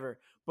and whatever.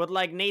 But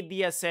like Nate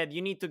Diaz said,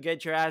 you need to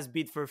get your ass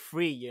beat for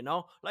free, you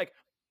know? Like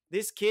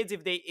these kids,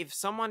 if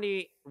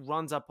somebody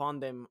runs upon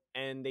them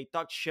and they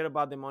talk shit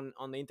about them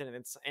on the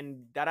internet,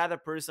 and that other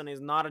person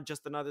is not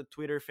just another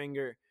Twitter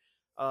finger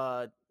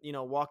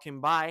walking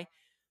by,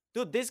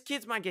 dude, these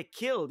kids might get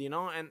killed,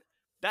 and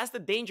that's the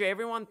danger.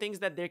 Everyone thinks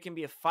that there can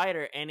be a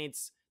fighter, and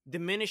it's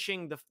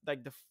diminishing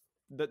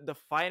the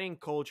fighting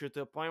culture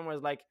to a point where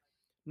it's like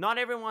not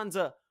everyone's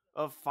a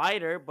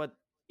fighter, but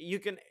you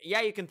can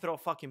throw a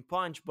fucking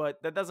punch,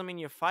 but that doesn't mean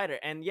you're a fighter.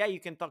 And yeah,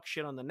 you can talk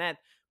shit on the net,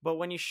 but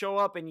when you show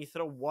up and you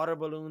throw water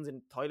balloons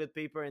and toilet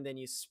paper and then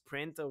you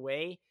sprint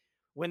away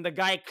when the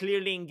guy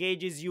clearly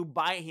engages you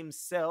by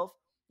himself,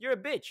 you're a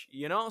bitch.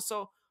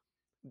 So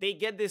they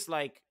get this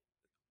like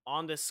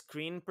on the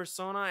screen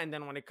persona, and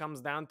then when it comes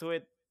down to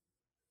it,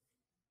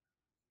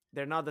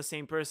 they're not the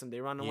same person. They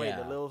run away, the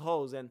Yeah. little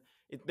hoes. And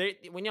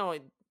when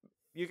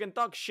you can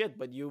talk shit,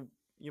 but you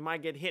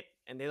might get hit,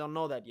 and they don't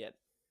know that yet,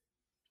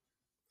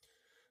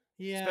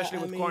 Yeah, especially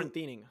I with mean,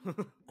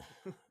 quarantining.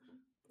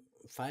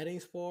 fighting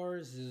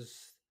sports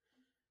is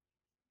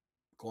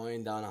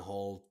going down a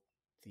whole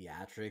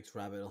theatrics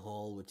rabbit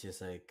hole, which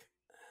is like,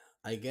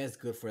 I guess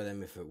good for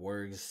them if it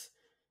works.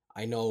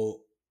 I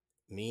know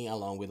me,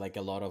 along with like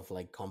a lot of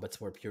like combat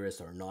sport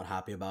purists, are not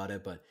happy about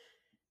it, but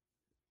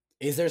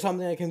is there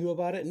something I can do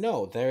about it?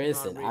 No, there Not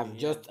isn't. really. I'm Yeah.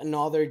 just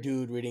another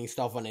dude reading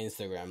stuff on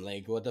Instagram.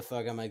 Like, what the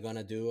fuck am I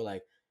gonna do?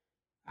 Like,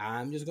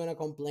 I'm just gonna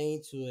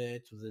complain to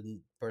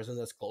the person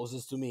that's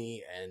closest to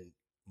me and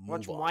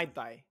Watch move on. Muay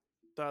Thai.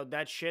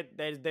 That shit,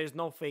 there's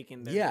no fake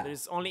in there. Yeah,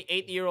 There's only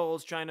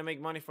 8-year-olds trying to make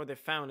money for their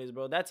families,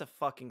 bro. That's a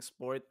fucking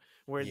sport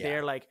where yeah.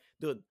 they're like,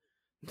 dude,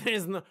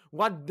 there's no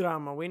what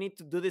drama. We need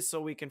to do this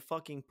so we can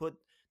fucking put.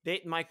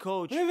 My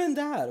coach Not even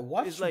that. is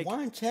Watch like,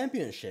 one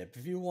championship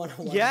if you want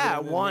to watch good yeah,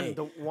 one. MMA.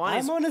 The one I'm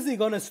is. honestly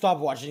gonna stop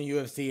watching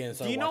UFC and Do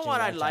start you know watching what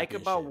I one like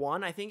about championship.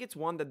 one? I think it's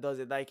one that does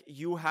it. Like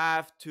you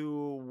have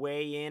to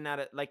weigh in at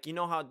it. Like you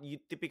know how you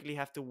typically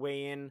have to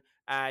weigh in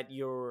at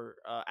your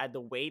at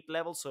the weight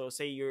level. So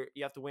say you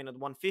have to weigh in at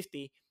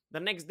 150. The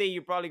next day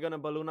you're probably gonna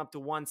balloon up to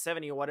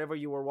 170 or whatever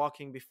you were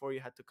walking before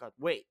you had to cut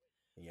weight.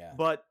 Yeah.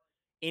 But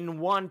in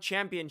one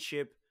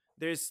championship,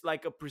 there's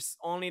like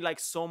only like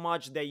so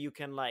much that you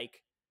can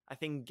like I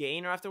think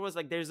gain or afterwards.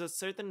 Like there's a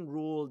certain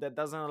rule that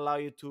doesn't allow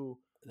you to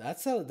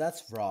That's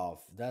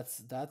rough.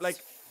 That's like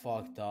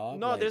fucked up.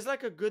 no, there's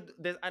Like, like a good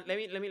let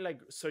me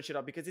like search it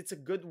up because it's a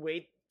good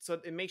weight, so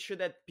it makes sure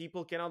that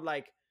people cannot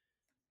like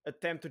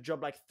attempt to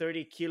drop like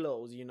 30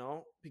 kilos,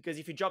 because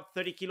if you drop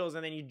 30 kilos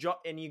and then you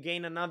drop and you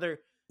gain another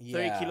 30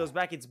 yeah. kilos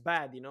back, it's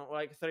bad,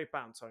 like 30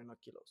 pounds, sorry, not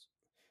kilos.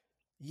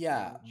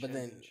 Yeah, One but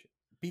then championship.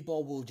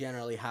 people will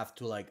generally have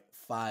to like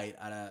fight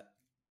at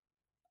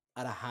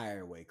a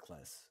higher weight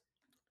class.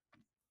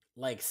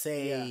 Like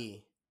Yeah.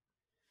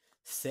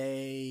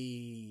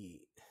 say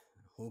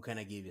who can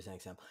I give you as an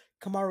example?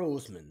 Kamaru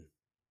Usman.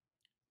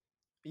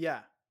 Yeah.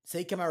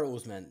 Say Kamaru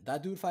Usman.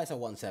 That dude fights at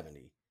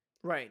 170.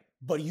 Right.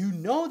 But you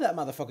know that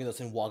motherfucker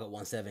doesn't walk at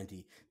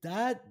 170.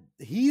 That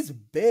he's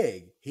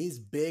big. He's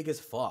big as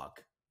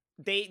fuck.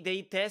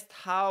 They test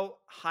how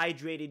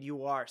hydrated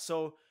you are.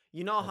 So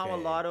You know how a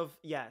Okay. lot of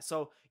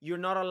so you're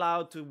not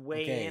allowed to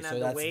weigh Okay, in so at the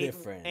that's weight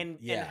different. and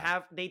Yeah.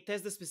 have they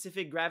test the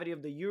specific gravity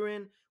of the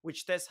urine,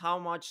 which tests how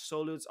much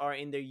solutes are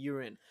in their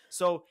urine.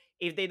 So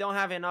if they don't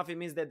have enough, it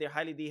means that they're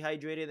highly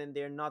dehydrated and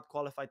they're not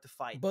qualified to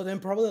fight. But then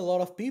probably a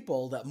lot of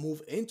people that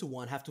move into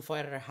one have to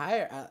fight at a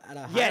higher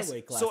Yes,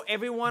 weight class. so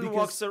everyone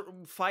because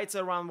fights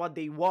around what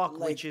they walk,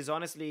 which like is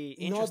honestly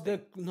not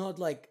interesting. not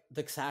like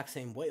the exact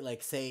same weight.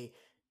 Like say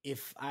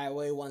if I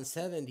weigh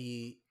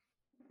 170,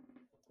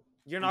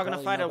 You're I'm not gonna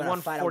probably fight not at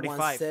gonna fight at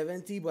 145.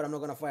 170, but I'm not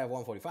gonna fight at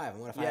 145. I'm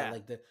gonna fight Yeah. at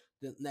like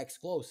the next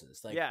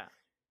closest. Like Yeah,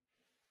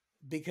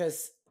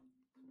 because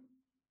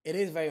it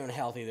is very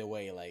unhealthy the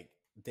way like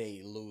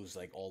they lose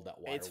like all that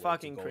water it's weight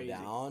fucking to go crazy.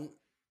 down.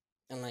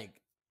 And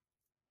like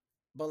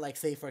but like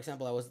say for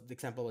example, the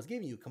example I was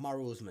giving you,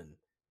 Kamaru Usman.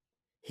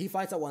 He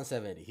fights at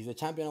 170. He's a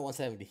champion at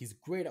 170. He's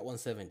great at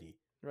 170.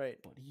 Right.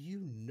 But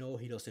you know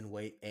he doesn't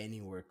weigh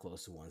anywhere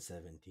close to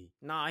 170.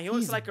 Nah, he He's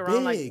was like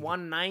around like big.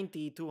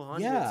 190,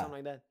 200, Yeah. something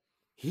like that.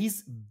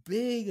 He's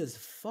big as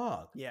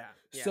fuck. Yeah.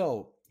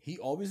 So he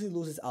obviously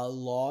loses a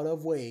lot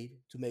of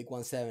weight to make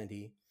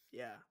 170.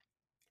 Yeah.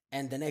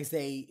 And the next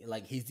day,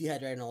 like he's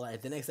dehydrated and all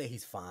that. The next day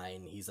he's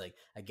fine. He's like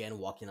again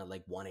walking at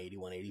like 180,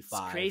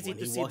 185. It's crazy when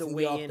to he see walks the in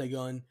weigh the in.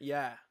 octagon.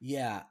 Yeah.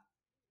 Yeah.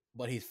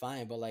 But he's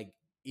fine. But like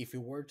if he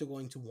were to go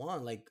into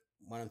one, like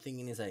what I'm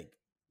thinking is like,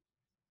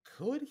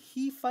 could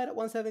he fight at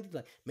 170?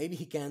 Like maybe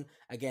he can.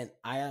 Again,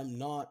 I am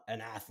not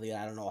an athlete.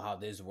 I don't know how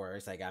this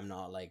works. Like I'm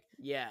not like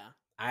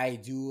I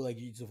do like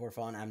jiu-jitsu for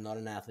fun. I'm not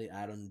an athlete.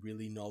 I don't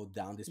really know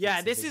down this.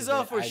 Yeah, this is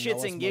all for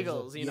shits and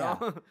giggles, you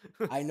know.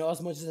 I know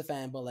as much as a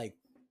fan, but like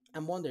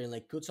I'm wondering,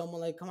 like, could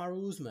someone like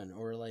Kamaru Usman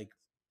or like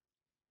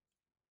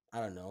I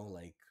don't know,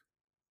 like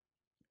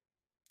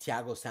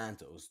Thiago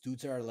Santos,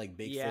 dudes that are like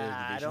big for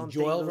the division,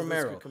 Joel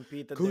Romero,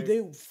 could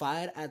they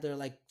fight at their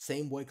like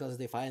same weight class as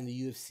they fight in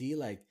the UFC?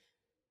 Like,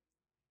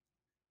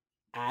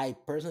 I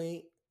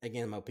personally,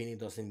 again, my opinion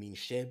doesn't mean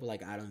shit, but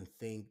like I don't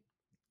think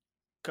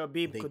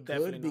Khabib could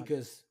definitely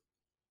because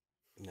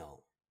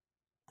no,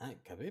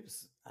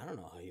 Khabib's. I don't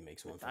know how he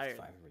makes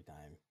 155 every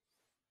time.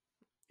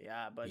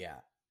 Yeah, but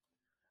yeah,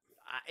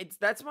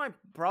 that's my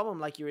problem.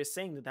 Like you were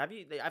saying, that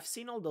I've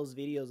seen all those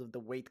videos of the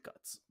weight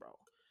cuts, bro.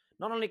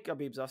 Not only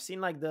Khabib's, I've seen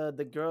like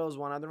the girls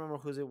one. I don't remember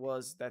whose it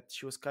was that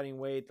she was cutting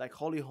weight. Like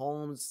Holly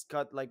Holmes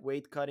cut like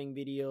weight cutting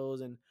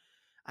videos, and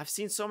I've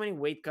seen so many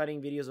weight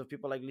cutting videos of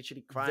people like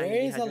literally crying.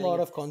 There is a lot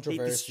of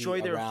controversy. They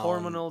destroy their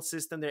hormonal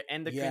system, their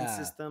endocrine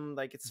system.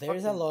 Like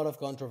there's a lot of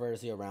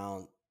controversy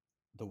around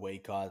the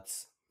weight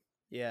cuts.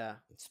 Yeah,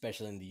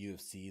 especially in the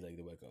UFC, like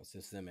the weight cut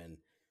system, and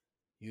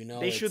you know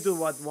they should do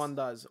what one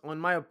does, in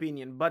my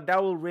opinion. But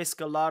that will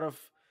risk a lot of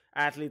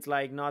athletes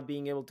like not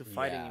being able to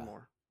fight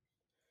anymore.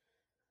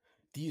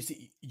 Do you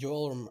see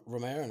Joel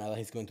Romero now that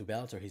he's going to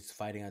Bellator? He's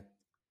fighting at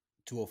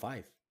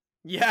 205.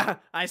 Yeah,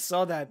 I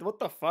saw that. What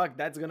the fuck?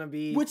 That's gonna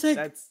be. Which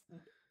like,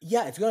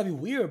 it's gonna be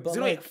weird, but it's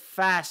like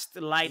fast,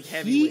 light,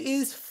 heavy. He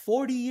is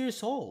 40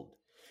 years old.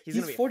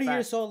 He's 40 fast.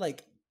 years old.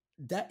 Like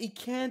that, it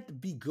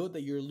can't be good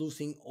that you're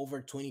losing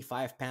over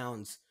 25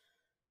 pounds.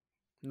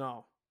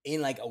 No,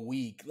 in like a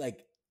week.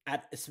 Like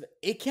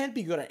it can't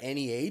be good at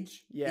any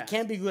age. Yeah, it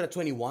can't be good at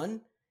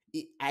 21.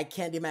 I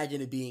can't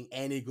imagine it being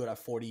any good at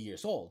 40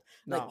 years old.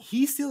 No. Like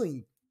he's still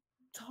in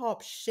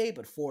top shape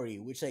at 40,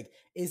 which like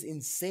is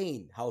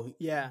insane how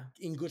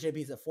in good shape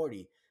he's at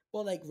 40.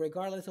 But like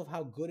regardless of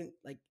how good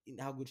in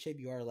how good shape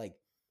you are, like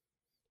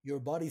your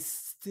body's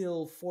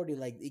still 40.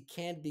 Like it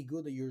can't be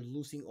good that you're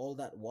losing all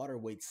that water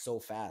weight so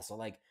fast. So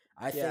like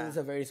I think it's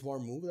a very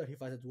smart move that he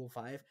fights at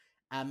 205.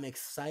 I'm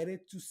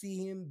excited to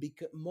see him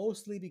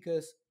mostly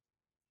because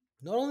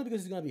not only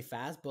because he's gonna be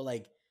fast, but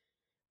like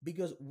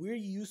because we're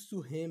used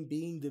to him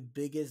being the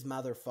biggest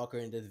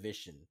motherfucker in the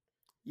division.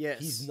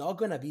 Yes. He's not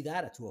going to be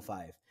that at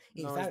 205.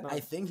 In fact, I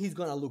think he's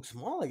going to look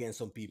small against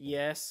some people.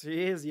 Yes,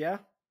 he is, yeah.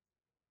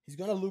 He's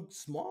going to look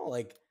small.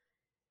 Like,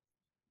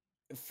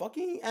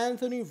 fucking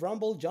Anthony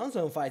Rumble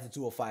Johnson fights at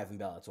 205 in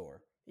Bellator.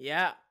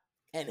 Yeah.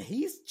 And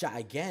he's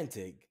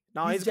gigantic.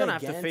 No, he's going to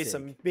have to face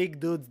some big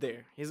dudes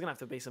there. He's going to have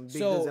to face some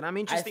big dudes. And I'm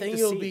interested to see. I think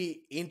you'll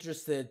be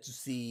interested to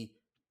see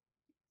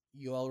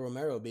Joel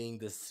Romero being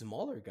the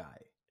smaller guy.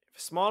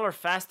 Smaller,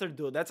 faster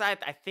dude. That's I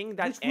think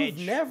that which edge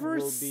we've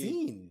never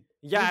seen.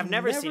 Yeah, I've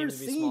never seen him to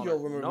be smaller. Joel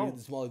Romero be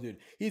the smaller dude.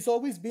 He's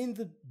always been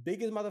the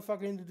biggest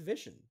motherfucker in the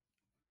division.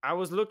 I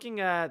was looking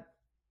at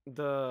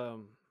the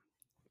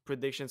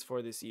predictions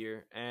for this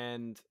year,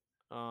 and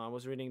I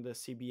was reading the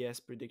CBS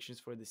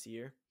predictions for this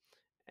year,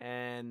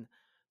 and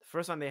the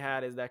first one they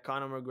had is that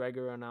Conor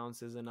McGregor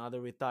announces another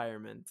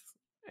retirement.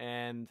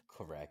 And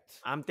correct.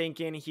 I'm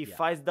thinking he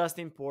fights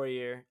Dustin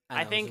Poirier.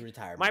 I think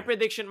my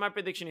prediction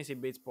is he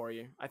beats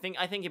Poirier. I think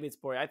he beats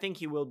Poirier. I think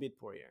he will beat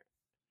Poirier.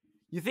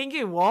 You think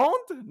he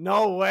won't?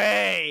 No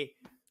way.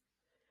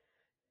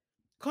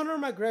 Conor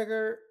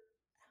McGregor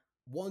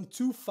won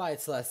 2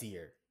 fights last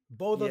year.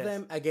 Both of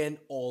them, again,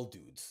 all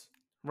dudes.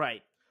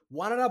 Right.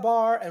 One at a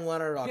bar and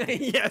one at a rock.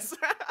 Yes.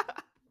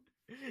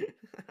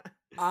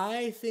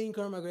 I think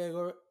Conor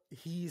McGregor,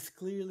 he's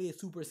clearly a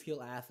super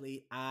skilled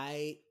athlete.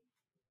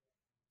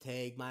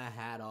 take my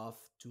hat off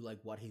to like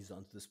what he's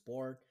done to the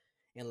sport,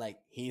 and like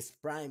his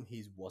prime,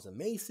 he was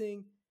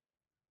amazing.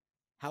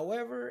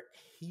 However,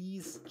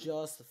 he's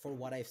just, for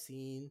what I've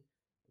seen,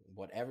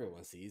 what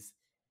everyone sees,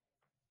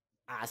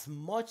 as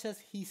much as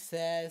he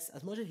says,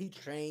 as much as he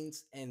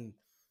trains and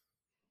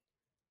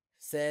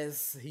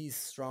says he's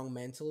strong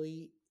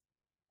mentally,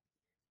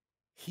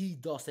 he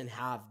doesn't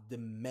have the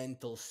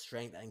mental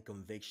strength and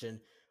conviction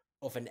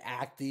of an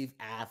active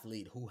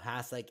athlete who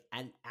has like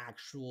an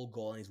actual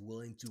goal and is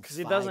willing to Because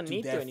he fight doesn't to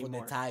need to death for the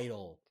anymore.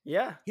 title.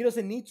 Yeah. He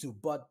doesn't need to,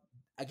 but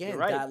You're again,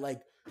 right. that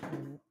like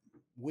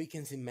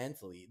weakens him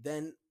mentally.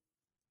 Then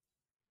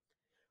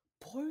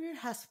Poirier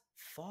has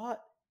fought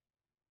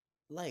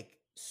like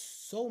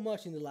so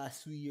much in the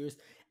last 2 years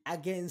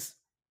against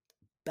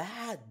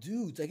bad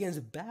dudes,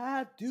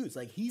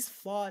 Like he's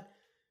fought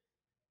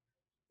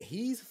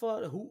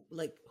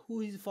who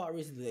he's fought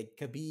recently, like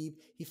Khabib.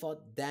 He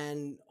fought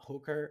Dan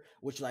Hooker,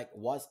 which like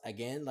was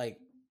again like,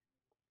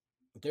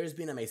 there's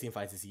been amazing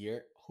fights this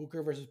year.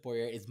 Hooker versus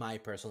Poirier is my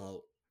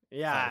personal fight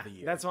Yeah. of the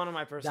year. That's one of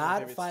my personal That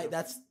favorites. fight, too.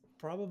 that's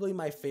probably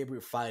my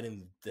favorite fight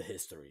in the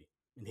history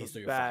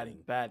of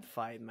fighting. Bad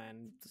fight,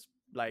 man. Just,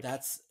 like,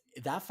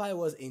 That fight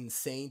was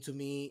insane to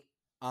me.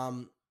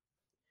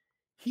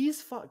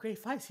 He's fought great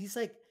fights. He's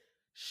like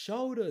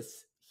showed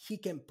us he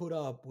can put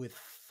up with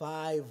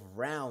 5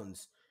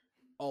 rounds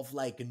of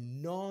like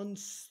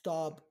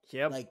non-stop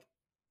Yep. like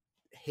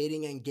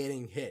hitting and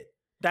getting hit.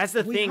 That's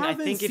the We thing. I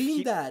haven't think if seen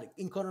he, that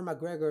in Conor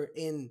McGregor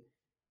in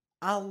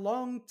a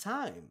long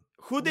time.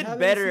 who We did haven't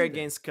better seen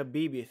against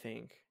Khabib, you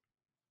think?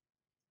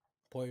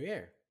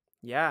 Poirier.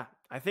 Yeah,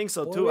 I think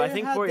so too. I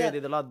think Poirier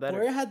did a lot better.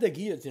 Poirier had the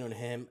guillotine on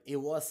him. It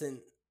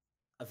wasn't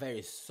a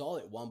very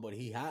solid one, but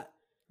he had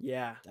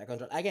Yeah. that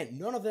control. Again,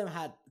 none of them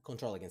had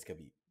control against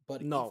Khabib.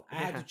 But No. if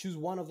I had to choose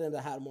one of them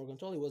that had more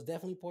control, it was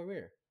definitely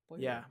Poirier.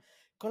 Yeah.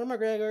 Conor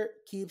McGregor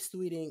keeps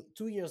tweeting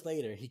 2 years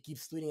later. He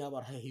keeps tweeting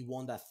about how he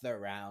won that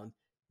 3rd round,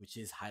 which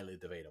is highly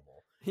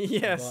debatable.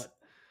 Yes.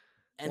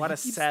 And What he a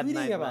keeps sad tweeting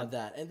night, about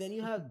man. that. And then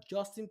you have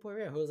Justin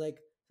Poirier, who's like,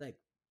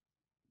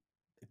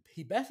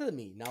 he bested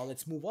me. Now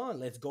let's move on.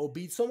 Let's go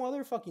beat some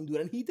other fucking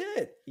dude. And he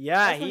did.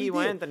 Yeah, That's what he he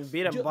went did. and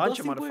beat a bunch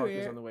of Dustin motherfuckers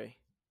Poirier- on the way.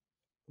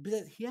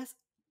 Because he has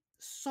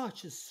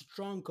such a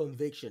strong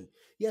conviction.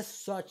 He has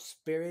such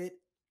spirit,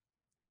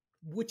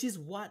 which is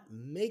what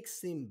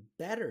makes him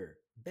better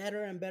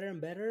and better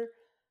and better.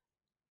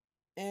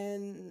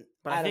 And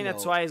But I think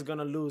that's why he's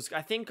gonna lose.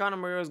 I think Conor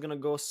McGregor is gonna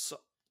go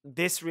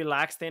this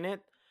relaxed in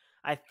it.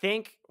 I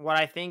think what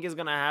I think is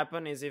gonna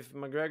happen is if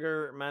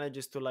McGregor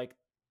manages to like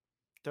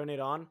turn it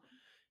on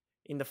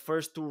in the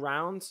first 2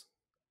 rounds,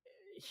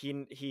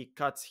 he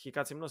cuts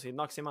him loose. He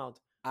knocks him out.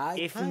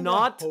 If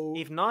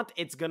not,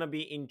 it's gonna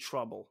be in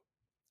trouble.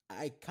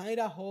 I kind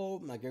of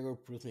hope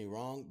McGregor proves me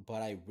wrong,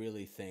 but I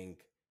really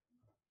think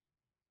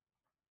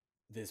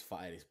this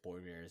fight is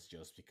Poirier's,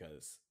 just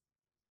because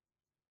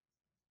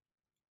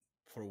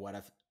for what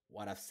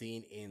I've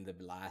seen in the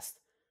last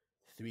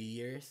 3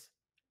 years,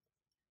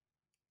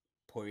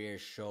 Poirier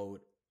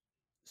showed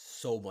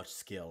so much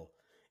skill,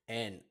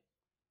 and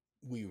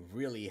we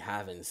really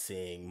haven't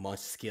seen much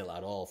skill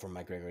at all from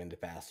McGregor in the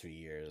past 3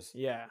 years.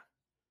 Yeah.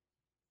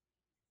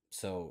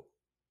 So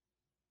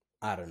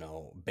I don't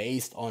know.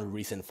 Based on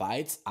recent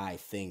fights, I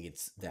think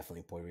it's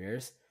definitely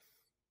Poirier's.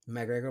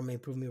 McGregor may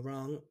prove me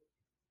wrong.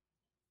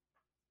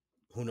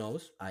 Who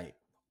knows? I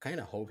kind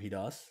of hope he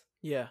does.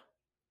 Yeah.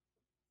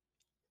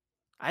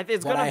 I think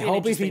it's But gonna I be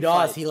hope if he an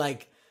does, fight. he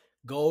like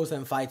goes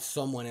and fights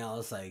someone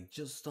else. Like,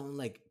 just don't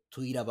like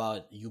tweet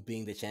about you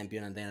being the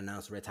champion and then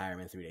announce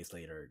retirement 3 days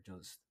later.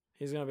 Just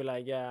He's gonna be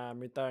like, yeah, I'm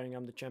retiring.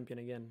 I'm the champion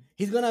again.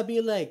 he's gonna be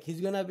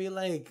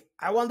like,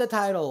 I won the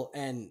title,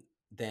 and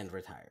then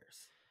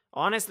retires.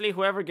 Honestly,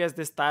 whoever gets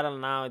this title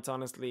now, it's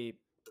honestly,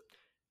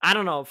 I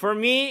don't know. For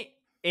me,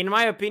 in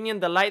my opinion,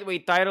 the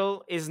lightweight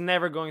title is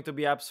never going to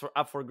be up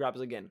for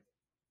grabs again.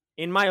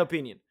 In my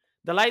opinion,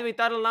 the lightweight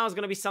title now is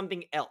going to be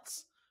something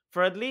else.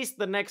 For at least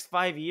the next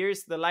 5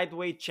 years, the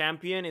lightweight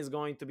champion is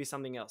going to be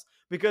something else.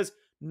 Because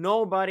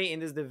nobody in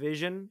this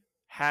division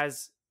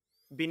has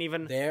been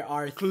even There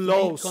are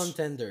close. 3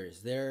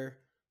 contenders. There are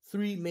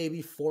 3,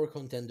 maybe 4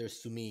 contenders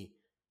to me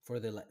for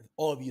the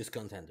obvious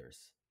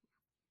contenders.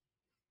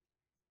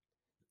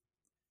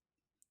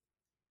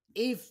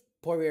 If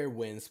Poirier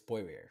wins,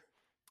 Poirier,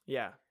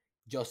 Yeah.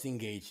 Justin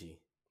Gaethje,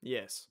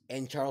 Yes.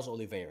 and Charles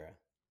Oliveira.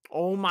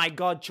 Oh my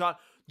God, Charles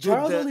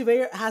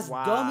Oliveira has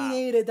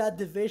dominated that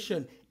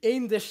division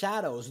in the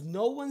shadows.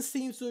 No one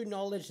seems to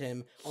acknowledge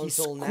him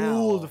until now. He's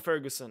schooled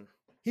Ferguson.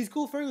 He's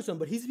cool Ferguson,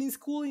 but he's been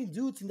schooling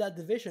dudes in that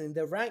division, in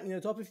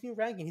the top 15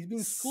 ranking. He's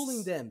been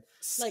schooling them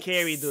like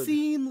Scary dude.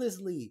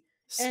 seamlessly.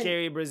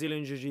 Scary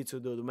Brazilian Jiu-Jitsu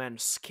dude, man.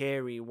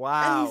 Scary. And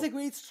Wow. he's a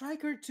great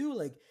striker too.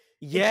 Like,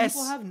 Yes.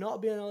 people have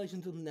not been acknowledged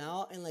until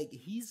now, and like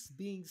he's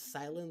being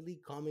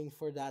silently coming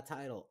for that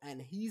title,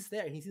 and he's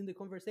there. He's in the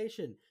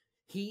conversation.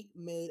 He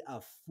made a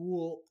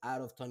fool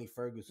out of Tony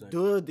Ferguson.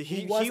 Dude,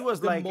 he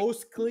was the like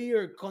most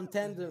clear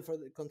contender for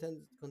the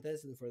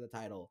contestant for the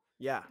title.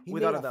 Yeah, He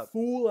without made a doubt.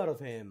 fool out of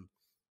him,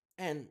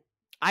 and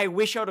I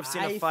wish I would have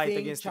seen a I fight think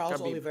against Charles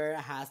Khabib.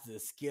 Oliveira has the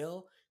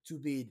skill to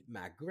beat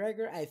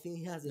McGregor. I think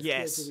he has the skill to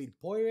Yes.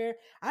 beat Poirier.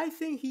 I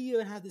think he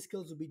even has the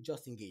skill to beat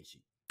Justin Gaethje.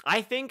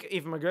 I think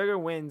if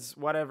McGregor wins,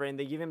 whatever, and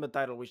they give him the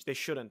title, which they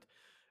shouldn't,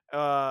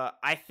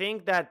 I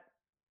think that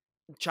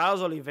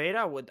Charles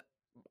Oliveira would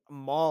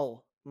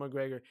maul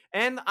McGregor,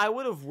 and I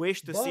would have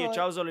wished to see a But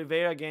Charles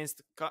Oliveira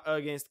against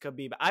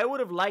Khabib. I would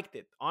have liked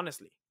it,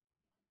 honestly.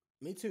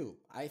 me too.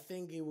 I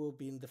think it will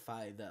be in the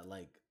fight that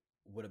like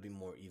would have been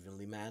more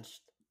evenly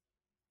matched.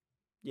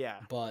 Yeah,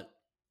 But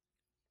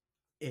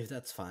if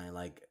that's fine,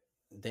 like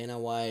Dana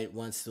White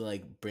wants to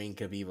like bring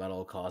Khabib at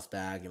all costs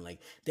back, and like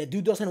that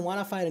dude doesn't want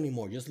to fight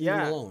anymore. Just leave him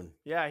yeah, alone.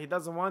 yeah. He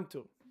doesn't want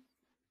to.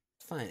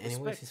 It's fine. Anyways,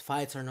 Respect. his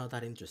fights are not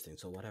that interesting,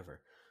 so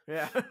whatever.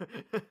 Yeah,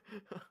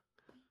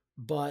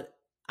 But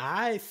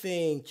I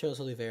think Charles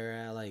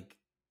Oliveira, like,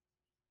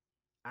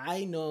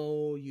 I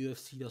know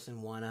UFC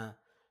doesn't want to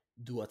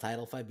do a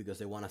title fight because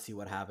they want to see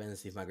what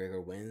happens if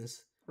McGregor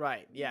wins.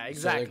 right. Yeah, So they're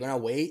exactly. going to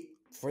wait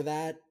for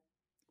that.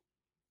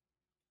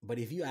 But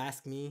if you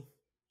ask me,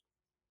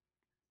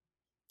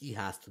 he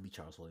has to be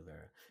Charles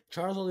Oliveira.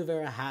 Charles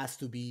Oliveira has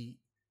to be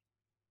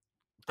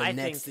the I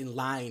next think in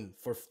line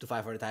to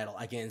fight for the title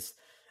against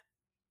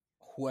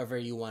whoever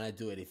you want to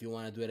do it. If you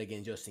want to do it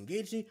against Justin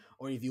Gaethje,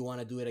 or if you want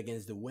to do it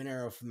against the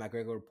winner of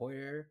McGregor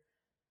Poirier,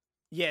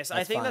 yes. I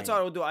that's think that's fine.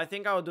 what I would do. I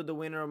think I would do the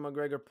winner of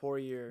McGregor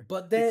Poirier.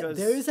 But there Because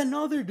is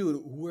another dude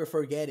who we're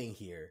forgetting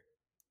here,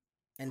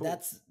 and who?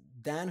 that's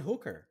Dan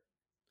Hooker.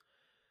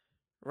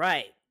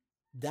 Right.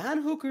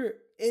 Dan Hooker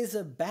is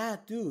a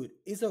bad dude.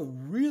 Is a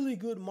really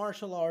good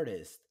martial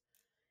artist,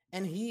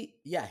 and he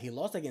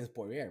lost against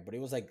Poirier, but it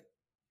was like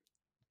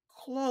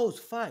close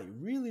fight,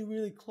 really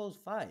really close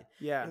fight,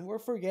 Yeah. and we're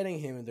forgetting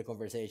him in the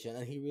conversation.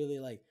 And he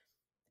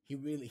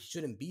really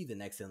shouldn't be the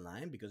next in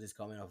line because he's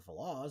coming off of a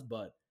loss,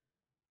 but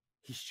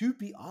he should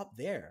be up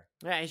there.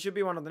 Yeah, he should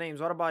be one of the names.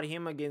 What about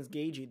him against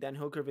Gagey? Dan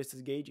Hooker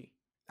versus Gagey.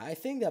 I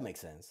think that makes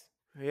sense.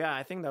 Yeah,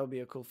 I think that would be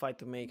a cool fight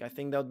to make. I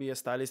think that would be a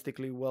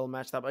stylistically well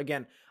matched up.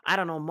 Again, I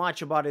don't know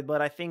much about it,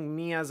 but I think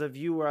me as a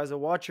viewer, as a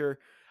watcher,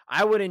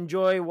 I would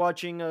enjoy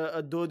watching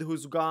a dude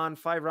who's gone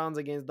 5 rounds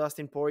against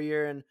Dustin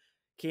Poirier and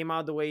came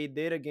out the way he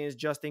did against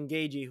Justin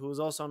Gagey, who's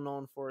also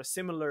known for a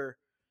similar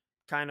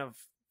kind of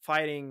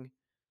fighting.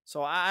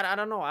 So I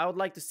don't know. I would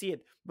like to see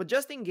it. But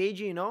Justin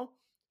Gagey,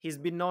 he's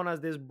been known as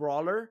this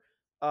brawler.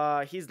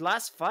 His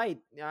last fight,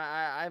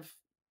 I've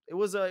it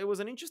was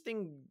an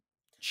interesting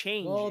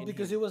change Well, in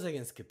because him. it was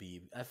against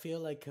Khabib. I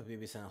feel like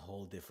Khabib is in a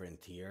whole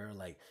different tier.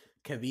 Like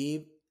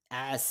Khabib,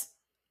 as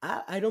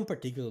I don't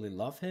particularly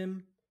love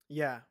him.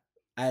 Yeah.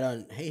 I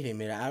don't hate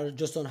him. I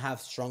just don't have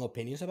strong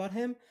opinions about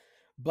him.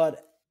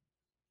 But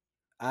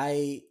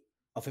I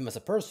of him as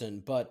a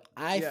person. But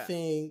I Yeah.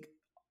 think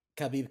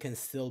Khabib can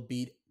still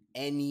beat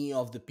any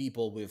of the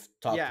people we've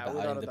talked Yeah, about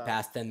without in a the doubt.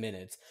 past 10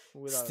 minutes.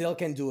 Without a Still doubt.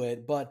 can do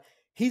it. But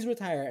he's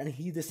retired and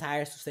he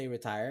desires to stay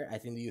retired. I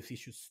think the UFC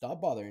should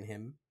stop bothering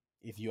him.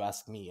 If you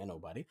ask me and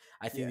nobody,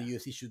 I think Yeah. the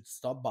UFC should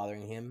stop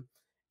bothering him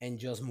and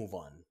just move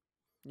on.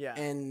 Yeah.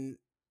 And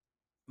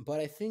but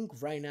I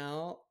think right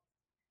now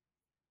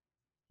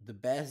the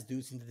best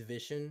dudes in the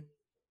division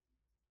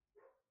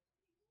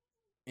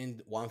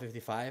in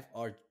 155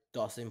 are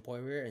Dustin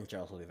Poirier and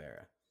Charles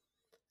Oliveira.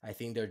 I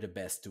think they're the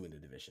best two in the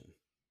division.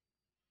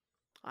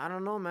 I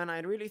don't know, man. I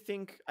really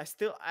think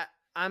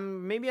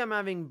I'm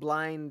having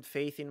blind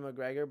faith in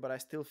McGregor, but I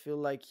still feel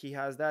like he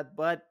has that.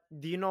 But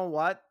do you know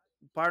what?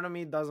 Part of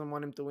me doesn't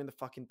want him to win the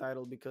fucking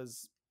title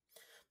because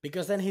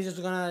Because then he's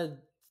just gonna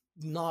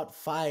not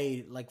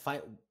fight like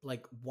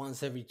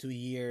once every 2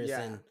 years.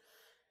 yeah. And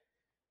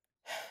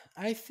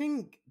I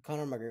think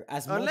Conor McGregor,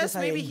 as much Unless as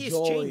I maybe he's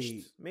enjoy,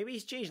 changed. Maybe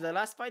he's changed. The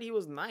last fight he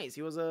was nice.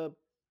 He was I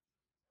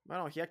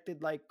don't know, he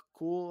acted like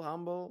cool,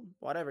 humble,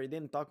 whatever. He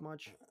didn't talk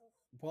much.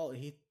 well,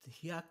 he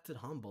acted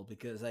humble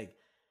because like,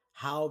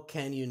 how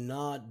can you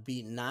not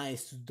be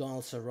nice to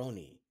Donald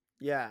Cerrone?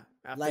 Yeah.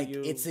 After Like,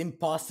 you it's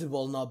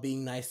impossible not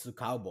being nice to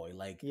Cowboy.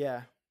 Like,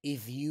 Yeah.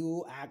 if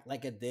you act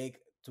like a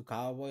dick to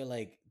Cowboy,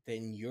 like,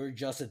 then you're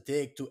just a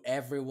dick to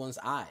everyone's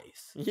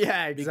eyes.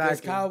 Yeah, Because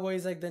exactly. Cowboy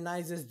is like the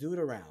nicest dude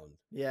around.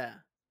 Yeah.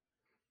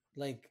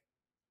 Like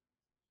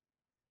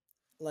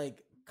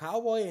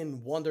Cowboy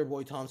and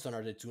Wonderboy Thompson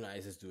are the two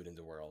nicest dude in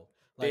the world.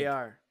 Like, They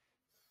are.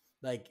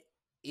 Like,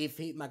 if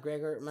he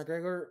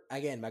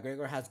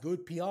McGregor has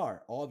good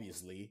PR,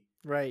 obviously.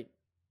 Right.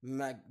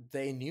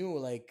 They knew,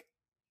 like,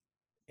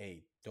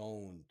 hey,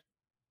 don't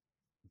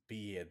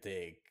be a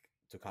dick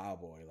to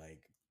Cowboy.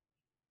 Like,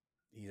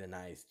 he's a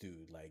nice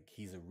dude. Like,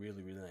 he's a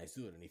really, really nice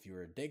dude. And if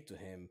you're a dick to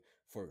him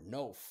for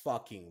no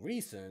fucking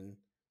reason,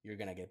 you're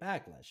gonna get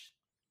backlash.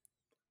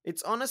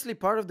 It's honestly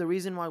part of the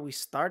reason why we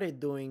started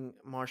doing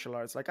martial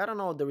arts. Like, I don't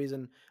know the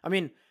reason. I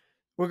mean,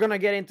 we're gonna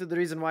get into the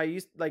reason why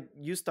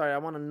you started. I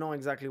want to know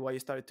exactly why you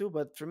started too.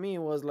 But for me, it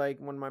was like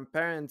when my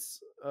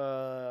parents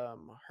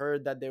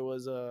heard that there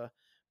was a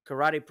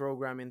karate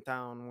program in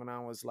town when I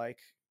was like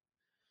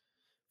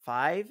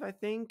 5, I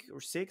think,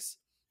 or 6.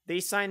 They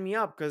signed me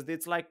up because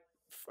it's like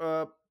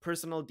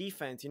personal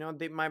defense. You know,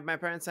 my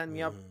parents sent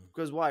me up Mm-hmm.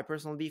 because why?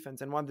 Personal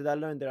defense. And what did I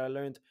learn there? I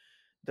learned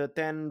the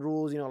 10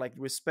 rules, you know, like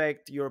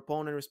respect your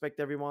opponent, respect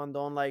everyone,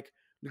 don't like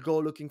go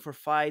looking for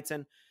fights.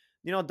 And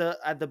you know, the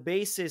at the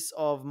basis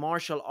of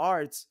martial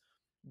arts,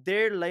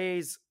 there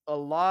lays a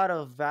lot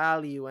of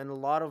value and a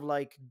lot of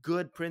like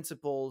good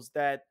principles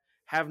that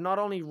have not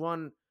only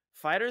run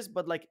fighters,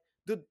 but like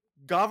the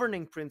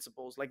governing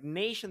principles. Like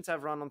nations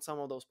have run on some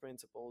of those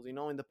principles, you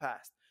know, in the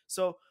past.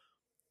 So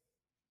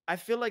I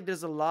feel like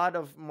there's a lot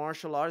of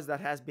martial arts that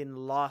has been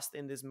lost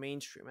in this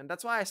mainstream. And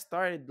that's why I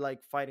started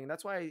like fighting.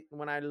 That's why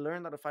when I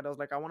learned how to fight, I was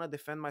like, I want to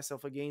defend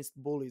myself against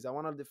bullies. I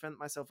want to defend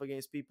myself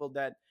against people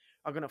that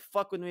are going to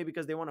fuck with me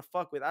because they want to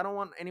fuck with. I don't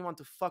want anyone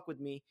to fuck with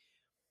me,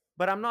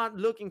 but I'm not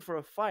looking for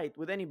a fight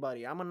with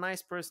anybody. I'm a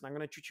nice person. I'm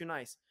going to treat you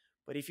nice.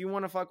 But if you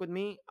want to fuck with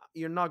me,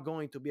 you're not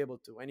going to be able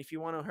to. And if you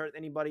want to hurt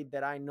anybody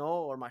that I know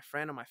or my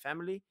friend or my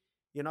family,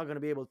 you're not going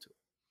to be able to.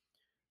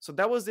 So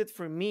that was it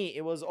for me.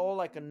 It was all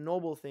like a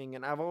noble thing,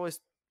 and I've always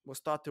was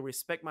taught to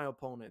respect my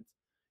opponent.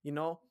 You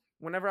know,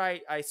 whenever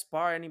I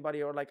spar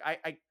anybody or like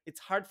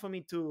it's hard for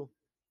me to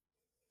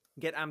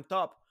get amped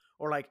up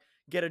or like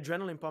get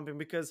adrenaline pumping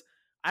because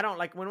I don't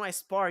like when I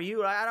spar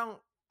you. I don't.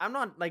 I'm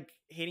not like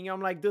hitting you.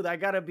 I'm like, dude, I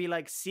gotta be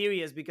like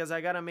serious because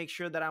I gotta make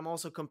sure that I'm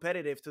also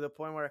competitive to the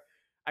point where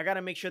I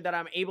gotta make sure that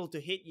I'm able to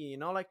hit you. You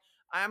know, like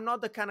I'm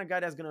not the kind of guy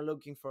that's gonna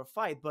looking for a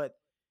fight, but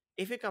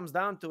if it comes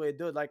down to it,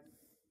 dude, like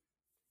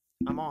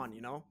I'm on, you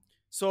know.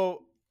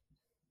 So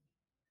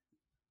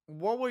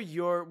what were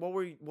your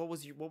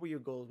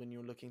goals when you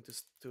were looking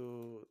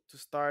to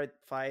start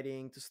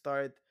fighting, to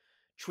start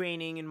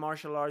training in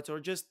martial arts, or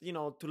just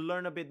to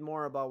learn a bit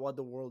more about what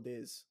the world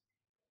is?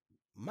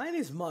 Mine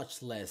is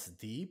much less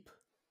deep.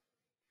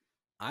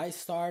 I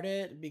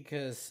started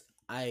because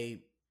I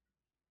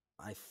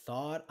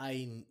thought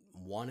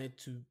wanted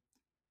to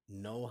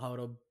know how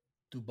to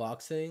do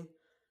boxing.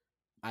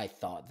 I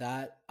thought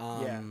that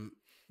Yeah,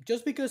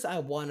 just because I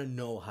want to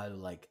know how to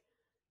like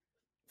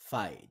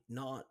fight,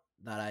 not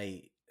that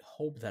I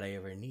hope that I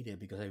ever need it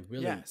because I yeah,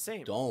 really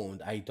same.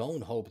 don't. I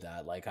don't hope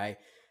that. Like I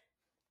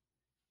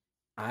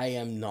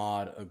am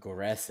not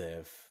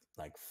aggressive,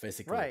 like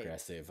physically Right.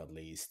 aggressive at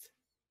least.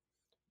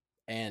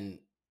 And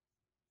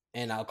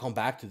I'll come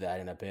back to that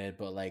in a bit,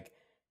 but like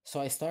so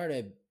I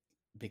started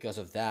because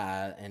of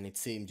that and it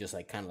seemed just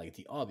like kind of like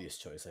the obvious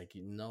choice, like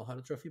you know how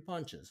to throw a few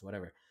punches,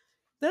 whatever.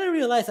 Then I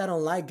realized I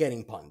don't like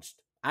getting punched.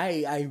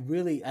 I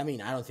really, I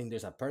mean, I don't think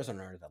there's a person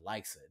on earth that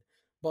likes it.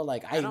 But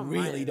like I I don't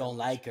mind really it that don't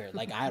much. like it.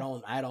 Like I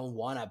don't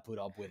want to put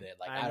up with it.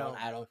 Like I know.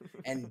 I don't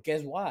and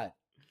guess what?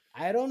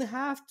 I don't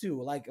have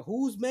to. Like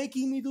who's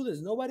making me do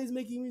this? Nobody's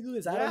making me do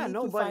this. I don't Yeah, need to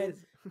fight.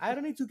 nobody's. I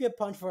don't need to get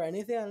punched for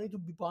anything. I don't need to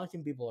be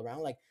punching people around.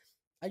 Like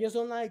I just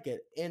don't like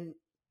it. And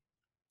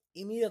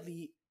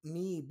immediately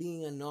me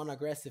being a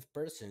non-aggressive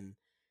person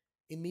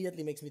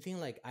immediately makes me think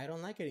like I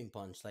don't like getting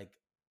punched. Like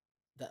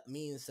that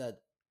means that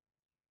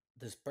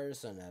this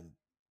person I'm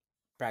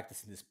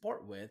practicing the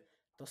sport with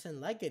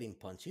doesn't like getting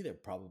punched either,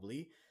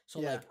 probably.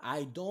 So Yeah, like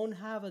I don't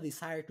have a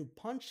desire to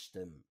punch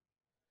them.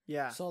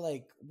 yeah, So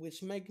like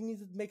which makes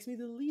me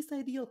the least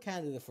ideal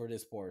candidate for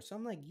this sport. So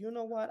I'm like, you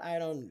know what? I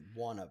don't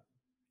wanna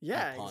be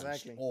yeah, punched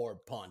exactly. or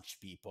punch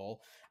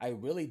people. I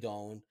really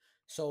don't.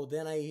 So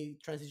then I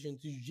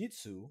transitioned to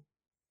jiu-jitsu,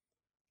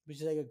 which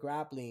is like a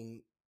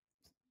grappling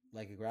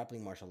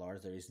martial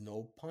arts. There is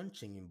no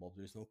punching involved.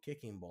 There's no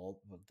kicking involved,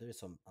 but there's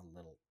some a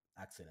little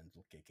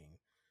accidental kicking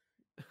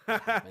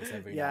that happens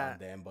every now Yeah. and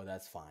then, but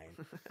that's fine.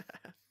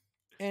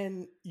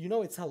 And you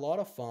know, it's a lot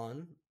of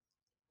fun.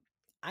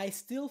 I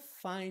still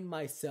find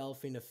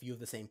myself in a few of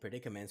the same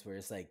predicaments where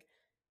it's like,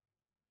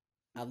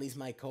 at least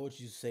my coach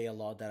used to say a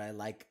lot that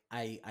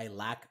I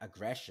lack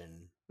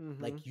aggression.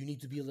 Mm-hmm. Like you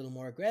need to be a little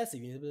more aggressive.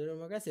 You need to be a little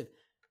more aggressive.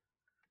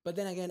 But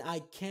then again,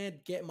 I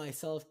can't get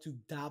myself to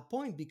that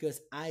point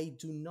because I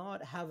do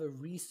not have a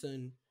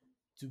reason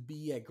to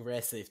be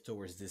aggressive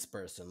towards this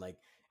person. Like,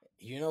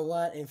 you know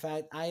what? In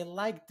fact, I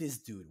like this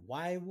dude.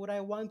 Why would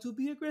I want to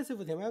be aggressive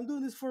with him? I'm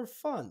doing this for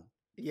fun.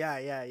 Yeah,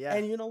 yeah, yeah.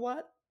 And you know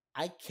what?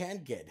 I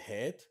can't get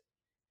hit.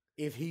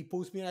 If he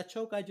puts me in a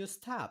choke, I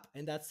just tap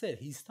and that's it.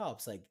 He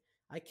stops. Like,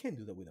 I can't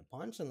do that with a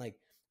punch. And like,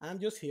 I'm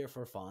just here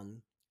for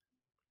fun.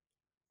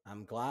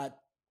 I'm glad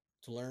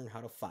to learn how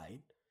to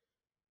fight.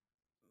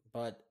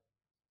 But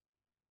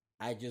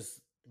I just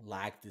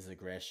lack this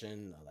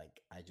aggression. Like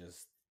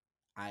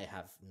I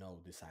have no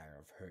desire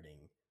of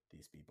hurting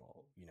these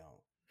people. You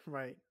know,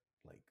 Right.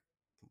 like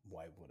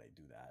why would I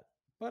do that?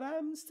 But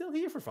I'm still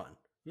here for fun.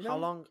 You How know,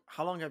 long?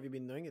 How long have you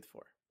been doing it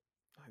for?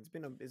 It's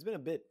been a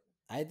bit.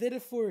 I did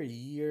it for a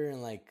year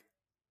and like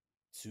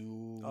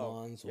two Oh,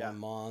 months, yeah. 1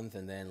 month,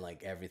 and then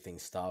like everything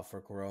stopped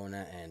for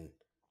Corona, and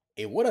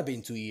it would have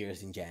been 2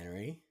 years in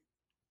January,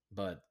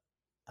 but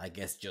I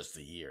guess just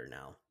a year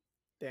now.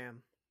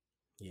 Damn.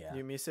 Yeah,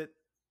 You miss it?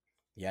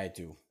 yeah, I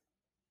do.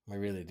 I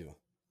really do.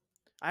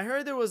 I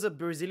heard there was a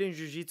Brazilian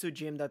jiu-jitsu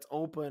gym that's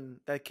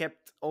open that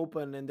kept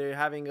open and they're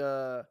having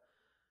a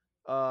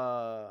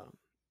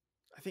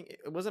I think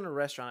it wasn't a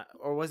restaurant,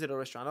 or was it a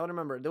restaurant? I don't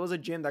remember. There was a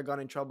gym that got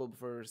in trouble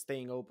for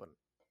staying open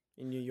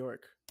in New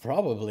York?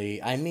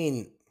 Probably. I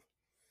mean,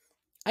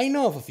 I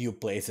know of a few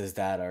places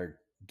that are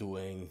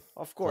doing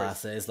Of course.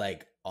 classes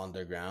like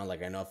underground.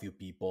 Like I know a few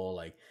people.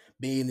 Like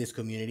being in this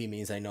community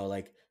means I know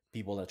like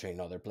people that train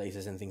other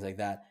places and things like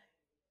that.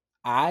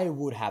 I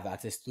would have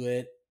access to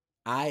it.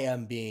 I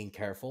am being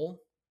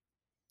careful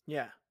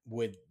Yeah.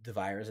 with the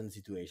virus and the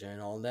situation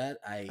and all that.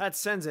 That's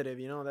sensitive,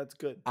 that's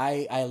good.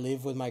 I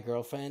live with my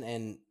girlfriend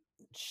and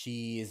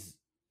she is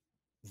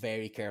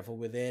very careful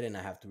with it and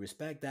I have to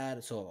respect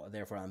that. So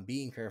therefore I'm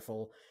being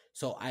careful.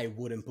 So I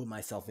wouldn't put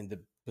myself in the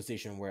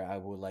position where I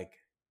would like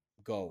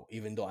go,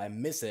 even though I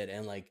miss it.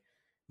 And like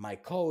my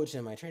coach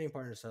and my training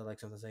partners are like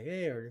sometimes like,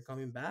 hey, are you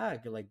coming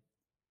back? You're like,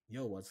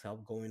 yo, what's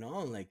help going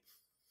on? Like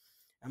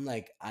I'm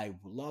like, I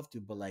would love to,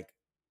 but like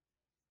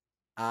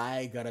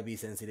I gotta be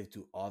sensitive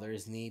to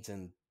others' needs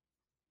and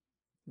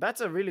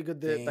That's a really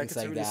things it's a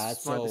like really that.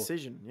 smart So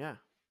decision. Yeah.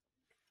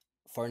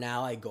 for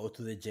now I go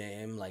to the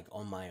gym like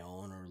on my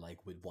own or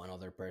like with one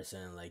other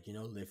person, like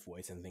lift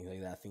weights and things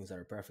like that, things that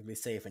are perfectly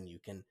safe and you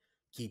can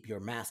keep your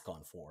mask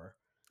on for.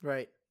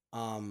 Right.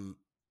 um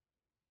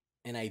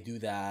and I do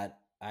that.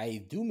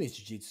 I do miss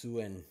jiu-jitsu,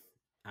 and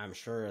I'm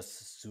sure as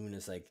soon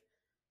as like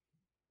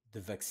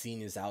the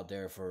vaccine is out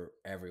there for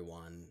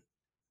everyone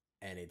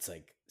and it's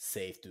like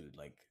safe to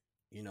like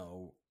you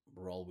know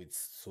roll with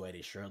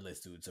sweaty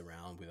shirtless dudes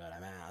around without a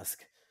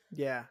mask,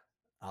 Yeah.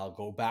 I'll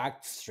go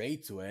back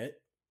straight to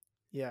it.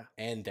 Yeah.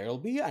 And there'll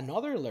be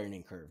another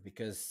learning curve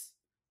because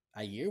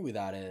a year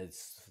without it,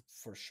 it's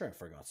for sure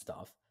forgot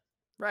stuff.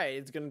 Right.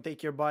 It's going to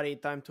take your body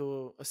time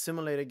to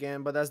assimilate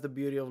again, but that's the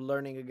beauty of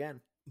learning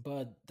again.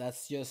 But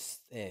that's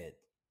just it.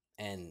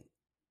 And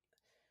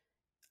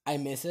I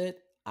miss it.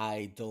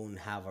 I don't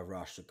have a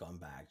rush to come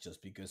back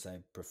just because I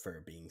prefer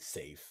being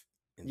safe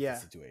in the Yeah.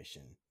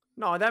 situation.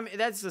 No,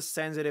 that's a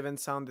sensitive and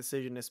sound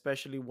decision,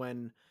 especially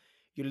when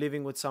you're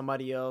living with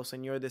somebody else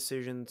and your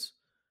decisions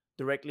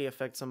directly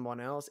affect someone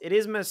else. It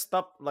is messed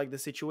up, like the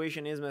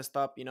situation is messed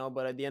up,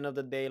 but at the end of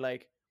the day,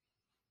 like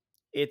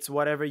it's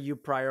whatever you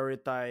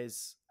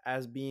prioritize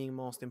as being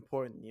most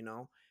important.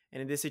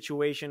 And in this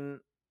situation,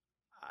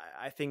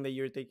 I think that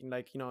you're taking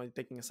like, you're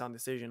taking a sound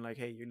decision, like,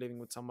 hey, you're living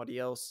with somebody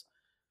else.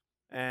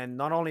 And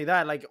not only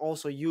that, like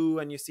also you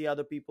and you see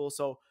other people.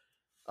 So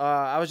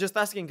I was just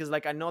asking because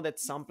like I know that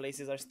some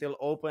places are still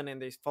open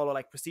and they follow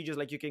like procedures,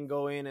 like you can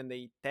go in and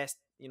they test,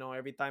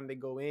 every time they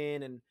go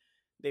in, and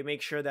they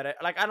make sure that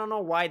like I don't know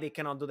why they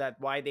cannot do that,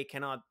 why they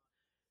cannot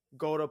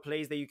go to a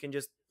place that you can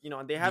just,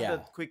 and they have the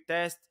Yeah. quick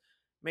test,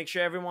 make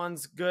sure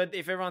everyone's good.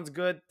 If everyone's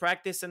good,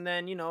 practice, and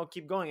then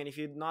keep going. And if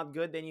you're not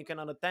good, then you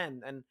cannot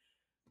attend. And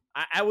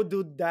I would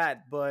do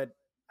that, but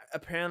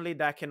apparently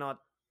that cannot.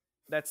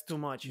 That's too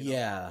much.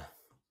 Yeah.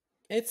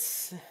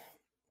 It's,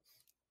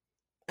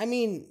 I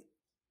mean,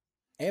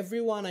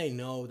 everyone I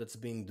know that's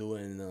been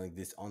doing like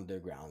these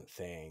underground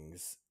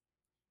things,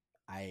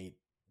 I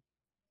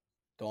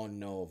don't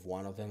know if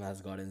one of them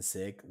has gotten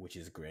sick, which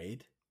is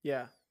great.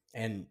 Yeah.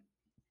 And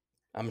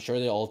I'm sure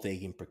they're all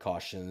taking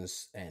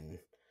precautions, and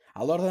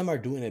a lot of them are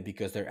doing it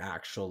because they're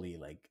actually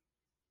like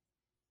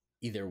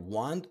either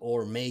want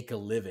or make a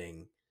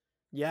living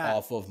Yeah.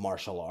 off of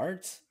martial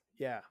arts.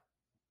 Yeah.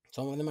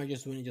 Some of them are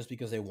just doing it just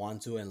because they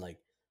want to, and like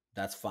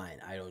that's fine.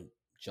 I don't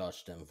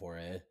judge them for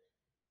it.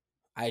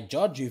 I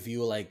judge you if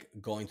you like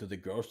going to the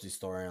grocery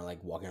store and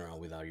like walking around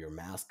without your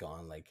mask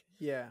on. Like,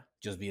 Yeah.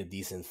 just be a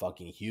decent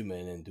fucking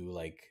human and do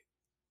like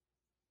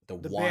the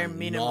The bare one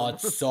minimum.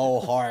 not so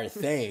hard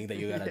thing that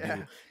you gotta Yeah.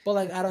 do. But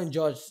like, I don't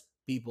judge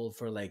people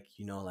for like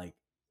like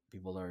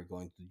people that are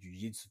going to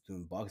jiu-jitsu,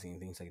 doing boxing and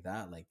things like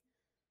that. Like,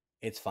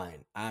 it's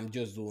fine. I'm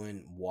just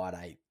doing what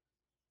I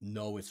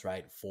know is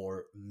right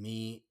for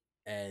me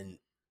and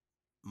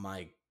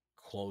my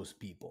close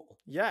people.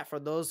 Yeah, for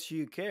those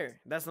who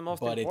care. That's the most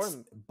But it's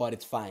important. but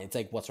it's fine. It's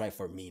like what's right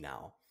for me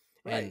now.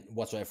 Right. And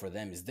what's right for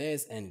them is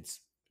this, and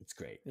it's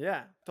great.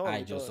 Yeah, I totally,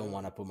 just totally. don't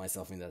want to put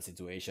myself in that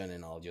situation,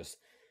 and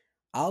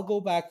I'll go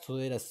back to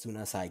it as soon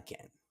as I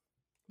can.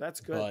 That's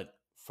good. But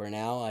for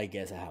now, I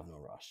guess I have no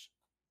rush.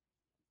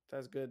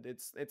 That's good.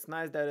 It's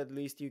nice that at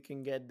least you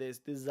can get this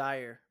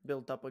desire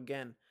built up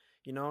again.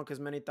 Because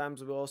many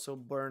times we also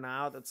burn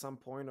out at some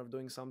point of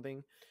doing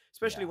something,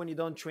 especially Yeah. when you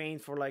don't train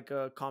for like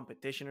a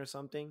competition or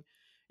something.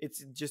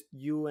 It's just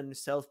you and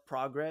self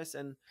progress.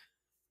 And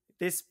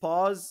this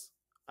pause,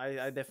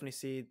 I definitely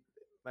see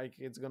like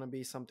it's gonna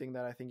be something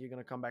that I think you're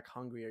gonna come back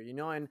hungrier.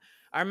 And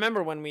I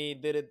remember when we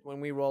did it when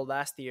we rolled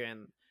last year,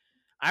 and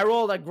I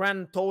rolled a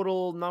grand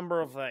total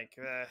number of like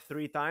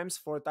 3 times,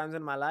 4 times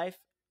in my life.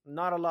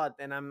 Not a lot,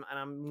 and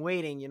I'm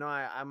waiting.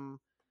 I'm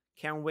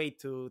can't wait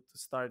to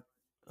start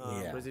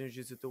Yeah. Brazilian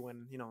Jiu Jitsu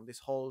when this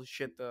whole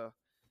shit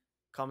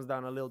comes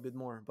down a little bit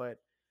more.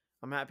 But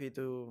I'm happy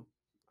to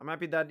I'm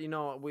happy that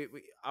we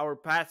our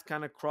paths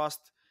kind of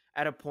crossed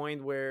at a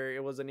point where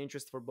it was an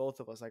interest for both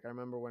of us. Like I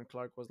remember when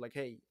Clark was like,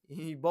 "Hey,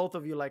 both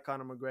of you like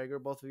Conor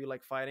McGregor, both of you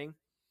like fighting,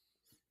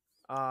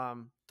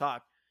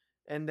 talk,"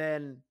 and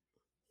then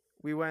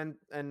we went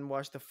and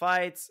watched the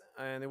fights,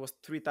 and it was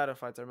 3 title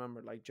fights. I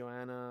remember, like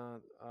Joanna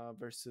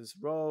versus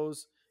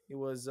Rose, It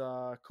was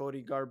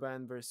Cody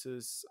Garbrandt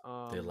versus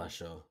De La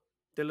Show.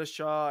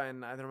 Dillashaw,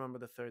 and I don't remember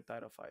the third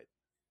title fight.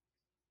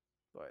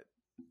 But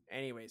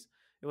anyways,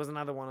 it was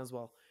another one as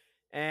well.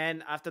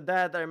 And after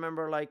that, I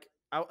remember like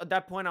at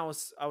that point I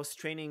was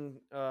training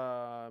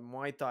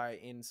Muay Thai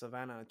in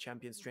Savannah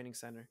Champions Training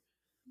Center.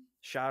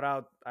 Shout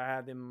out, I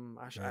had him.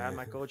 I had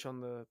my coach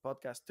on the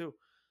podcast too,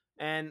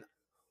 and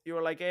you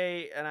were like,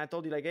 hey, and I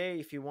told you like, hey,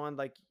 if you want,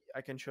 like,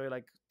 I can show you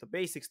like the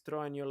basics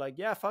throw, and you're like,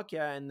 yeah, fuck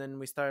yeah, and then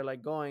we started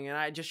like going, and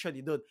I just showed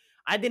you, dude.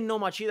 I didn't know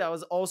much either. I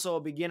was also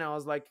a beginner. I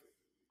was like,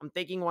 I'm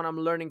taking what I'm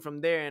learning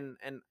from there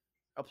and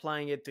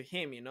applying it to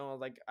him. You know,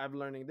 like I'm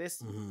learning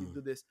this, you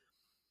do this,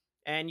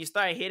 and you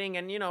start hitting,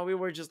 and we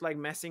were just like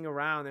messing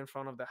around in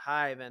front of the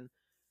hive, and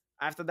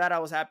after that I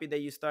was happy that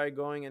you started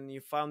going and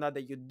you found out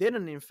that you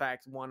didn't in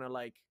fact want to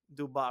like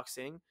do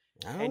boxing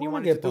I don't and you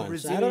want to wanted to get do punched.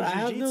 Brazilian I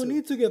have no jiu-jitsu.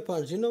 need to get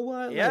punched. You know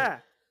what? Yeah.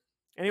 Like,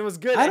 And it was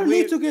good. I And don't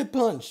need to get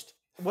punched.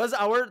 Was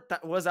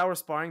our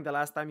sparring the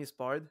last time you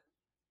sparred?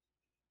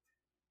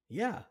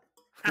 Yeah.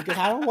 Because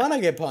I don't want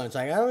to get punched.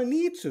 Like, I don't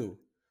need to.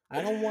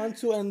 I don't want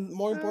to, and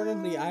more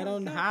importantly, I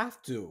don't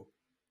have to.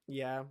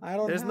 Yeah. I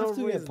don't have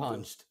to get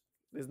punched.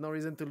 There's no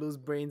reason to lose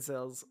brain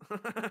cells.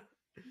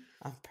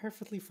 I'm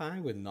perfectly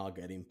fine with not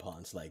getting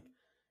punched. Like,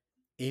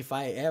 if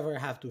I ever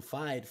have to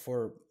fight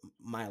for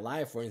my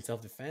life or in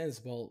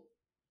self-defense, well,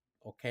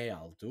 okay,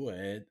 I'll do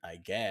it, I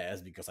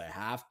guess, because I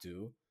have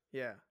to.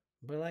 Yeah.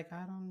 But like,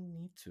 I don't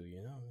need to,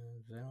 I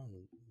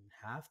don't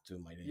have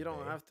to. You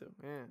don't have to.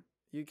 Yeah.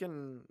 You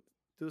can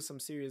do some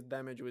serious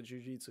damage with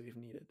jiu-jitsu if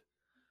needed.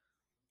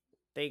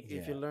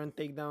 If you learn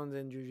takedowns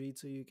in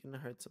jiu-jitsu, you can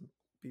hurt some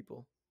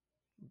people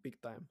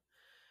big time.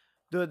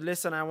 Dude,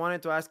 listen, I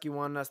wanted to ask you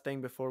one last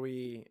thing before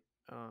we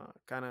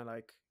kind of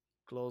like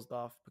closed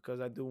off, because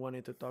I do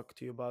wanted to talk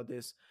to you about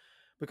this,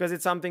 because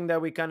it's something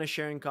that we kind of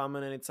share in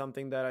common, and it's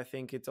something that I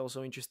think it's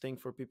also interesting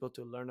for people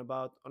to learn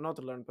about, or not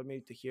to learn, but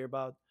maybe to hear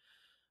about.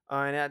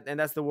 And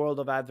that's the world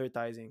of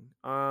advertising.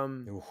 I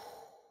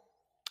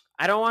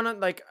don't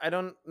want to I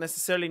don't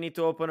necessarily need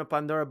to open a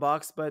Pandora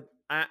box, but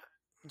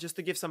just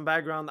to give some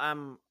background,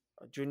 I'm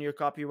a junior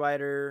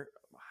copywriter.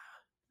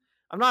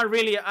 I'm not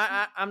really.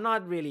 I'm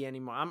not really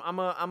anymore. I'm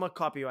a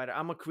copywriter.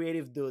 I'm a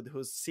creative dude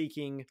who's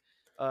seeking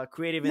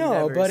creative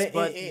endeavors.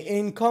 But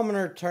in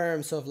commoner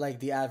terms of like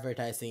the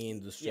advertising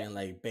industry, and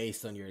like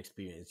based on your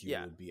experience, you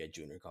would be a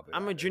junior copywriter.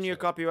 I'm a junior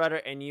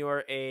copywriter, and you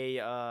are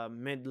a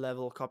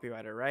mid-level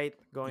copywriter, right?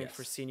 Going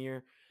for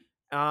senior.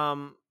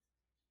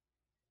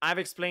 I've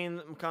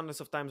explained countless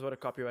of times what a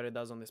copywriter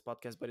does on this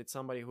podcast, but it's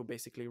somebody who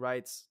basically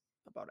writes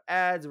about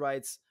ads,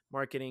 writes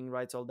marketing,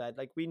 writes all that.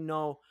 Like, we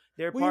know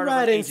they're part of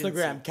an agency. We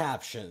write Instagram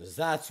captions.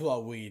 That's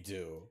what we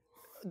do.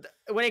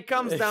 When it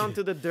comes down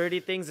to the dirty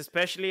things,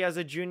 especially as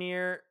a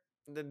junior,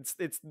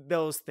 it's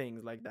those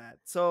things like that.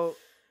 So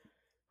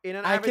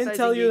I can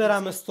tell you that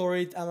I'm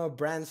a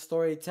brand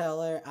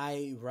storyteller.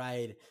 I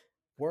write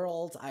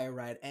worlds, I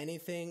write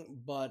anything,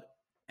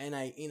 in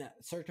a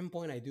certain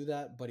point I do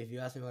that. But if you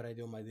ask me what I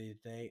do on my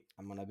day-to-day,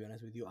 I'm gonna be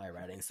honest with you, I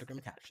write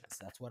Instagram captions.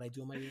 That's what I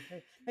do on my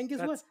day-to-day. And guess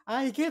what?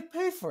 I get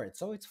paid for it,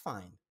 so it's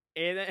fine.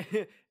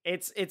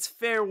 It's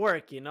fair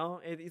work,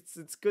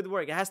 it's good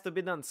work. It has to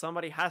be done.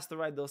 Somebody has to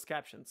write those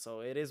captions, so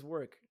it is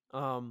work.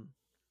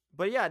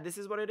 But yeah, this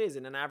is what it is.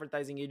 In an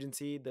advertising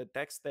agency, the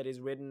text that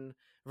is written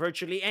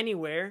virtually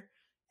anywhere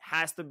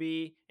has to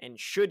be, and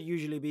should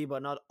usually be,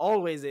 but not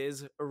always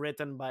is,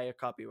 written by a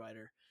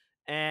copywriter.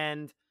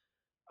 And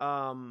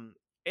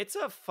it's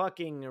a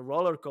fucking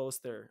roller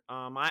coaster.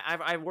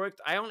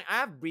 I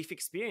have brief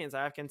experience.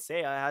 I can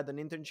say I had an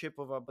internship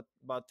of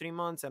about 3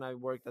 months, and I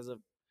worked as a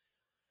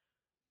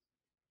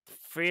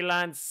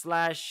freelance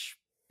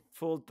 /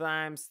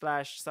 full-time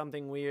 /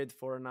 something weird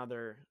for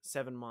another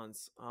 7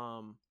 months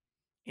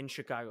in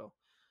Chicago.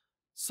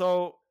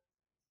 So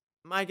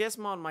I guess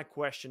my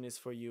question is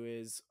for you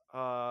is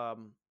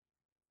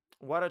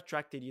what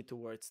attracted you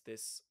towards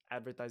this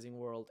advertising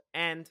world,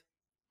 and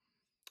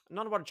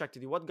not what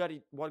attracted you, what got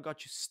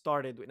you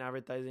started in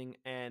advertising,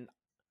 and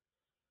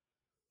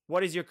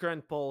what is your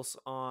current pulse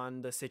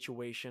on the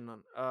situation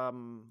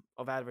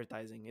of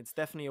advertising? It's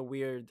definitely a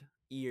weird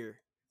year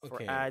for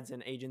ads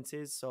and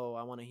agencies, so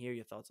I want to hear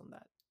your thoughts on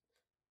that.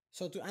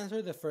 So to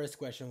answer the first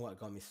question, what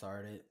got me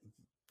started,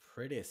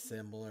 pretty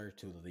similar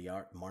to the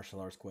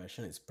martial arts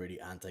question. It's pretty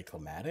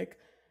anticlimactic.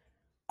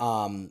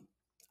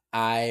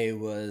 I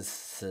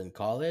was in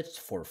college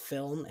for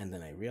film, and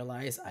then I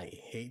realized I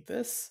hate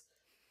this.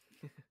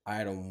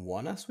 I don't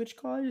want to switch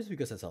colleges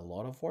because it's a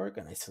lot of work,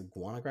 and I still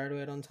want to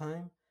graduate on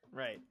time.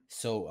 Right.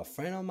 So a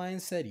friend of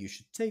mine said, you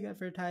should take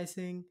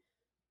advertising.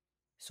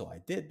 So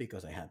I did,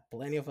 because I had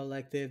plenty of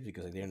electives,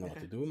 because I didn't know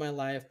what to do with my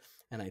life.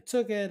 And I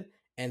took it.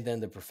 And then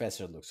the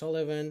professor, Luke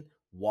Sullivan,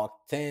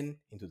 walked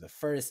into the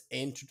first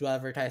intro to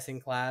advertising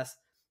class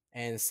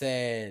and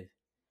said,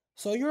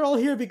 so you're all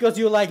here because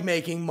you like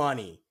making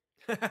money.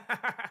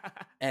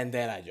 And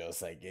then I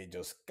just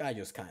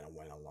kind of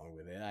went along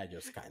with it. I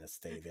just kind of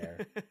stayed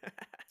there.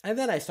 And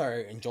then I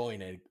started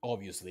enjoying it,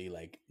 obviously,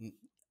 like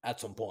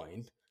at some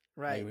point.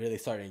 Right. I really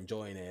started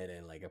enjoying it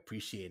and like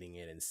appreciating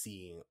it and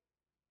seeing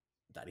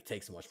that it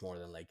takes much more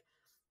than like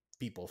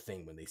people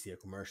think when they see a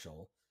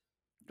commercial.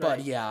 Right.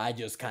 But yeah, I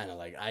just kind of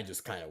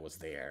was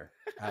there.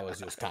 I was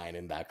just kind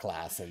of in that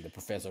class, and the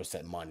professor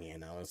said money,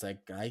 and I was like,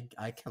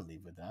 I can't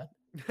live with that.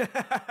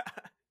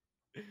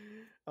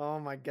 Oh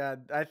my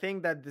god. I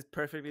think that this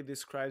perfectly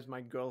describes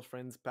my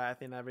girlfriend's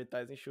path in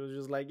advertising. She was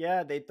just like,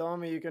 yeah, they told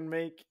me you can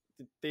make,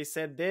 they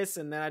said this,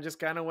 and then I just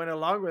kind of went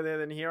along with it,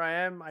 and here I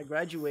am. I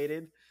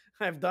graduated.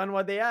 I've done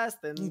what they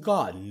asked, and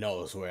God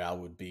knows where I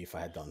would be if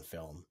I had done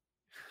film.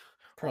 oh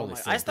Probably my,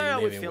 I still be started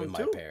out with living with film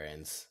my too.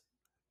 parents.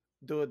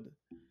 Dude,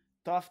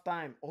 tough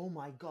time. Oh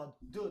my god,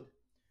 dude.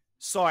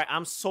 Sorry,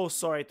 I'm so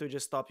sorry to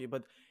just stop you,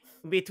 but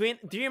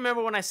do you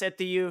remember when I said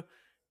to you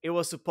it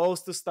was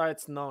supposed to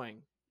start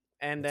snowing?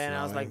 And It's then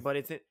I was like,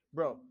 snowing. but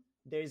bro,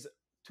 there's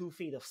 2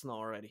 feet of snow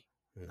already.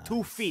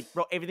 2 feet, Nice.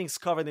 bro. Everything's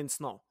covered in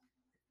snow.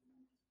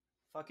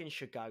 Fucking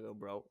Chicago,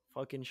 bro.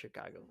 Fucking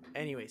Chicago.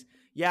 Anyways,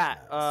 yeah.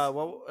 Nice.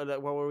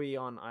 What were we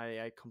on?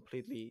 I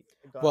completely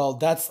got Well,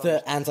 that's the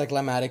lost.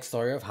 anticlimactic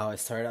story of how I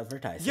started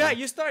advertising. Yeah,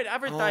 you started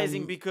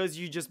advertising Um, because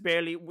you just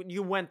barely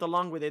you went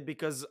along with it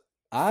because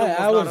I film was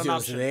I not was an just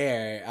option.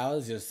 there. I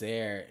was just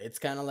there. It's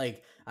kind of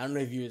like, I don't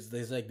know if you,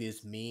 there's like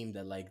this meme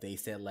that like they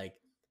said like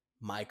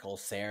Michael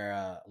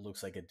Cera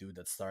looks like a dude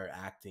that started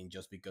acting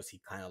just because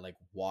he kind of like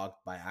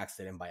walked by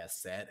accident by a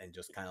set and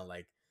just kind of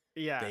like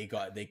Yeah.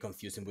 they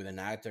confused him with an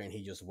actor and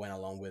he just went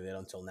along with it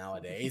until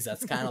nowadays.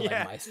 That's kind of like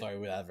Yeah. my story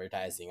with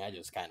advertising. I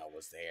just kind of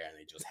was there and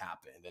it just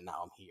happened and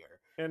now I'm here.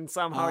 And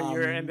somehow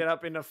you Um ended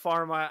up in a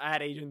pharma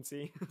ad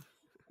agency.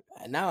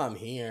 and now I'm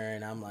here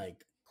and I'm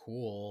like,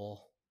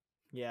 cool.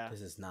 Yeah.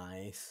 This is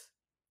nice.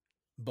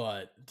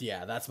 But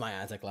yeah, that's my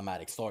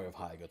anticlimactic story of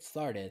how I got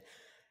started.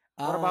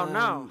 What about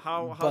now?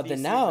 How But do you then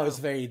see it now it's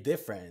now? very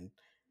different.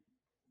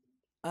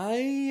 I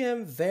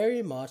am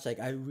very much like,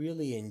 I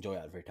really enjoy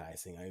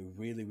advertising. I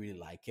really, really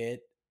like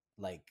it.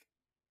 Like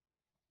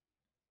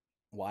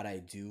what I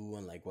do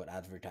and like what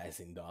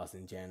advertising does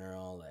in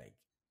general. Like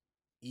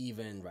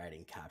even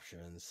writing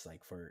captions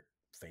like for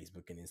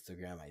Facebook and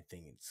Instagram, I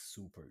think it's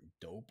super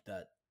dope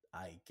that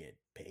I get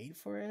paid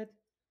for it,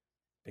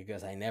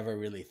 because I never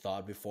really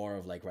thought before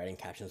of like writing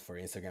captions for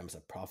Instagram as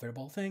a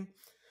profitable thing.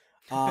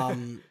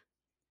 Um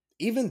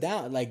Even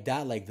that like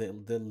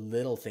the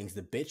little things,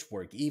 the bitch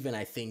work, even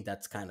I think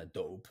that's kind of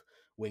dope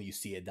when you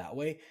see it that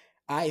way.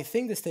 I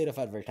think the state of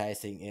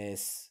advertising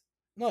is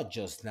not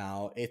just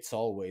now, it's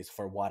always,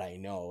 for what I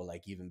know,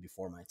 like even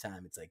before my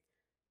time, it's like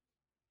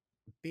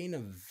being a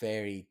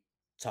very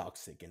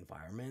toxic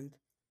environment,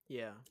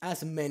 Yeah.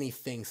 as many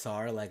things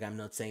are. Like I'm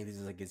not saying this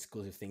is like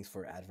exclusive things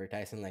for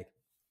advertising. Like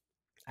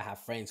I have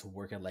friends who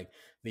work at like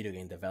video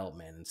game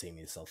development and say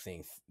me the same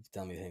thing,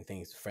 tell me the same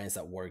things. Friends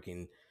that work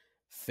in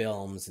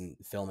films and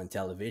film and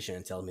television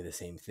and tell me the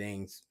same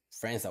things.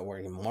 Friends that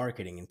work in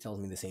marketing and tell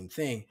me the same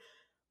thing.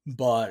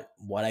 But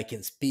what I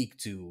can speak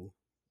to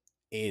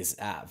is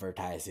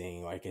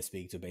advertising, or I can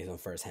speak to based on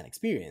firsthand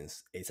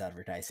experience, is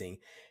advertising.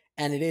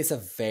 And it is a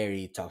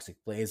very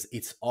toxic place.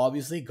 It's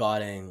obviously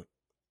gotten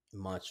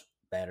much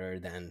better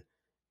than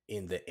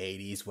in the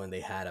 80s when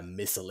they had a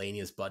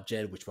miscellaneous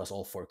budget, which was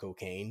all for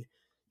cocaine.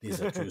 This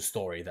is a true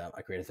story that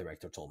a creative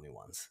director told me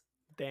once.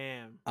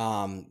 Damn.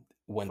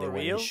 When they For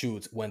went in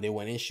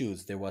real?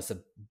 shoots, there was a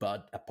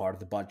part of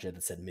the budget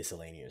that said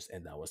miscellaneous,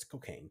 and that was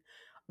cocaine.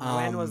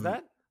 When was Um,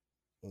 that?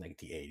 like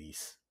the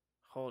 80s.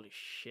 Holy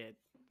shit.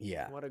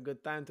 Yeah. What a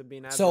good time to be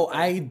in So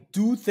I advertising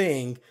do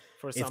think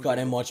for it's some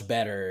gotten people. much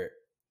better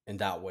in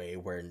that way,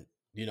 where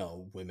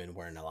women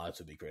weren't allowed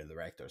to be creative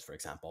directors, for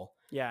example.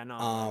 Yeah, no,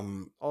 but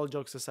Um, all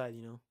jokes aside.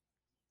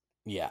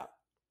 yeah,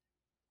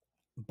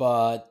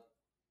 but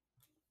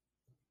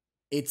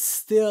it's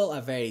still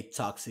a very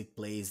toxic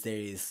place. There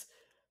is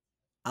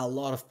a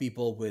lot of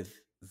people with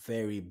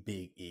very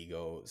big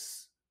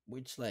egos,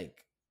 which,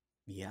 like,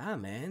 yeah,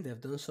 man, they've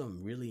done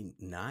some really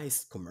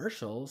nice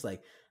commercials,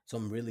 like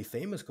some really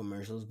famous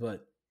commercials,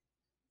 but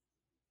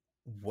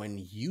when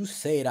you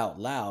say it out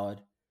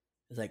loud,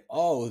 it's like,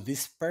 oh,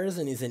 this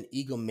person is an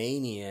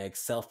egomaniac,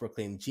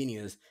 self-proclaimed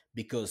genius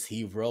because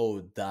he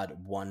wrote that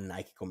one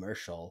Nike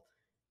commercial.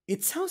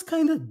 It sounds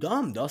kind of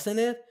dumb, doesn't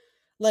it?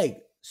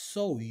 Like,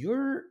 so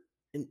you're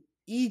an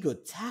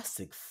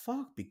egotastic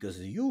fuck because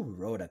you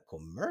wrote a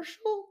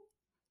commercial?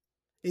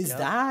 Is Yep.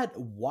 that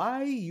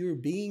why you're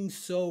being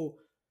so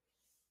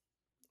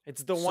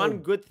It's the one so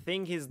good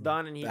thing he's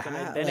done and he can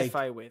bad?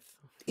 identify Like, with.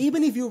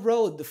 even if you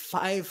wrote the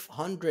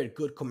 500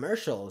 good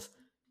commercials,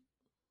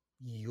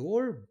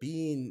 you're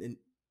being an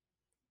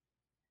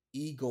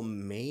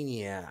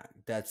egomaniac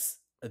that's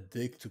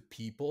addicted to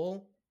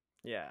people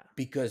Yeah.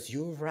 because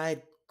you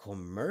write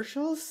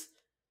commercials.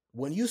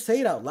 When you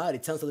say it out loud,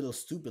 it sounds a little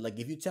stupid. Like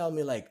if you tell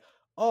me like,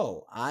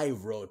 oh, I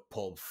wrote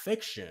Pulp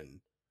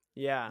Fiction,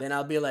 Yeah. then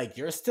I'll be like,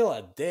 you're still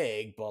a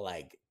dick, but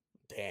like,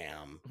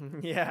 damn.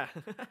 Yeah.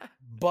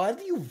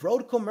 But you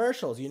wrote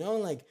commercials,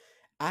 like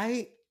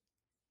I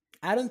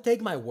I don't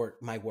take my work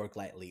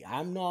lightly.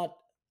 I'm not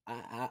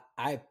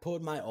I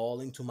put my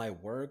all into my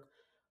work,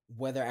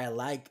 whether I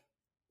like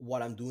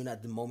what I'm doing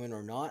at the moment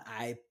or not,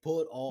 I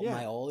put all Yeah,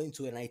 my all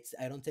into it, and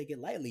I don't take it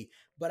lightly.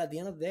 But at the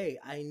end of the day,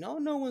 I know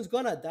no one's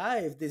gonna die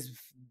if this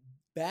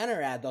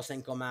banner ad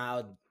doesn't come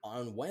out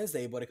on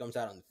Wednesday, but it comes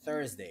out on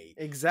Thursday.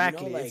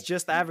 exactly. It's Like,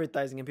 just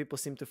advertising, and people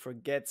seem to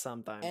forget and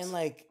sometimes.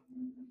 like,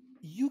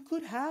 you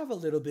could have a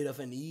little bit of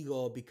an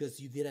ego because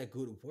you did a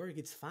good work.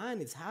 It's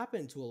fine. It's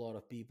happened to a lot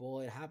of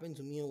people. It happened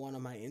to me in one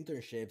of my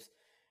internships.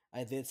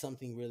 I did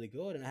something really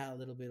good and I had a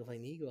little bit of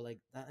an ego. Like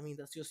that, I mean,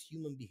 that's just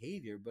human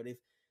behavior. But if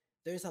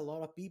there's a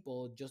lot of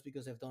people, just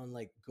because they've done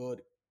like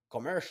good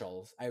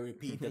commercials, I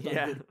repeat, they've done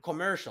Yeah, good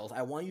commercials.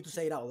 I want you to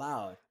say it out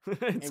loud it's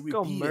and repeat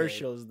it.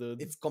 commercials,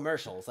 dude. It's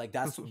commercials. Like,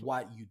 that's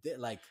what you did.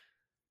 Like,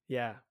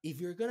 Yeah,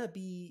 if you're gonna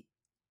be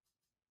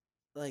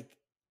like,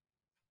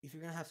 if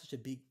you're gonna have such a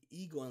big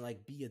ego and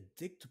like be a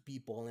dick to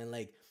people and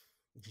like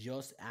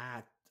just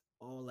act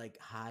all like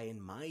high and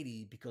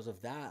mighty because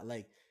of that,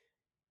 like,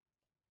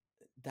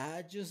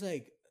 that just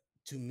like,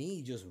 to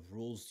me, just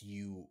rules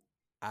you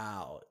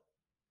out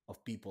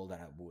of people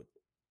that I would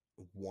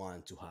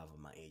want to have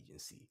in my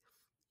agency.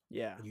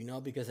 yeah,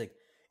 Because like,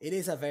 it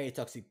is a very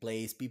toxic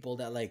place. People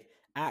that like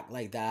act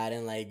like that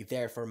and like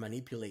therefore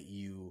manipulate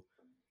you.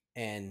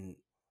 And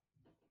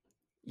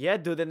yeah,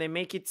 dude. And they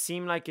make it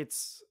seem like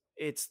it's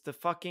the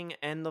fucking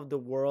end of the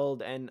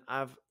world. And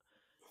I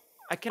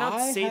cannot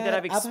say that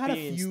I've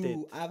experienced it.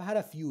 I've had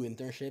a few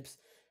internships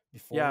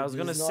Yeah, I before. was This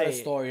gonna is not a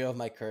say, story of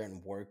my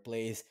current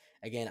workplace.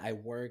 Again, I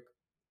work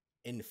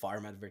in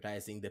farm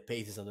advertising. The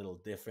pace is a little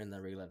different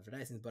than regular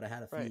advertising, but I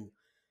had a right. few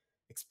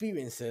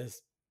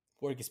experiences,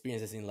 work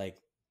experiences in like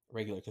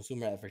regular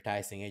consumer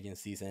advertising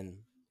agencies,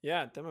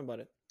 Yeah, tell me about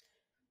it.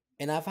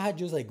 and I've had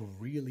just like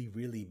really,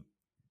 really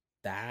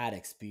bad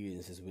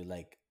experiences with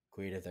like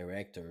creative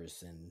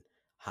directors and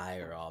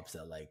higher ups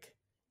that like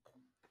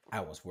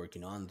I was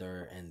working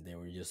under, and they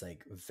were just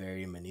like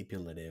very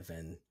manipulative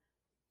and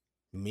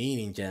mean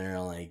in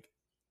general. Like,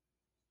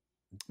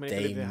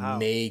 they Manipulative how?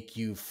 make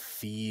you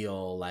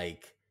feel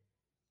like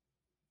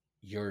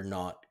you're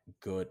not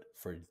good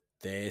for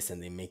this,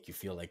 and they make you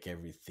feel like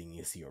everything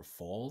is your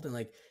fault, and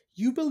like,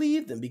 you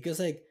believe them because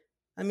like,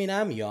 I mean,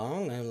 I'm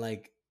young, and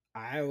like,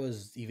 I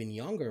was even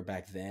younger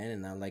back then,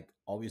 and I like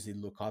obviously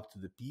look up to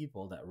the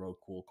people that wrote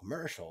cool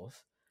commercials,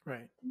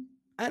 Right.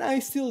 and I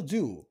still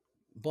do.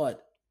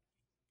 But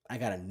I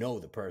gotta know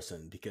the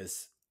person,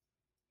 because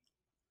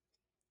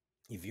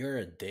if you're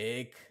a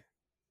dick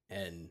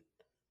and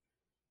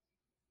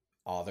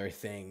other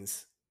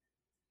things,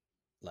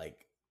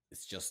 like,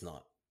 it's just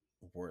not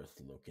worth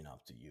looking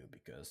up to you,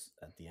 because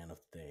at the end of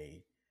the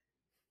day,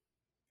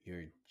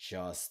 you're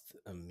just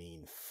a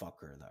mean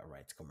fucker that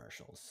writes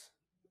commercials.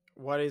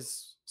 What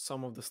is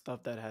some of the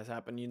stuff that has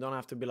happened? You don't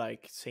have to be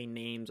like say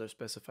names or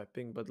specify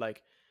thing, but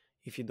like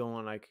if you don't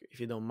want, like if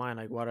you don't mind,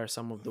 like what are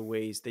some of the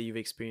ways that you've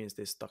experienced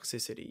this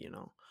toxicity, you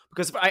know?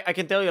 Because I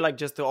can tell you, like,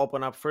 just to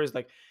open up first,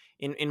 like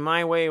in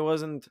my way, it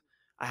wasn't,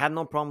 I had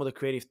no problem with the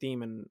creative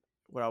team and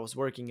where I was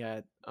working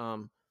at.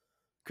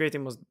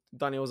 Creative was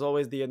done. It was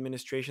always the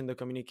administration, the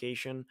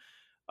communication,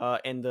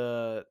 and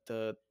the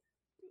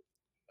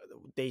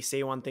they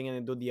say one thing and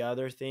they do the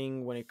other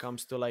thing when it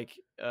comes to like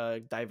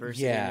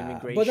diversity and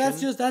Yeah, but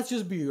immigration. that's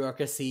just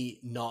bureaucracy,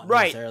 not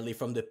Right. necessarily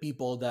from the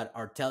people that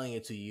are telling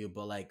it to you,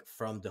 but like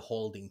from the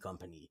holding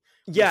company.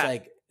 Which, Yeah,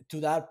 like,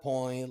 to that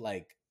point,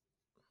 like,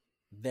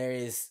 there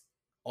is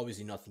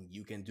obviously nothing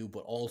you can do, but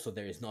also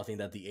there is nothing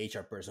that the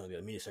HR person or the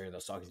administrator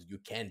that's talking to you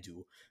can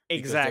do,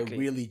 because they're exactly.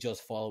 really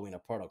just following a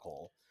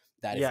protocol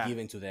that is Yeah,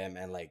 given to them,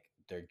 and like,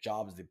 their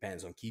jobs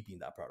depends on keeping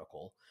that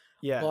protocol.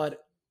 yeah.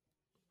 But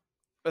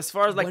As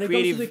far as like when it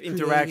comes to the creative creatives,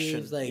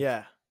 interaction, like,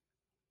 yeah,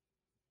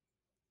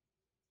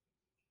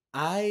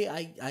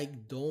 I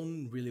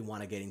don't really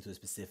want to get into the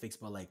specifics,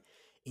 but like,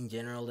 in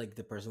general, like,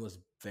 the person was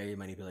very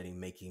manipulating,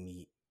 making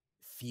me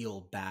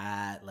feel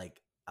bad,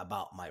 like,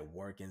 about my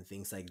work and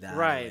things like that, and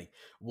right. like,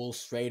 will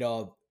straight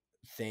up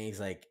things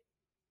like,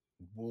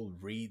 will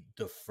read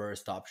the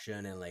first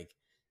option and like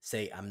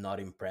say I'm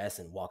not impressed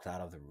and walked out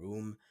of the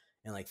room,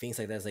 and like things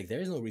like that. It's like, there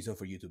is no reason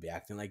for you to be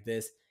acting like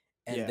this.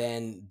 And Yeah,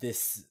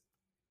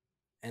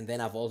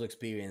 then I've also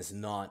experienced,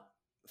 not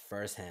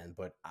firsthand,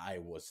 but I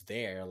was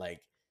there,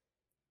 like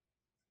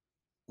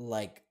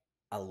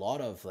a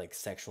lot of like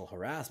sexual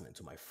harassment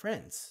to my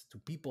friends, to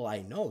people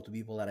I know, to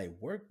people that I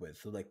work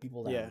with, to like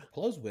people that yeah, I'm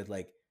close with,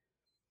 like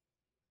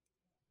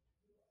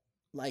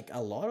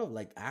a lot of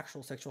like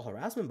actual sexual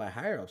harassment by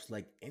higher ups,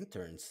 like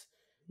interns,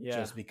 yeah,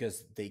 just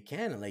because they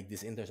can. And like,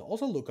 these interns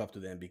also look up to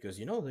them because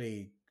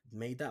they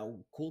made that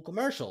cool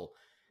commercial,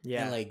 and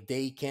yeah, like,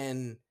 they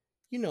can,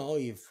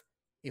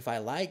 if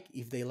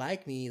they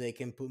like me, they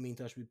can put me in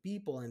touch with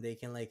people, and they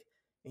can like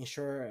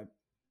ensure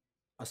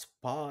a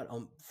spot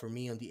for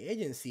me on the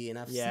agency. And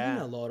yeah,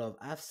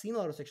 I've seen a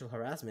lot of sexual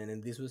harassment,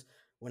 and this was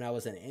when I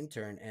was an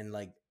intern, and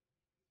like,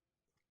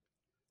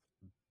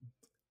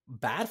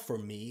 bad for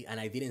me, and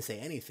I didn't say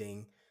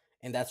anything.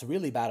 And that's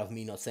really bad of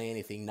me not saying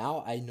anything.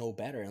 Now I know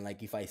better, and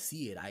like, if I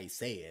see it, I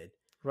say it.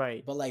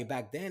 right. But like,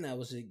 back then, I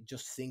was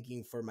just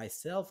thinking for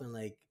myself, and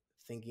like,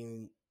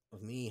 thinking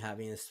of me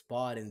having a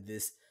spot in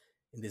this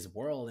in this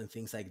world and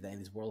things like that, in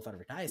this world of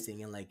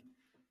advertising. And like,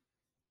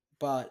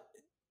 but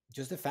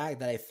just the fact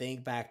that I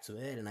think back to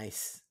it and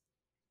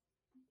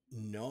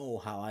know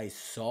how I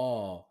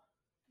saw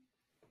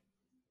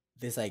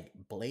this like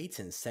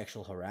blatant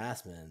sexual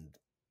harassment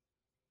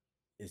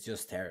is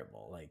just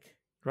terrible.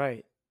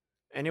 Right.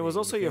 And it was Like you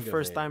also your think of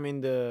first it. time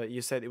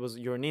you said it was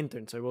you're an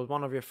intern, so it was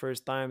one of your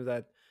first times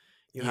that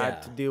you had Yeah.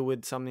 to deal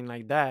with something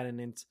like that. And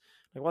it's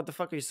like, what the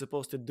fuck are you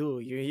supposed to do?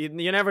 You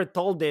never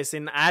told this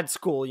in ad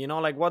school,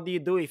 like, what do you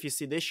do if you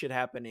see this shit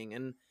happening?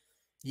 And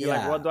you're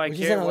like, what Yeah. do I Which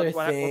is care? another What's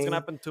gonna thing.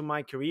 happen to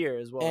my career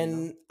as well?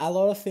 And a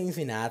lot of things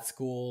in ad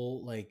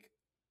school, like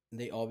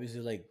they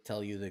obviously like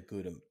tell you the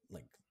good and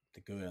like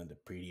the good and the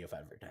pretty of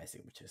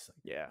advertising, which is like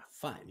Yeah.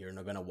 fine. You're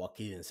not gonna walk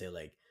in and say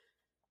like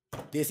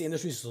this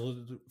industry is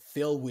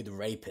filled with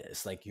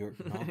rapists. Like you're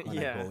not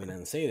gonna Yeah. go in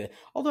and say that.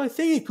 Although I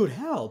think it could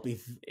help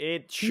if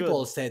It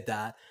people should. said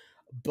that.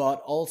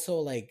 But also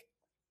like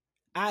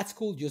ad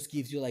school just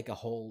gives you like a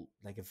whole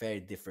like a very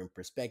different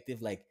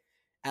perspective. Like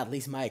at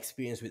least my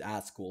experience with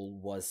ad school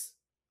was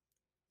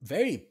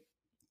very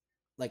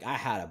like I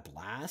had a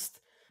blast,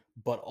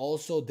 but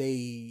also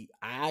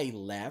I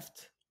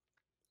left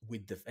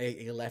with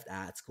I left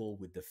ad school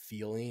with the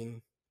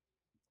feeling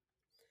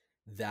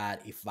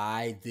that if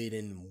I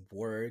didn't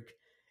work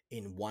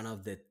in one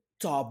of the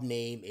top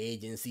name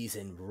agencies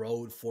and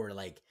wrote for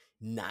like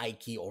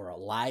Nike or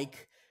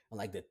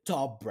like the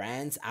top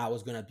brands, I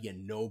was gonna be a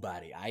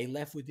nobody. I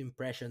left with the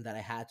impression that I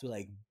had to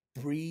like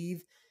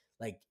breathe,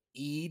 like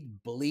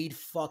eat, bleed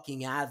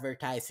fucking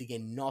advertising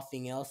and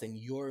nothing else, and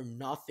you're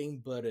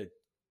nothing but a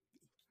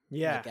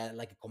Yeah.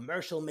 like a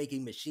commercial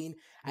making machine.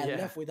 I Yeah.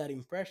 left with that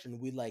impression,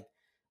 with like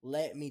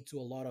led me to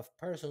a lot of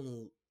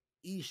personal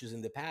issues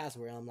in the past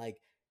where I'm like,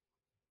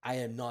 I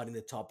am not in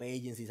the top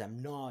agencies.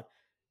 I'm not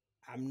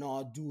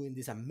doing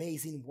this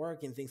amazing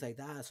work and things like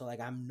that. So like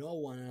I'm no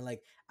one, and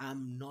like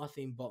I'm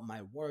nothing but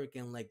my work.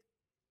 And like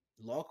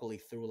luckily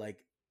through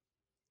like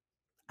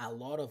a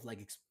lot of like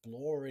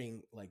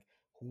exploring like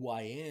who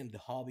I am, the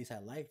hobbies I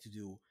like to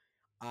do,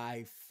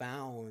 I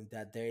found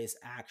that there is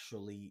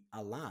actually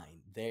a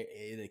line. There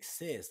it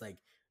exists. Like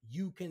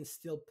you can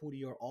still put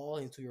your all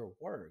into your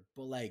work,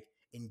 but like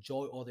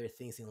enjoy other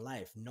things in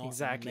life. Not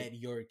Exactly. let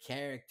your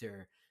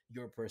character,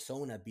 your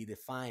persona be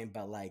defined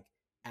by like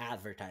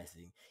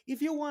advertising.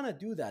 If you want to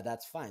do that,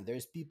 that's fine.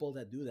 There's people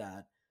that do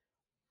that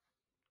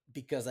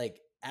because like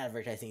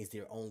advertising is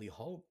their only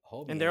hobby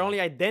And and their only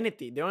like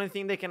identity, the only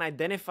thing they can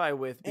identify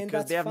with, and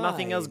because that's they have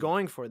nothing else fine.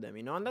 going for them,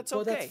 and that's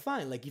But that's okay.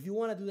 fine. Like if you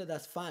want to do that,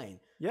 that's fine.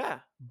 Yeah.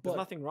 There's But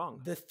nothing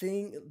wrong. the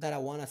thing that I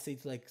want to say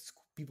to like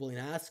people in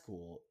high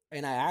school,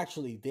 and I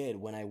actually did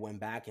when I went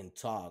back and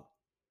talked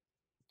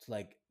to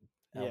like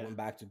I Yeah. went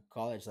back to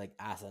college like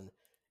as an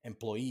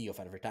employee of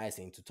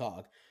advertising to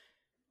talk.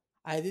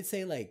 I did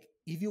say like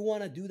if you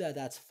want to do that,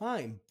 that's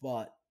fine,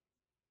 but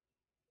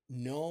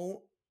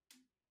know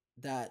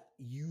that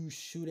you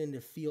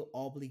shouldn't feel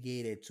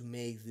obligated to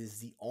make this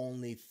the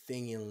only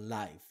thing in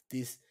life.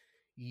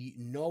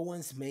 No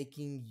one's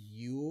making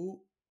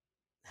you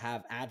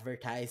have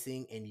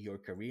advertising and your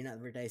career in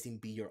advertising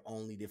be your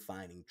only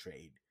defining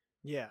trade.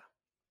 Yeah.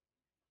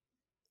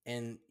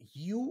 And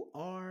you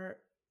are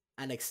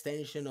an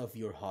extension of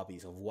your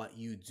hobbies, of what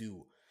you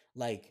do.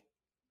 Like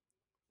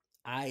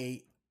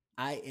I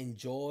I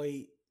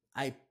enjoy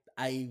I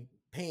I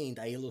paint,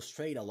 I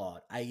illustrate a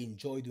lot. I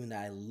enjoy doing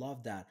that. I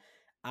love that.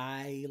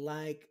 I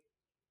like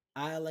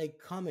I like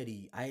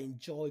comedy. I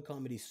enjoy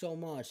comedy so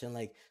much. And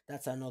like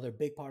that's another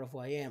big part of who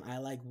I am. I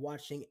like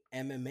watching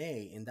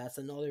MMA, and that's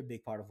another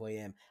big part of who I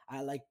am.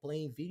 I like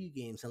playing video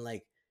games and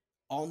like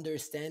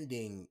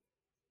understanding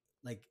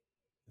like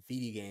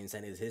video games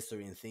and its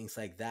history and things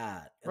like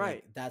that. And like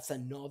Right. that's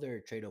another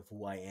trait of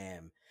who I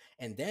am.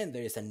 And then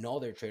there's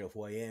another trait of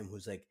who I am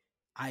who's like,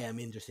 I am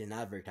interested in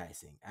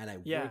advertising and I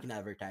Yeah. work in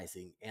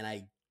advertising and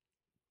I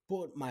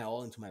put my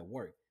all into my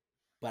work,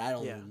 but I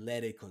Yeah. don't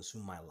let it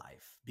consume my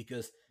life.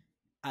 Because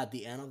at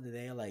the end of the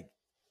day, like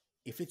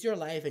if it's your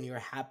life and you're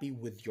happy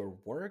with your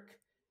work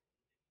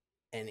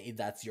and if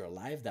that's your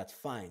life, that's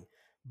fine.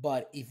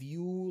 But if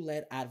you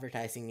let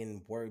advertising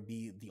and work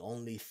be the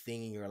only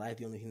thing in your life,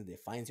 the only thing that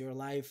defines your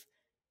life,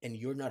 and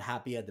you're not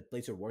happy at the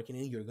place you're working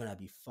in, you're gonna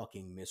be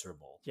fucking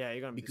miserable Yeah.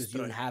 You're gonna be because you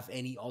don't destroyed. have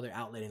any other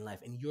outlet in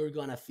life, and you're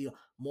gonna feel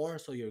more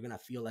so you're gonna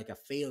feel like a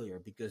failure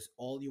because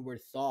all you were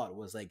thought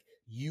was like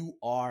you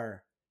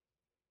are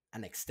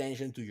an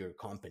extension to your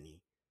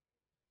company.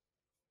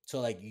 So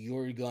like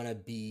you're gonna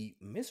be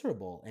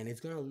miserable and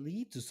it's gonna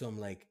lead to some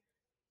like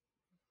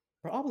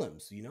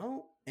problems, you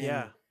know? And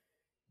Yeah.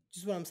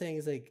 just what I'm saying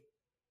is like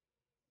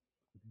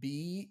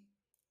be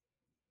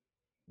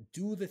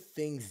do the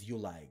things you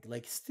like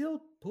still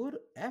put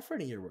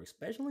effort in your work,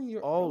 especially in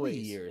your early Always.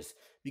 years,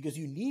 because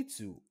you need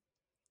to,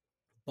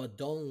 but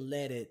don't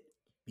let it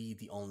be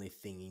the only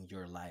thing in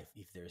your life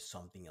if there's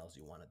something else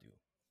you want to do.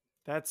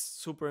 That's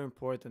super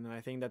important, and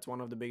I think that's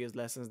one of the biggest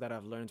lessons that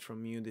I've learned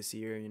from you this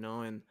year.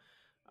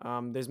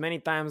 And there's many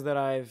times that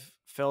I've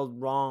felt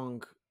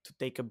wrong to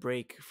take a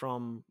break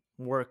from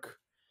work,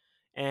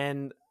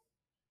 and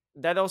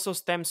that also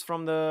stems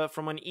from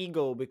an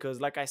ego, because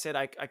like I said,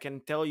 I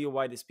can tell you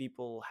why these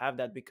people have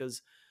that,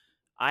 because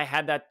I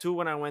had that too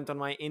when I went on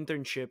my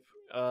internship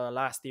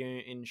last year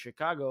in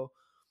Chicago.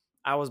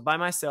 I was by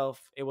myself.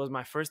 It was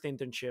my first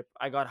internship.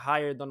 I got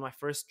hired on my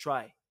first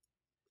try,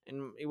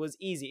 and it was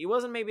easy. It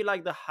wasn't maybe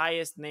like the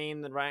highest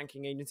name, the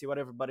ranking agency,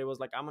 whatever, but it was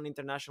like, I'm an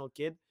international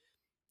kid,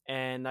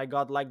 and I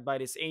got liked by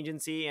this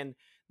agency, and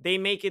they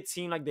make it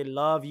seem like they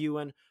love you.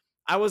 And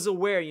I was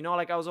aware,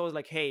 like I was always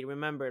like, hey,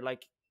 remember,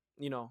 like,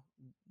 you know,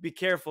 be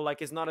careful,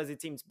 like it's not as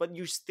it seems. But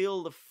you're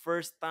still the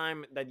first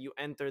time that you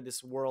enter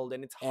this world,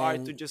 and it's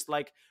hard to And just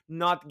like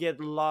not get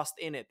lost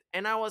in it.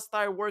 And I was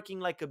started working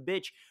like a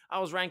bitch. I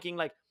was ranking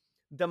like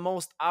the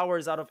most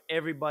hours out of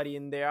everybody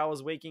in there. I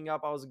was waking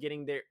up, I was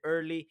getting there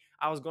early,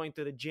 I was going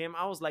to the gym,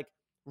 I was like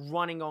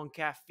running on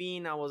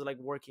caffeine, I was like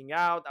working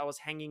out, I was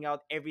hanging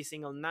out every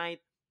single night,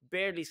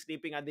 barely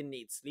sleeping. I didn't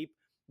need sleep.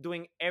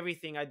 Doing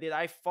everything I did.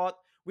 I fought.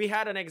 We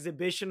had an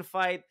exhibition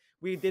fight.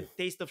 We did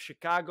Taste of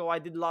Chicago. I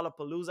did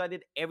Lollapalooza. I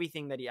did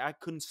everything that I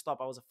couldn't stop.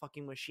 I was a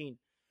fucking machine.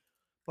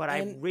 But I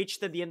and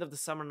reached at the end of the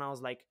summer and I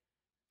was like,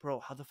 bro,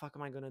 how the fuck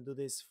am I gonna do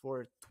this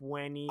for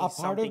 20 a part of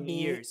something me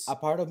a years?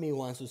 part of me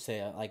wants to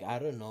say, like, I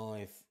don't know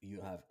if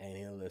you have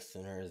any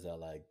listeners that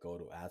like go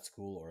to ad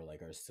school or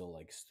like are still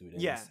like Yeah,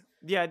 students,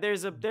 yeah.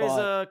 There's but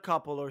a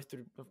couple or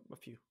three, a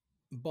few.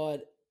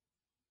 but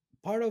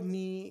part of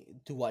me,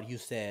 to what you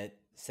said,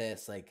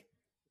 says like,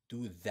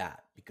 do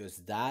that, because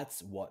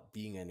that's what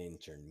being an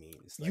intern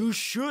means, like. You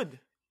should.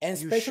 And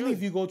You especially if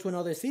should. you go to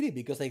another city,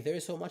 because like there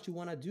is so much you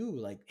want to do,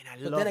 like. And I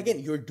But then loved again,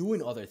 it. you're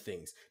doing other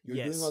things,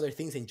 Yes.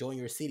 enjoying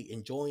your city,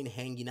 enjoying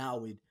hanging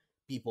out with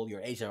people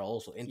your age that are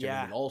also interning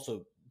Yeah. and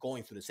also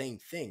going through the same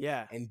thing,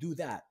 Yeah. and do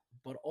that.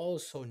 But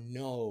also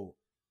know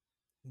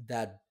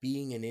that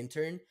being an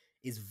intern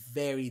is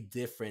very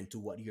different to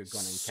what you're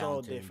gonna So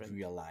encounter in different.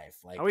 real life,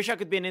 I like. wish I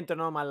could be an intern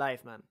all my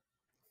life, man.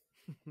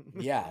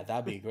 Yeah,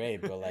 that'd be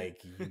great, but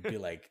like you'd be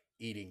like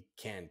eating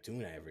canned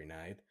tuna every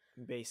night.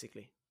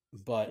 Basically.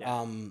 But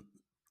Yeah.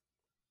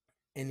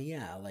 and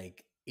yeah,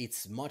 like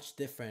it's much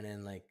different,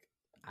 and like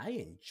I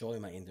enjoy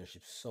my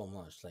internship so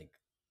much, like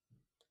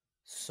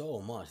so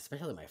much,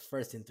 especially my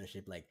first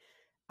internship. Like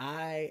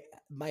I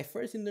my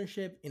first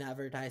internship in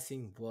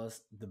advertising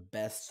was the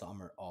best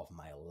summer of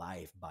my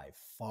life by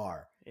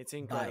far. It's By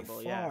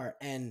incredible. Yeah. far.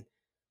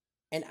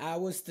 And I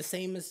was the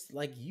same as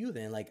like you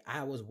then. Like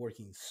I was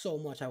working so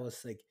much. I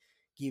was like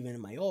giving it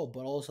my all,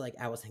 but also like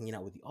I was hanging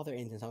out with the other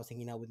interns. I was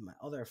hanging out with my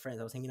other friends.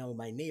 I was hanging out with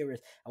my neighbors.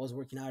 I was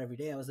working out every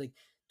day. I was like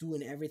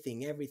doing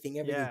everything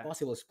Yeah.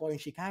 possible, exploring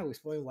Chicago,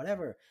 exploring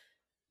whatever.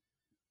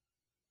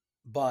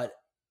 But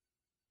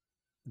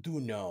do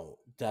know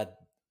that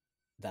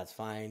that's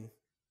fine.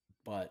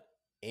 But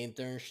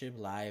internship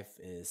life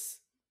is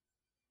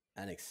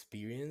an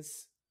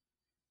experience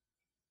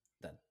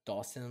that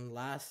doesn't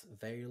last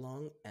very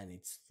long, and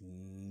it's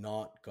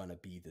not gonna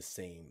be the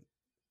same.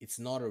 It's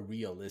not a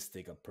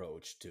realistic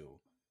approach to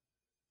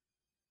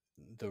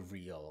the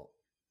real,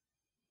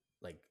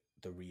 like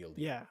the real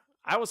you. Yeah.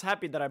 I was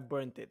happy that I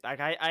burnt it. Like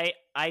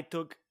I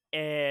took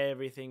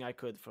everything I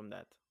could from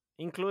that,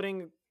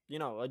 including,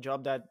 a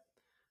job that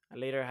I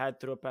later had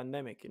through a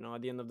pandemic.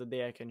 At the end of the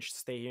day, I can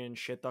stay here and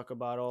shit talk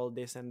about all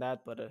this and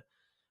that, but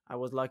I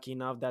was lucky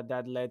enough that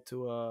that led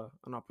to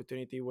an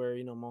opportunity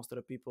where, most of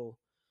the people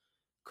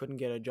couldn't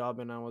get a job,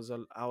 and I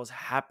was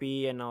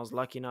happy, and I was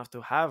lucky enough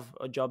to have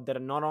a job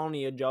that, not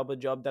only a job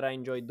that I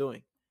enjoyed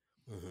doing.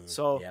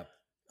 So Yep,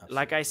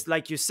 absolutely.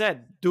 like you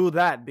said, do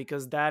that,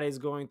 because that is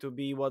going to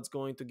be what's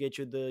going to get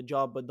you the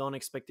job, but don't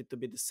expect it to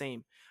be the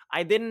same.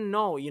 I didn't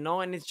know,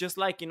 and it's just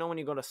like, when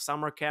you go to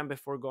summer camp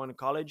before going to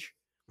college,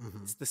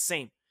 Hmm. it's the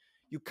same.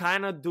 You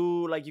kind of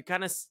do, like, you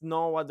kind of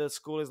know what the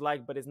school is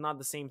like, but it's not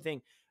the same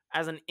thing.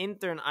 As an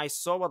intern, I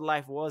saw what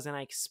life was, and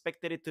I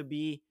expected it to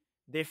be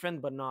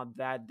different, but not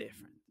that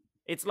different.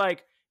 It's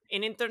like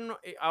in intern,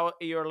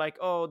 you're like,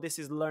 oh, this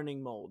is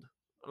learning mode.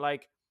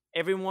 Like,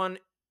 everyone,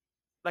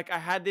 like, I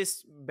had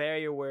this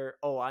barrier where,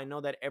 oh, I know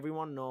that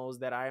everyone knows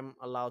that I'm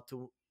allowed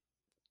to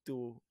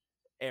do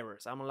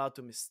errors. I'm allowed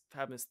to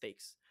have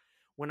mistakes.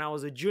 When I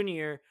was a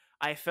junior,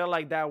 I felt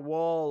like that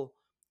wall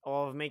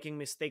of making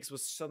mistakes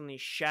was suddenly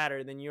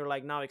shattered, and you're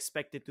like now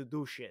expected to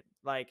do shit,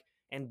 like,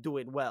 and do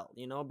it well,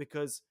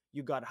 because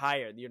you got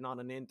hired. You're not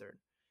an intern.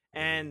 Hmm.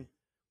 And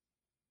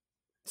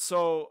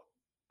so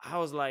I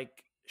was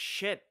like,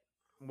 shit,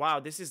 wow,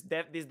 this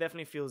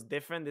definitely feels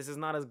different. This is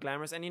not as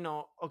glamorous. And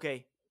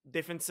okay,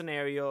 different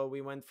scenario.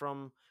 We went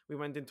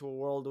into a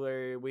world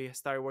where we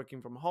started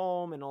working from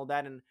home and all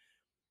that. And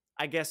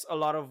I guess a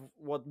lot of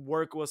what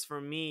work was for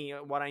me,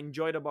 what I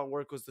enjoyed about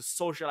work was the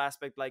social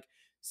aspect, like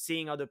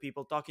seeing other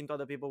people, talking to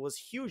other people was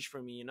huge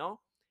for me.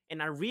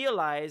 And I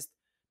realized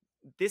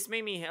this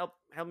made me help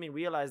me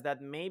realize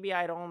that maybe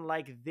I don't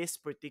like this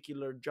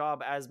particular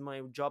job as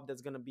my job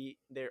that's gonna be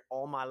there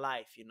all my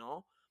life.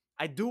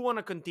 I do want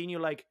to continue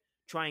like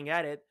trying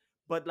at it,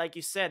 but like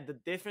you said, the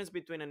difference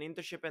between an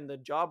internship and the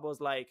job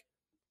was like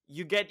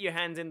you get your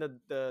hands in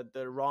the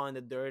raw and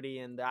the dirty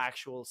and the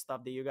actual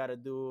stuff that you gotta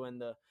do and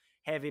the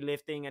heavy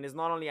lifting, and it's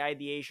not only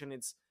ideation,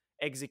 it's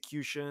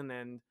execution,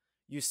 and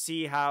you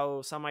see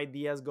how some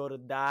ideas go to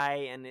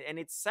die, and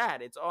it's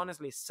sad. It's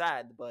honestly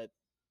sad, but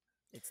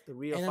it's the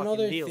real And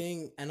fucking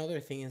deal. another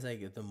thing is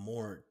like the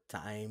more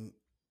time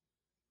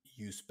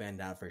you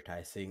spend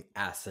advertising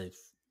as a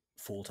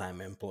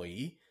full-time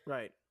employee,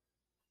 Right.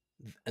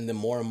 and the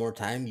more and more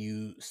time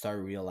you start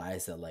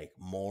realize that like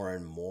more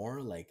and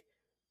more like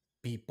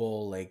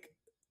people like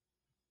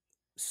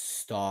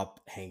stop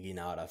hanging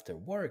out after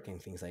work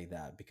and things like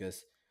that,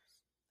 because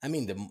I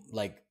mean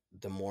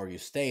the more you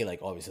stay, like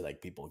obviously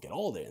like people get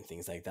older and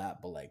things like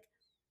that, but like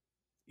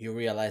you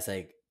realize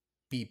like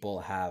people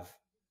have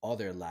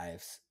other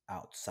lives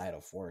outside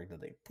of work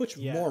that they put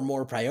Yeah. more and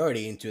more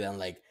priority into than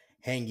like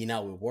hanging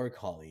out with work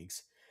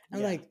colleagues.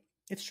 And Yeah. like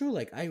it's true,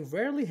 like I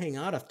rarely hang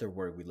out after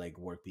work with like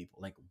work people,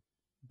 like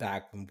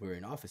back when we were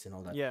in office and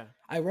all that. Yeah.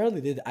 I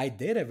rarely did. I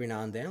did every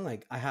now and then.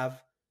 Like I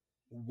have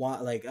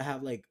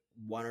like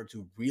one or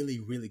two really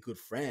really good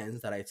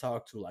friends that I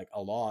talk to like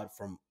a lot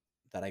from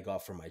that I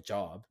got from my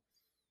job,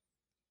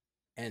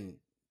 and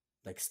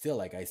like still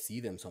like I see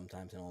them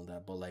sometimes and all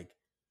that, but like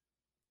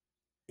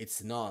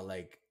it's not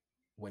like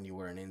when you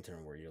were an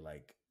intern where you're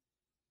like,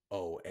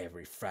 oh,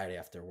 every Friday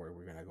after work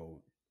we're gonna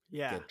go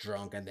Yeah. get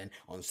drunk, and then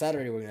on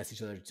Saturday we're gonna see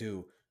each other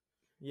too.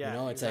 You Yeah.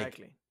 know, it's like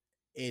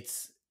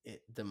Exactly.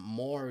 the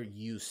more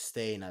you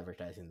stay in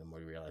advertising, the more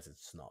you realize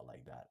it's not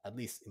like that. At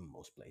least in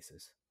most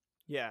places.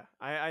 Yeah.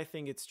 I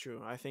think it's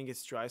true. I think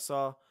it's true.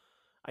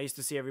 I used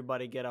to see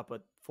everybody get up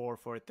at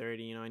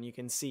 4:30, and you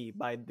can see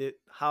by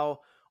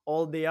how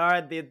old they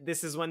are.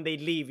 This is when they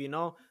leave.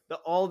 The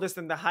oldest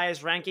and the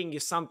highest ranking, you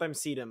sometimes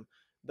see them.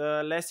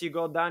 The less you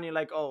go down, you're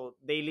like, oh,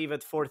 they leave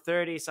at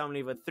 4:30. Some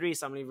leave at 3.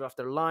 Some leave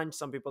after lunch.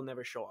 Some people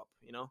never show up.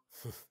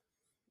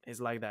 It's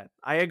like that.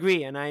 I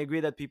agree, and I agree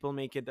that people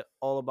make it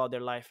all about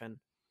their life. And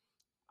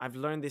I've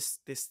learned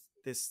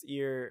this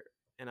year,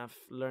 and I've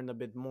learned a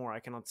bit more. I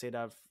cannot say that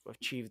I've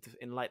achieved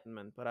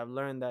enlightenment, but I've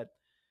learned that,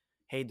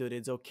 hey dude,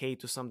 it's okay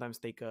to sometimes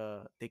take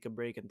a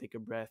break and take a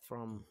breath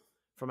from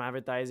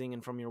advertising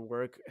and from your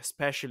work,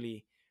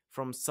 especially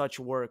from such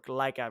work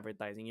like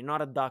advertising. You're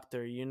not a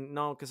doctor,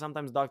 because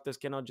sometimes doctors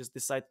cannot just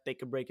decide to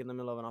take a break in the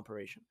middle of an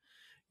operation,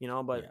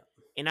 but Yeah.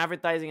 in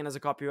advertising and as a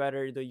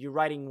copywriter, you're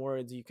writing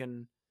words, you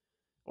can,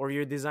 or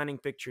you're designing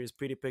pictures,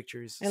 pretty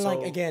pictures. And like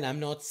So again, I'm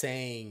not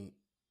saying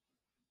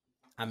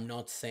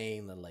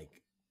that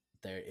like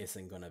there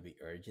isn't gonna be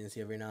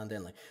urgency every now and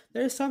then. Like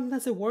there's something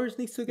that the words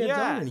needs to get done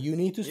yeah, and you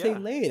need to stay yeah,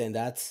 late, and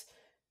that's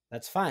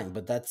fine.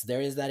 But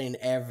there is that in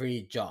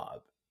every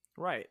job,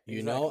 right,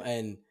 you know, exactly.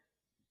 and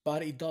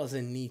but it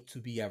doesn't need to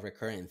be a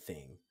recurrent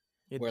thing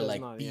It where does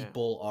like not, yeah.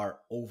 people are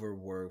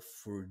overworked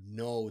for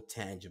no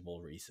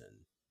tangible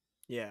reason.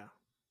 Yeah,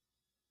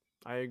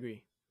 I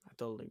agree. I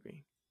totally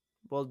agree.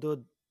 Well,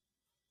 dude,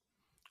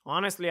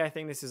 honestly, I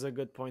think this is a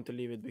good point to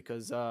leave it,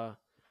 because I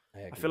I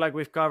feel agree. like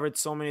we've covered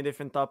so many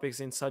different topics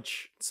in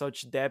such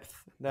depth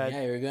that,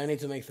 Yeah, you're gonna need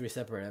to make 3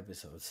 separate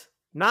episodes.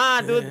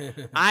 nah,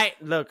 dude.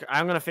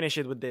 I'm gonna finish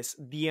it with this.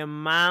 The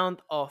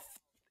amount of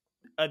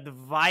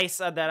advice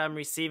that I'm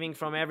receiving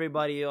from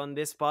everybody on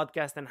this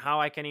podcast and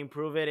how I can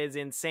improve it is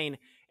insane,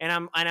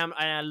 and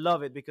I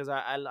love it, because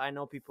I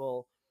know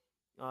people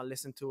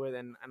listen to it,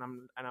 and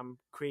I'm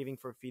craving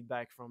for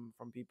feedback from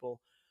people,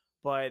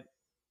 but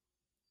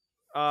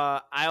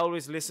I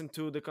always listen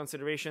to the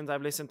considerations.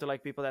 I've listened to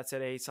like people that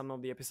said, hey, some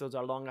of the episodes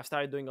are long. I've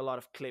started doing a lot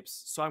of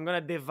clips. So I'm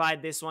going to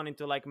divide this one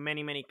into like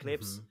many, many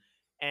clips Mhm.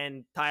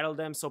 and title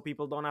them so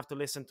people don't have to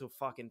listen to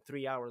fucking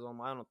 3 hours or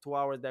I don't know, 2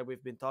 hours that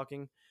we've been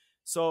talking.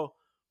 So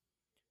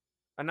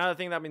another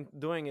thing that I've been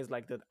doing is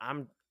like that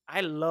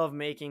I love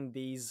making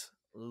these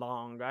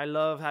long. I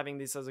love having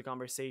this as a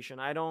conversation.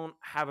 I don't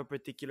have a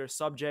particular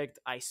subject.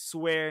 I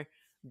swear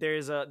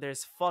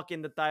there's fuck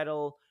in the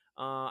title.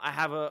 I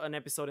have an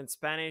episode in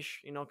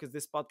Spanish, because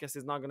this podcast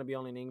is not going to be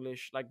only in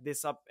English. Like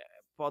this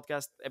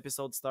podcast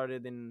episode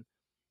started in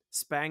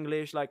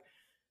Spanglish. Like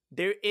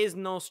there is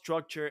no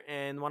structure,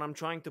 and what I'm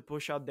trying to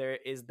push out there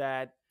is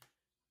that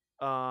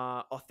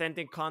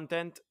authentic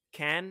content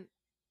can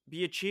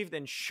be achieved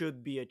and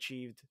should be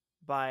achieved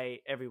by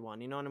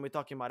everyone, and we're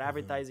talking about Mhm.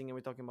 advertising and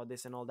we're talking about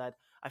this and all that.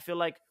 I feel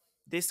like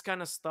this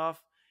kind of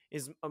stuff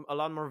is a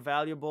lot more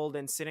valuable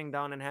than sitting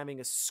down and having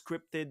a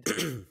scripted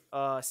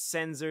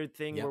censored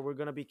thing where Yep. we're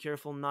going to be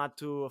careful not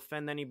to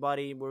offend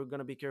anybody. We're going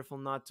to be careful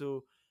not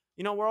to,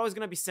 we're always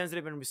going to be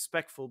sensitive and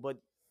respectful, but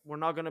we're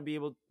not going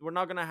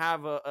to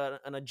have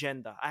an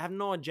agenda. I have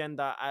no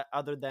agenda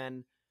other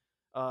than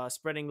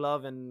spreading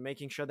love and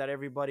making sure that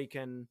everybody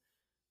can,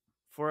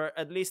 for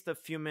at least a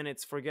few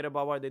minutes, forget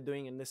about what they're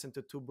doing and listen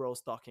to two bros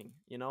talking.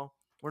 We're no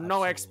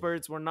Absolutely.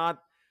 experts, we're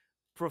not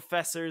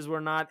professors, we're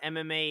not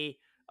MMA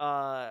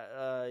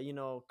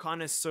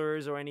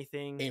connoisseurs or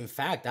anything. In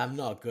fact, I'm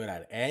not good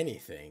at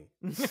anything.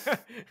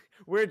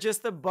 We're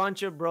just a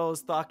bunch of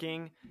bros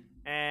talking,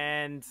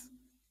 and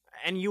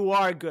you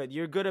are good.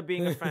 You're good at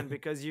being a friend,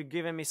 because you've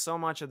given me so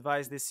much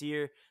advice this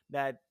year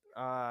that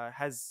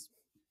has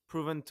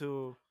proven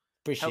to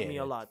Appreciate helped me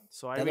a it. lot.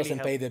 So I That really doesn't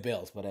help. pay the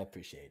bills, but I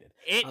appreciate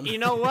it. You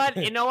know what?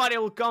 You know what?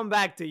 It will come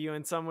back to you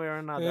in some way or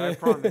another. I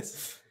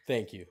promise.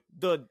 Thank you.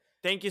 Dude,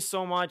 thank you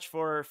so much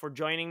for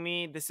joining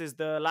me. This is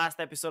the last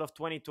episode of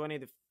 2020,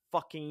 the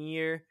fucking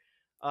year.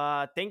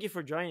 Thank you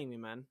for joining me,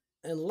 man.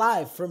 And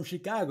live from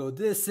Chicago,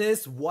 this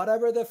is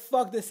whatever the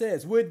fuck this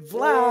is with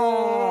Vlad.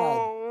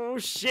 Oh,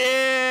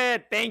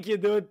 shit. Thank you,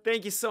 dude.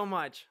 Thank you so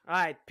much. All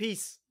right.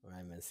 Peace. All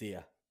right, man. See ya.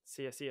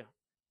 See ya.